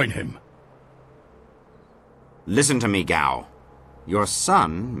you join him. Listen to me, Gao. Your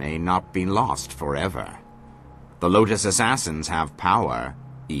son may not be lost forever. The Lotus Assassins have power,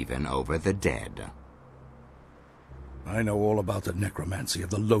 even over the dead. I know all about the necromancy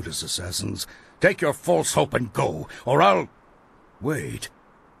of the Lotus Assassins. Take your false hope and go, or I'll... Wait.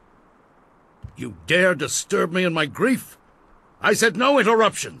 You dare disturb me in my grief? I said no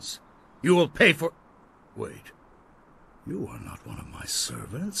interruptions. You will pay for... Wait. You are not one of my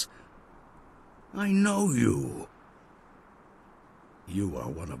servants. I know you. You are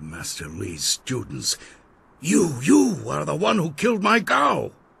one of Master Li's students. You are the one who killed my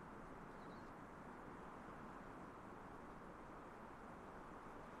Gao.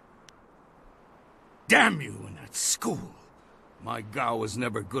 Damn you and that school. My Gao was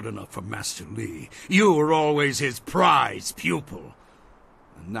never good enough for Master Li. You were always his prize pupil.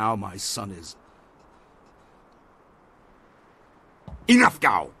 And now my son is... Enough,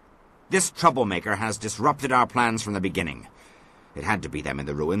 Gao! This troublemaker has disrupted our plans from the beginning. It had to be them in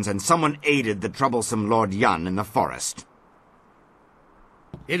the ruins, and someone aided the troublesome Lord Yun in the forest.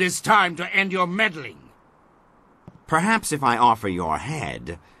 It is time to end your meddling. Perhaps if I offer your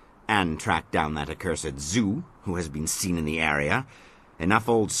head, and track down that accursed Zhu, who has been seen in the area, enough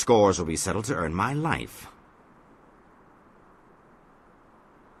old scores will be settled to earn my life.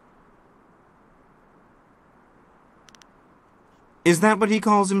 Is that what he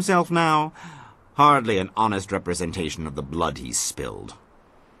calls himself now? Hardly an honest representation of the blood he's spilled.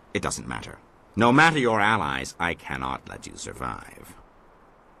 It doesn't matter. No matter your allies, I cannot let you survive.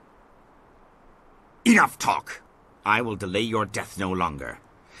 Enough talk! I will delay your death no longer.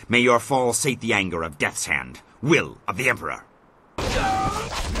 May your fall sate the anger of Death's Hand, will of the Emperor.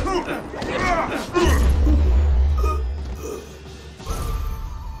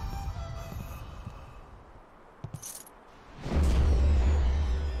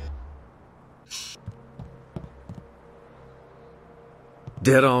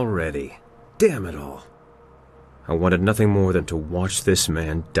 Dead already. Damn it all. I wanted nothing more than to watch this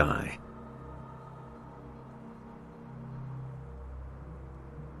man die.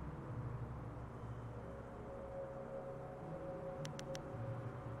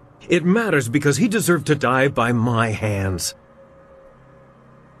 It matters because he deserved to die by my hands.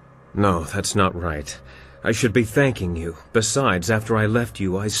 No, that's not right. I should be thanking you. Besides, after I left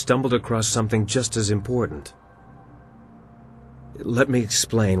you, I stumbled across something just as important. Let me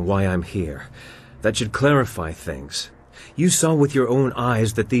explain why I'm here. That should clarify things. You saw with your own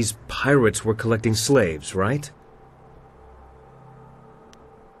eyes that these pirates were collecting slaves, right?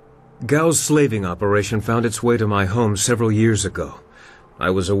 Gao's slaving operation found its way to my home several years ago. I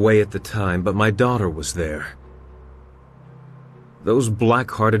was away at the time, but my daughter was there. Those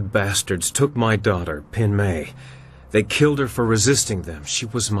black-hearted bastards took my daughter, Pin Mei. They killed her for resisting them. She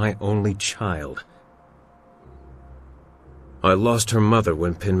was my only child. I lost her mother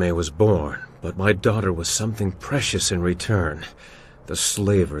when Pin Mei was born, but my daughter was something precious in return. The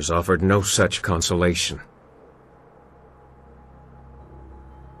slavers offered no such consolation.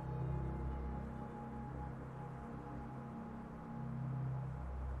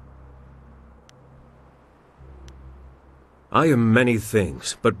 I am many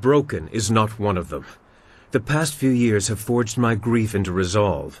things, but broken is not one of them. The past few years have forged my grief into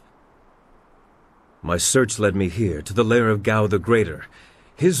resolve. My search led me here, to the lair of Gao the Greater.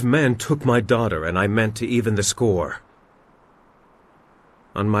 His men took my daughter, and I meant to even the score.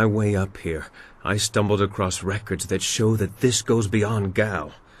 On my way up here, I stumbled across records that show that this goes beyond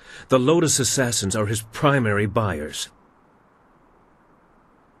Gao. The Lotus Assassins are his primary buyers.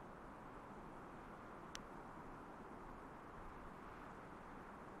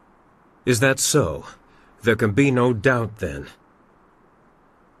 Is that so? There can be no doubt, then.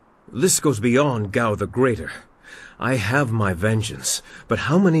 This goes beyond Gao the Greater. I have my vengeance, but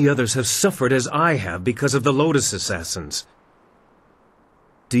how many others have suffered as I have because of the Lotus Assassins?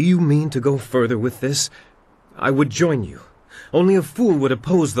 Do you mean to go further with this? I would join you. Only a fool would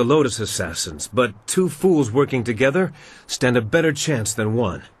oppose the Lotus Assassins, but two fools working together stand a better chance than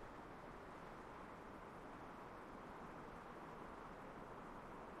one.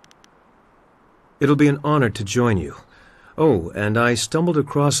 It'll be an honor to join you. Oh, and I stumbled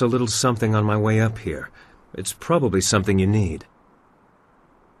across a little something on my way up here. It's probably something you need.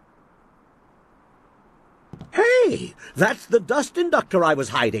 Hey! That's the dust inductor I was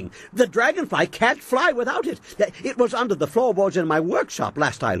hiding. The dragonfly can't fly without it. It was under the floorboards in my workshop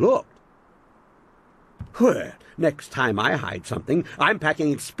last I looked. Well, next time I hide something, I'm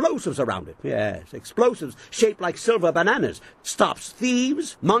packing explosives around it. Yes, explosives shaped like silver bananas. Stops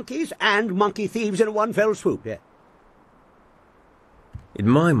thieves, monkeys, and monkey thieves in one fell swoop. Yeah. In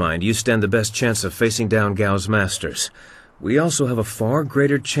my mind, you stand the best chance of facing down Gao's masters. We also have a far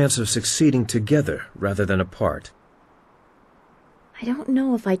greater chance of succeeding together rather than apart. I don't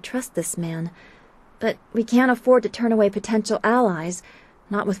know if I trust this man, but we can't afford to turn away potential allies,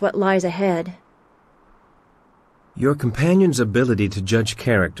 not with what lies ahead. Your companion's ability to judge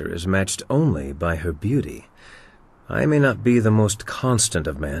character is matched only by her beauty. I may not be the most constant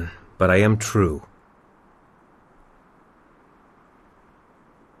of men, but I am true.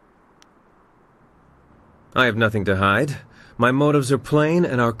 I have nothing to hide. My motives are plain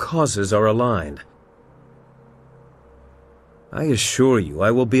and our causes are aligned. I assure you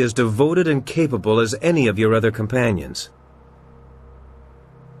I will be as devoted and capable as any of your other companions.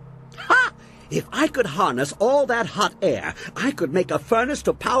 Ha! If I could harness all that hot air, I could make a furnace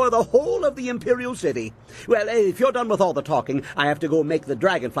to power the whole of the Imperial City. Well, if you're done with all the talking, I have to go make the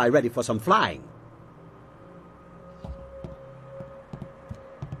dragonfly ready for some flying.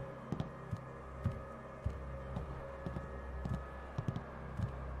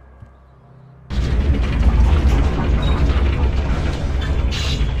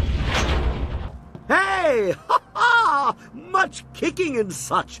 Hey! Ha ha! Much kicking and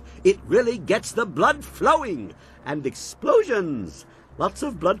such. It really gets the blood flowing. And explosions. Lots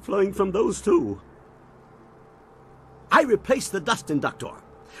of blood flowing from those too. I replaced the dust inductor.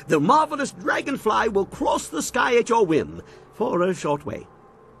 The marvelous dragonfly will cross the sky at your whim for a short way.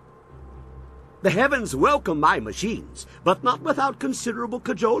 The heavens welcome my machines, but not without considerable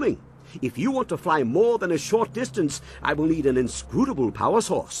cajoling. If you want to fly more than a short distance, I will need an inscrutable power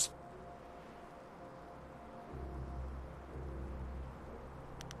source.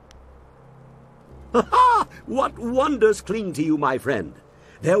 Ha ha! What wonders cling to you, my friend?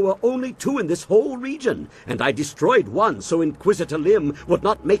 There were only two in this whole region, and I destroyed one so Inquisitor Lim would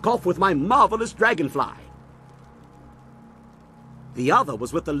not make off with my marvelous dragonfly. The other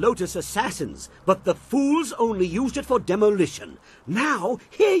was with the Lotus Assassins, but the fools only used it for demolition. Now,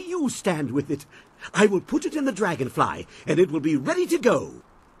 here you stand with it. I will put it in the dragonfly, and it will be ready to go.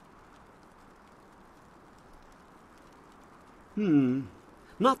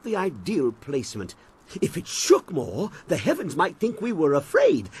 Not the ideal placement. If it shook more, the heavens might think we were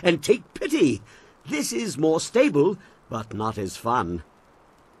afraid and take pity. This is more stable, but not as fun.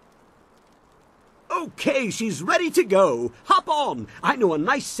 Okay, she's ready to go. Hop on. I know a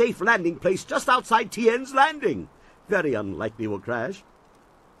nice safe landing place just outside Tien's Landing. Very unlikely we'll crash.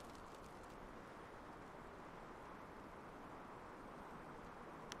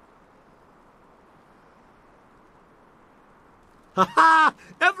 Ha ha!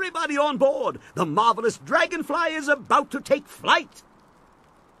 Everybody on board! The marvelous dragonfly is about to take flight!